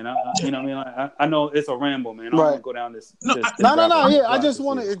see it, man. You know what I mean? I know it's a ramble, man. I don't want to go down this. No. Yeah, I just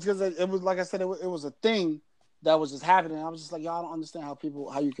wanted it because it was like I said, it was a thing that was just happening. I was just like, y'all, I don't understand how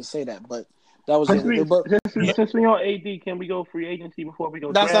you can say that, but that was. Since we on AD, can we go free agency before we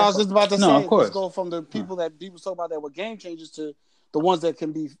go? That's draft? what I was just about to say. No, of course. Let's go from the people that people talk about that were game changers to the ones that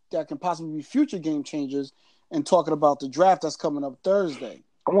can possibly be future game changers, and talking about the draft that's coming up Thursday.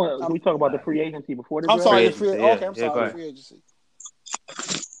 Can we talk about the free agency before the draft? I'm sorry, the free agency.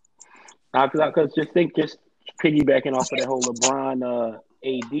 Because just piggybacking off of that whole LeBron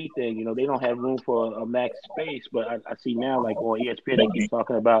AD thing, you know, they don't have room for a max space, but I see now, like on ESPN, they keep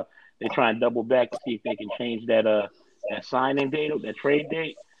talking about they try and double back to see if they can change that signing date, that trade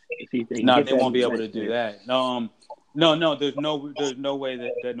date. See if they they won't be able to do that. No, there's no way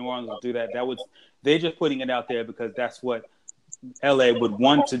that New Orleans will do that. They're just putting it out there because that's what LA would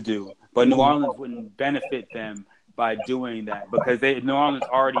want to do, but New Orleans wouldn't benefit them by doing that because New Orleans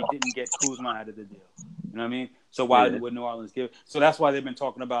already didn't get Kuzma out of the deal. You know what I mean? So why would New Orleans give? So that's why they've been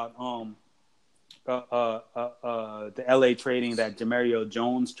talking about the LA trading that Jamario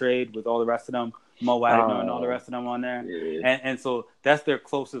Jones trade with all the rest of them, Mo Wagner and all the rest of them on there, and so that's their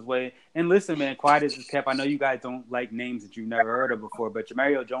closest way. And listen, man, quiet as it's kept. I know you guys don't like names that you've never heard of before, but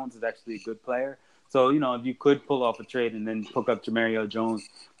Jamario Jones is actually a good player. So, you know, if you could pull off a trade and then hook up Jamario Jones,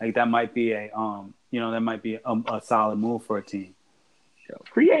 like that might be a solid move for a team.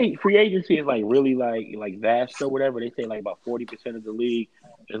 Free agency is like really like vast or whatever. They say like about 40% of the league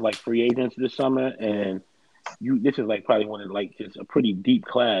is like free agents this summer, and this is like probably one of like just a pretty deep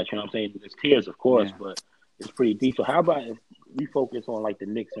class. You know what I'm saying? There's tiers, of course, but it's pretty deep. So how about if we focus on like the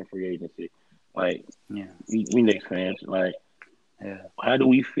Knicks and free agency? Like, we Knicks fans. Like, how do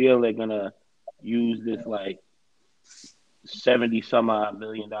we feel they're gonna use this like $70 some odd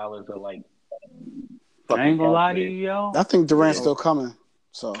million of like? I ain't gonna lie to you, yo. I think Durant's still coming.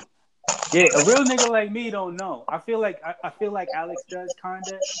 So yeah, a real nigga like me don't know. I feel like Alex does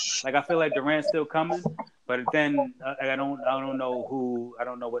kinda. Like I feel like Durant's still coming, but then I don't know who. I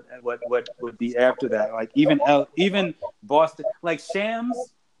don't know what would be after that. Like even Boston, like Shams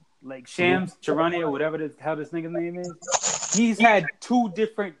Charania, or whatever the hell this nigga's name is. He's had two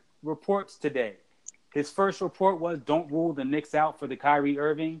different reports today. His first report was don't rule the Knicks out for the Kyrie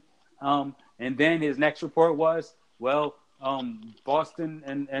Irving. And then his next report was, Boston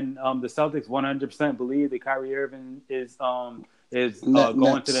and the Celtics 100% believe that Kyrie Irving is going to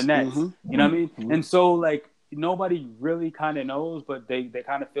the Nets. Mm-hmm. You know what I mean? Mm-hmm. And so like nobody really kind of knows, but they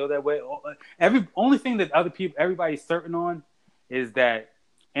kind of feel that way. Only thing that everybody's certain on is that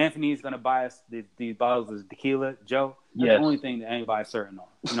Anthony's going to buy us these bottles of tequila, Joe. That's the only thing that anybody's certain on.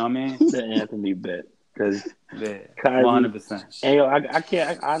 You know what I mean? The Anthony bet. Because Kyrie, 100%. And I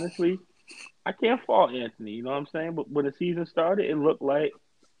can't honestly. I can't fault Anthony, you know what I'm saying? But when the season started, it looked like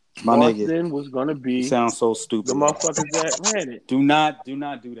Boston was going to be. You sound so stupid. The motherfuckers that ran it. Do not do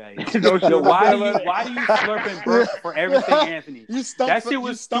that. Yo, why do you slurp and burp for everything, Anthony? That shit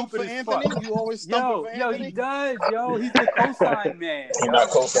was stupid for as Anthony. Fuck. You always stump for Anthony. Yo, he does. Yo, he's the cosign man.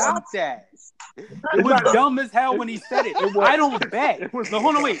 Stop that. It was dumb as hell when he said it. I don't bet. No,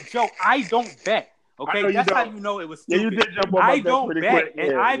 hold on, wait, Joe. I don't bet. Okay, that's how you know it was stupid. Yeah, you did jump on I don't bet, quick.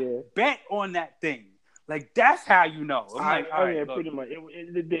 and I bet on that thing. Like, that's how you know. I'm like, all right, pretty much.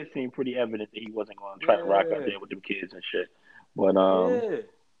 It did seem pretty evident that he wasn't going to try to rock out there with them kids and shit. But,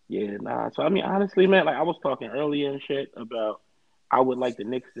 So, I mean, honestly, man, like I was talking earlier and shit about I would like the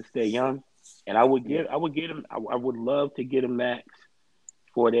Knicks to stay young. And I would love to get a max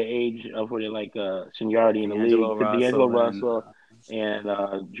for their age, for their, like, seniority in the league. D'Angelo Russell. And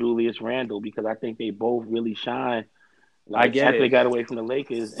Julius Randle, because I think they both really shine. Like, after they got away from the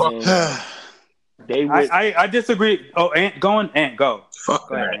Lakers, and they would. I disagree. Oh, Ant, go. Fuck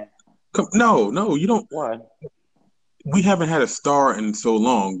go ahead, Ant. No, you don't. Why? We haven't had a star in so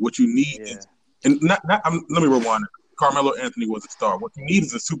long. What you need is, and let me rewind it. Carmelo Anthony was a star. What you need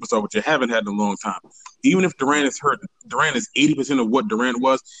is a superstar, which you haven't had in a long time. Even if Durant is hurt, Durant is 80% of what Durant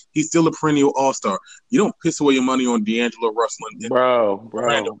was. He's still a perennial all-star. You don't piss away your money on D'Angelo Russell. Bro,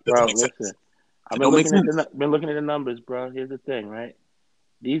 listen. I've been looking at the numbers, bro. Here's the thing, right?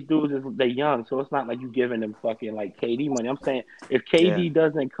 These dudes, they're young, so it's not like you giving them fucking like KD money. I'm saying if KD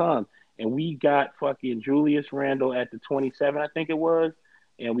doesn't come and we got fucking Julius Randle at the 27, I think it was,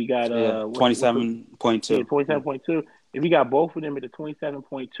 and we got 27.2. 27.2. if we got both of them at the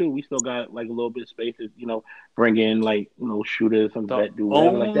 27.2, we still got like a little bit of space to, bring in like, shooters, some vet dude,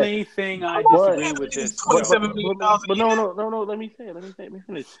 whatever like that. The only thing I disagree with this, $27 million. But no, let me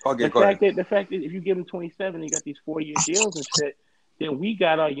finish. Okay, the fact that if you give him 27, you got these 4-year deals and shit, then we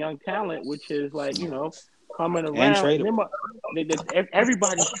got our young talent, which is like, coming around.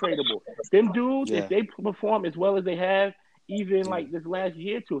 Everybody's tradable. Them dudes, if they perform as well as they have, even like this last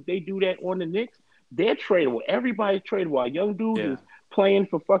year or two, if they do that on the Knicks, they're tradable. Everybody's tradable. Our young dude is playing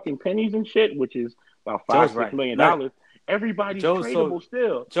for fucking pennies and shit, which is about $5-6 million. Right. Everybody's tradable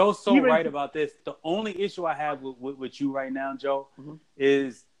still. Joe's right about this. The only issue I have with you right now, Joe,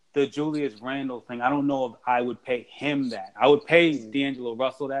 is the Julius Randle thing. I don't know if I would pay him that. I would pay D'Angelo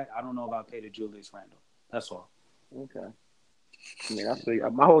Russell that. I don't know if I'd pay the Julius Randle. That's all. Okay. I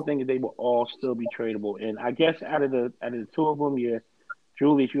mean, my whole thing is they will all still be tradable, and I guess out of the two of them,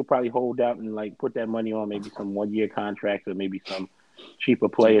 Julius, you'll probably hold out and like put that money on maybe some 1-year contracts or maybe some cheaper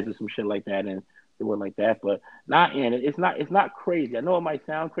players or some shit like that, and do it like that. But it's not crazy. I know it might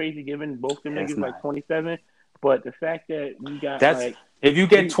sound crazy given both them niggas like 27, but the fact that we got if you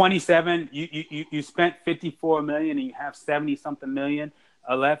get 27, you spent $54 million and you have 70 something million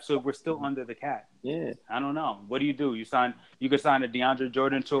left, so we're still under the cap. Yeah, I don't know. What do? You could sign a DeAndre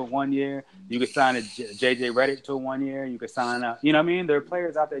Jordan to a 1 year. You could sign a JJ Redick to a 1 year. You could sign a, you know what I mean? There are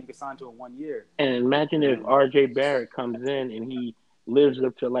players out there you could sign to a 1 year. And imagine if RJ Barrett comes in and he lives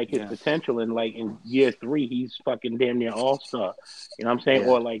up to like his potential, and like in year 3 he's fucking damn near all-star. You know what I'm saying?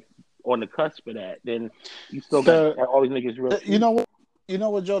 Or like on the cusp of that. Then you still got all these niggas real. You know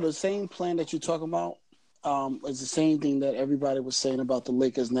what, Joe? The same plan that you're talking about. It's the same thing that everybody was saying about the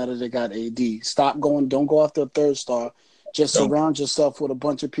Lakers now that they got AD. Don't go after a third star. Just surround yourself with a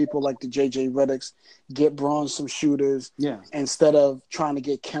bunch of people like the JJ Redicks. Get Braun some shooters. Yeah. Instead of trying to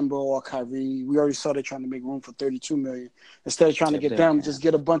get Kemba or Kyrie. We already saw they're trying to make room for $32 million. Instead of trying to get them, just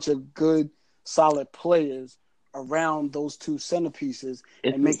get a bunch of good, solid players around those two centerpieces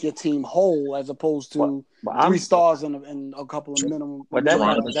and make your team whole, as opposed to 3 stars and a couple of minimum. But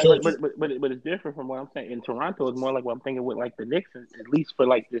it's different from what I'm saying. In Toronto, it's more like what I'm thinking with like the Knicks, at least for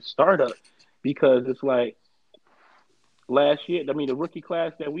like this startup, because it's like last year. I mean, the rookie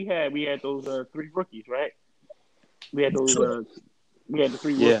class that we had those 3 rookies, right? We had those. We had the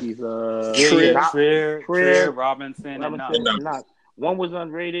 3 rookies. Trier, Robinson, and Knox. One was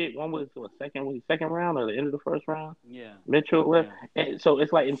unrated. One was second round or the end of the first round. Yeah, Mitchell. Yeah. And so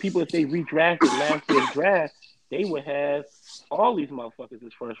it's like, and people, if they redrafted last year's draft, they would have all these motherfuckers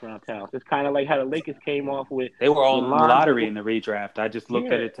as first round talents. It's kind of like how the Lakers came off with. They were all in the lottery in the redraft. I just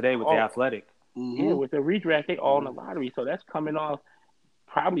looked at it today with the Athletic. Mm-hmm. Yeah, with the redraft, they all in the lottery. So that's coming off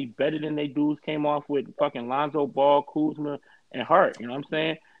probably better than they dudes came off with fucking Lonzo Ball, Kuzma, and Hart. You know what I'm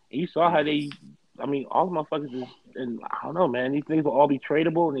saying? And you saw how they. I mean, all the motherfuckers is, and I don't know, man. These things will all be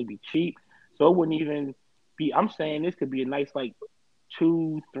tradable and they'd be cheap. So it wouldn't even be. I'm saying this could be a nice like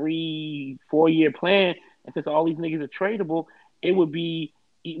 2, 3, 4 year plan. And since all these niggas are tradable, it would be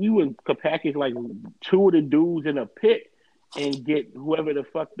could package like 2 of the dudes in a pick and get whoever the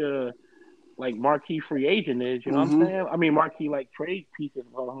fuck the like marquee free agent is. You know what I'm saying? I mean, marquee like trade pieces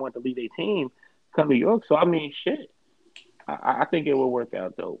want to lead their team come to New York. So I mean, shit. I think it will work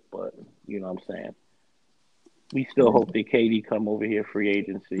out though, but you know what I'm saying. We still hope that KD come over here free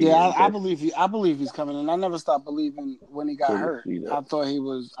agency. Yeah, I believe he's coming, and I never stopped believing when he got hurt. I thought he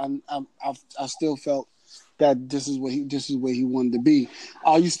was. I still felt that this is where he wanted to be.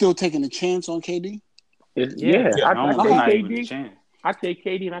 Are you still taking a chance on KD? I take KD. I take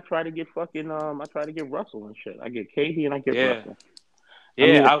KD and I try to get fucking. I try to get Russell and shit. I get KD and I get Russell.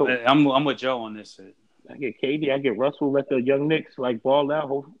 Yeah, I'm with Joe on this shit. I get KD, I get Russell, let the young Knicks like ball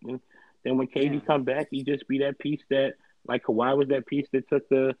out. And then when KD come back, he just be that piece that like Kawhi was that piece that took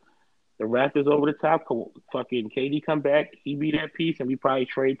the Raptors over the top. Fucking KD come back, he be that piece, and we probably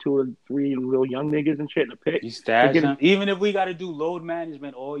trade 2 or 3 real young niggas and shit in the pick. You stash him, even if we got to do load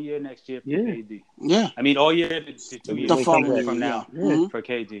management all year next year for KD. Yeah, I mean all year to 2 years from now for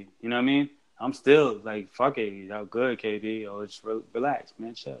KD. You know what I mean? I'm still like, fuck it, how good KD? Or just relax,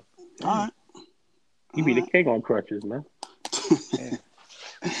 man, chill. All right. He be the king on crutches, man.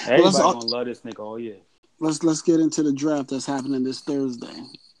 Everybody gonna love this nigga all year. Let's get into the draft that's happening this Thursday.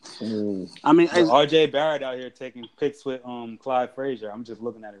 I mean, RJ Barrett out here taking pics with Clyde Frazier. I'm just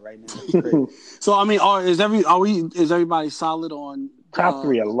looking at it right now. So I mean, is everybody solid on top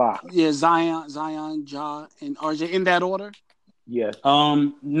 3 a lot? Yeah, Zion, Ja, and RJ in that order. Yes.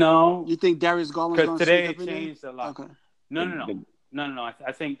 No. You think Darius Garland's because today it changed a lot. Okay. No.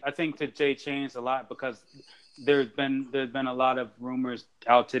 I think today changed a lot because there's been a lot of rumors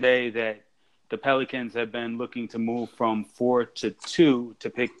out today that the Pelicans have been looking to move from 4 to 2 to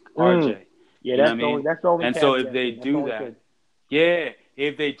pick RJ. Yeah, that's the only. And so if they do that,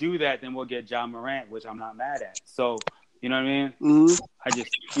 if they do that, then we'll get Ja Morant, which I'm not mad at. So you know what I mean? Mm-hmm. I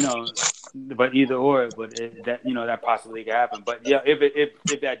just but either or, but that possibly could happen. But yeah,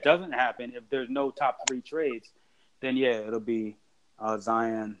 if that doesn't happen, if there's no top 3 trades, then it'll be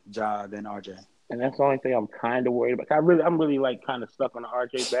Zion, Ja, then RJ. And that's the only thing I'm kind of worried about. I'm really like kind of stuck on the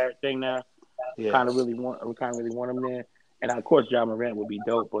RJ Barrett thing now. We kind of really want him there. And of course, Ja Morant would be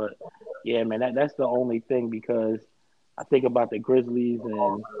dope. But yeah, man, that's the only thing, because I think about the Grizzlies,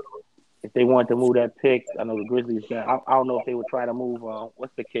 and if they wanted to move that pick, I know the Grizzlies got. I don't know if they would try to move.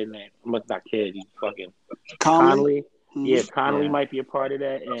 What's the kid name? Not kid. He's fucking Conley. Mm-hmm. Yeah, Conley might be a part of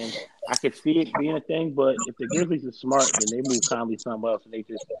that, and I could see it being a thing. But if the Grizzlies are smart, then they move Conley somewhere else, and they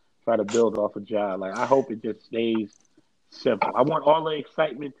just try to build off of Ja. Like, I hope it just stays simple. I want all the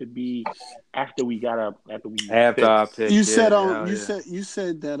excitement to be after we our pick. You said you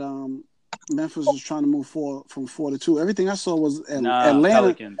said that Memphis was trying to move from 4 to 2. Everything I saw was Atlanta.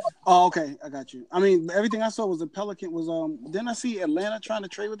 Pelicans. Oh, okay, I got you. I mean, everything I saw was the Pelican was. Didn't I see Atlanta trying to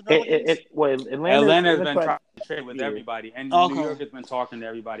trade with the Pelicans? Atlanta's been trying to trade with everybody, and New York has been talking to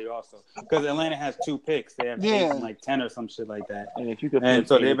everybody also, because Atlanta has 2 picks. They have 8 and like 10 or some shit like that. And if you could,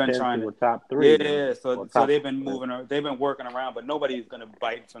 so they've been trying to top 3. Yeah, so they've been they've been working around, but nobody's gonna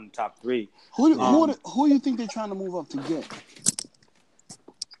bite from the top 3. Who do you think they're trying to move up to get?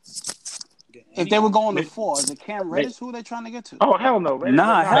 If they were going to 4, is it Cam Reddish who they're trying to get to? Oh, hell no.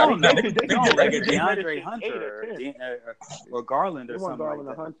 Hell no. They could like a DeAndre Hunter or Garland or something Garland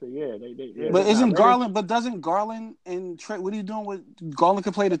like that. Hunter, yeah. But doesn't Garland and Trey, what are you doing with Garland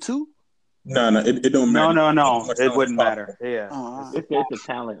could play the 2? No, it don't matter. No. It wouldn't matter. Yeah. It's a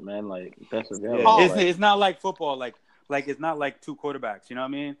talent, man. Like, that's available. It's not like football. Like it's not like 2 quarterbacks. You know what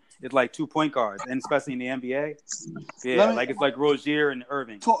I mean? It's like 2 point guards, and especially in the NBA. Yeah, it's like Rozier and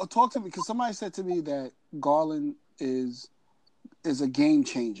Irving. Talk to me, because somebody said to me that Garland is a game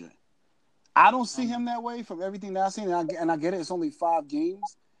changer. I don't see him that way from everything that I've seen, and I get it. It's only 5 games.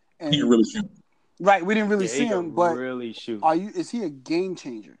 And, he can really shoot. Right, we didn't really see him, but really shoot. Is he a game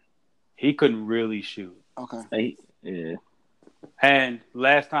changer? He couldn't really shoot. Okay. Yeah. And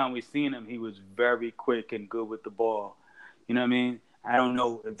last time we seen him, he was very quick and good with the ball. You know what I mean? I don't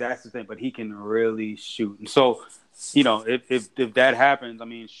know if that's the thing, but he can really shoot. And so, if that happens, I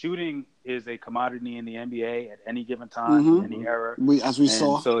mean, shooting is a commodity in the NBA at any given time, any era. As we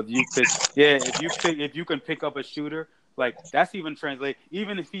saw. So if you can pick up a shooter, like, that's even translate.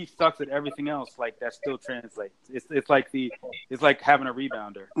 Even if he sucks at everything else, like, that still translates. It's like having a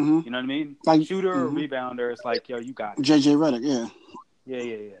rebounder. Mm-hmm. You know what I mean? Like, shooter or rebounder, it's like, yo, you got it. JJ Redick, yeah.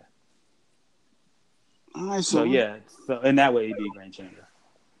 Yeah. All right, so in that way, he'd be a game changer.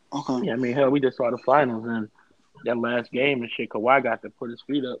 Okay. Yeah, I mean, hell, we just saw the finals, and that last game and shit, Kawhi got to put his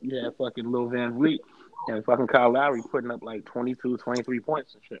feet up. You had fucking Lil Van Vliet and fucking Kyle Lowry putting up like 22, 23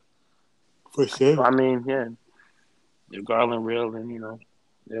 points and shit. For sure. So, I mean, yeah, if Garland real, then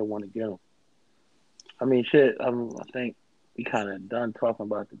they'll want to get him. I mean, shit. I think we kind of done talking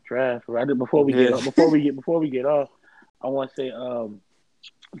about the draft, right? Before we get off, I want to say,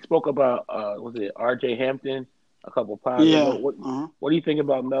 we spoke about was it R.J. Hampton a couple of times. Yeah. What do you think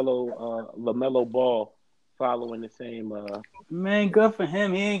about LaMelo Ball following the same? Man, good for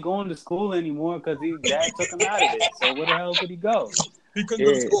him. He ain't going to school anymore because his dad took him out of it. So where the hell could he go? He couldn't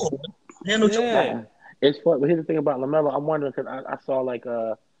go to school. He had no choice. It's fun. But here's the thing about LaMelo. I'm wondering, because I saw like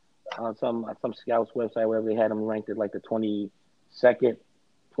on some scouts website where they had him ranked as like the 22nd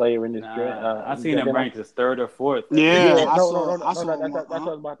player in this draft. I seen him ranked as 3rd or 4th. Yeah, that's what I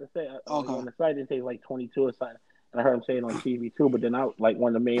was about to say. Okay. On the site, it says like 22 or something. And I heard him say it on TV too. But then like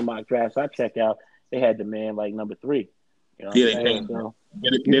one of the main mock drafts I checked out, they had the man like number 3. You know they didn't know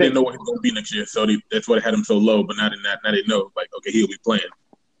what he was going to be next year, so that's what had him so low. But now they know, like, okay, he'll be playing.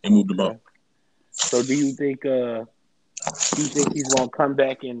 They moved him up. So do you think he's going to come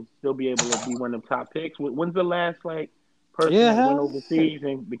back and still be able to be one of the top picks? When's the last person that went overseas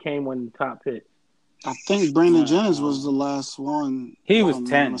and became one of the top picks? I think Brandon Jennings was the last one. He was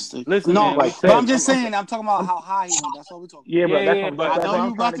 10. Listen, no, but I'm just saying. I'm talking about how high he went. That's what we're talking about. Yeah, but I know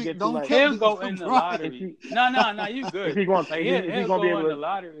you about to don't he'll go in the lottery. No, you good. If he's going to be able in the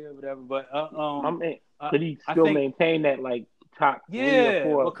lottery or whatever. But could he still maintain that like top 3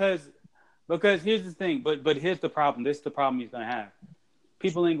 or 4? Because here's the thing. But here's the problem. This is the problem he's gonna have.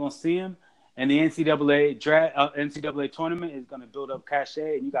 People ain't gonna see him. And the NCAA tournament is going to build up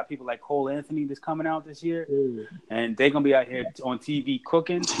cachet. And you got people like Cole Anthony that's coming out this year. And they're going to be out here on TV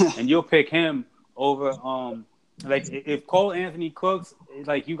cooking. And you'll pick him over Like if Cole Anthony cooks,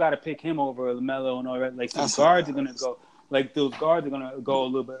 like you got to pick him over LaMelo and all that. Like some guards are gonna go. Like those guards are gonna go a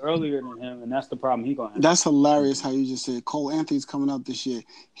little bit earlier than him, and that's the problem he's gonna have. That's hilarious how you just said Cole Anthony's coming up this year.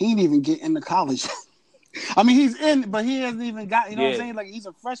 He ain't even get into college. I mean, he's in, but he hasn't even got. You know what I'm saying? Like he's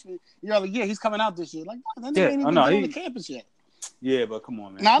a freshman. You're like, yeah, he's coming out this year. Like that nigga ain't even on the campus yet. Yeah, but come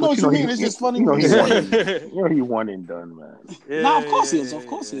on, man. Now I know what you mean. It's just funny. He won and done, man. Yeah, no, of course he is. Of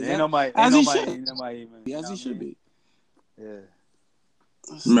course he is. As he should be. Yeah.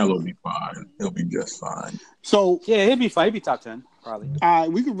 Melo will be fine. He'll be just fine. So yeah, he'll be fine. He'll be top 10 probably. All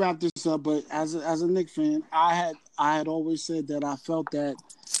right, we can wrap this up. But as a Knicks fan, I had always said that I felt that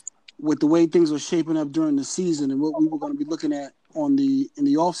with the way things were shaping up during the season and what we were going to be looking at in the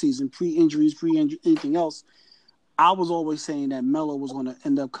offseason, pre-injuries, anything else, I was always saying that Melo was going to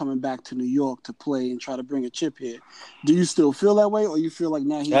end up coming back to New York to play and try to bring a chip here. Do you still feel that way, or you feel like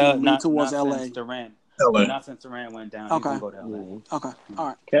now he's moving towards LA? Not since Durant went down. Okay. He's going to go to LA. Okay. All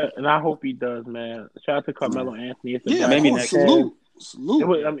right. And I hope he does, man. Shout out to Carmelo Anthony. Maybe next salute.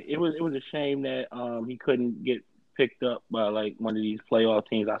 It was a shame that he couldn't get picked up by like one of these playoff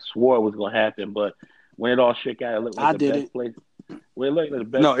teams. I swore it was going to happen, but when it all shook out, it looked like the best place.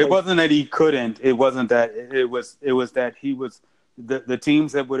 It wasn't that he couldn't. It wasn't that. It was that he was the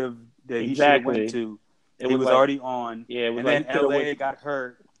teams that he should have went to. He was already on. Yeah, and then LA got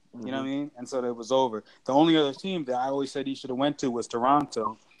hurt. You know what I mean? And so it was over. The only other team that I always said he should have went to was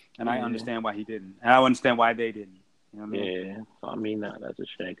Toronto, and I understand why he didn't. And I understand why they didn't. You know what I mean? Yeah. So I mean, that's a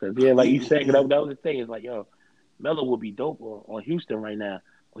shame. Because like you said, that was the thing. It's like, yo, Melo would be dope on Houston right now.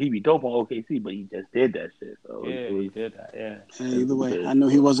 He'd be dope on OKC, but he just did that shit. So he did that. Yeah. Either way, I know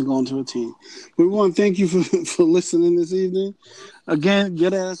he wasn't going to a team. We want to thank you for listening this evening. Again,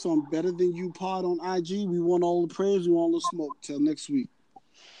 get at us on Better Than You Pod on IG. We want all the praise. We want all the smoke. Till next week.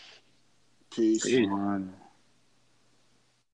 Peace. Peace.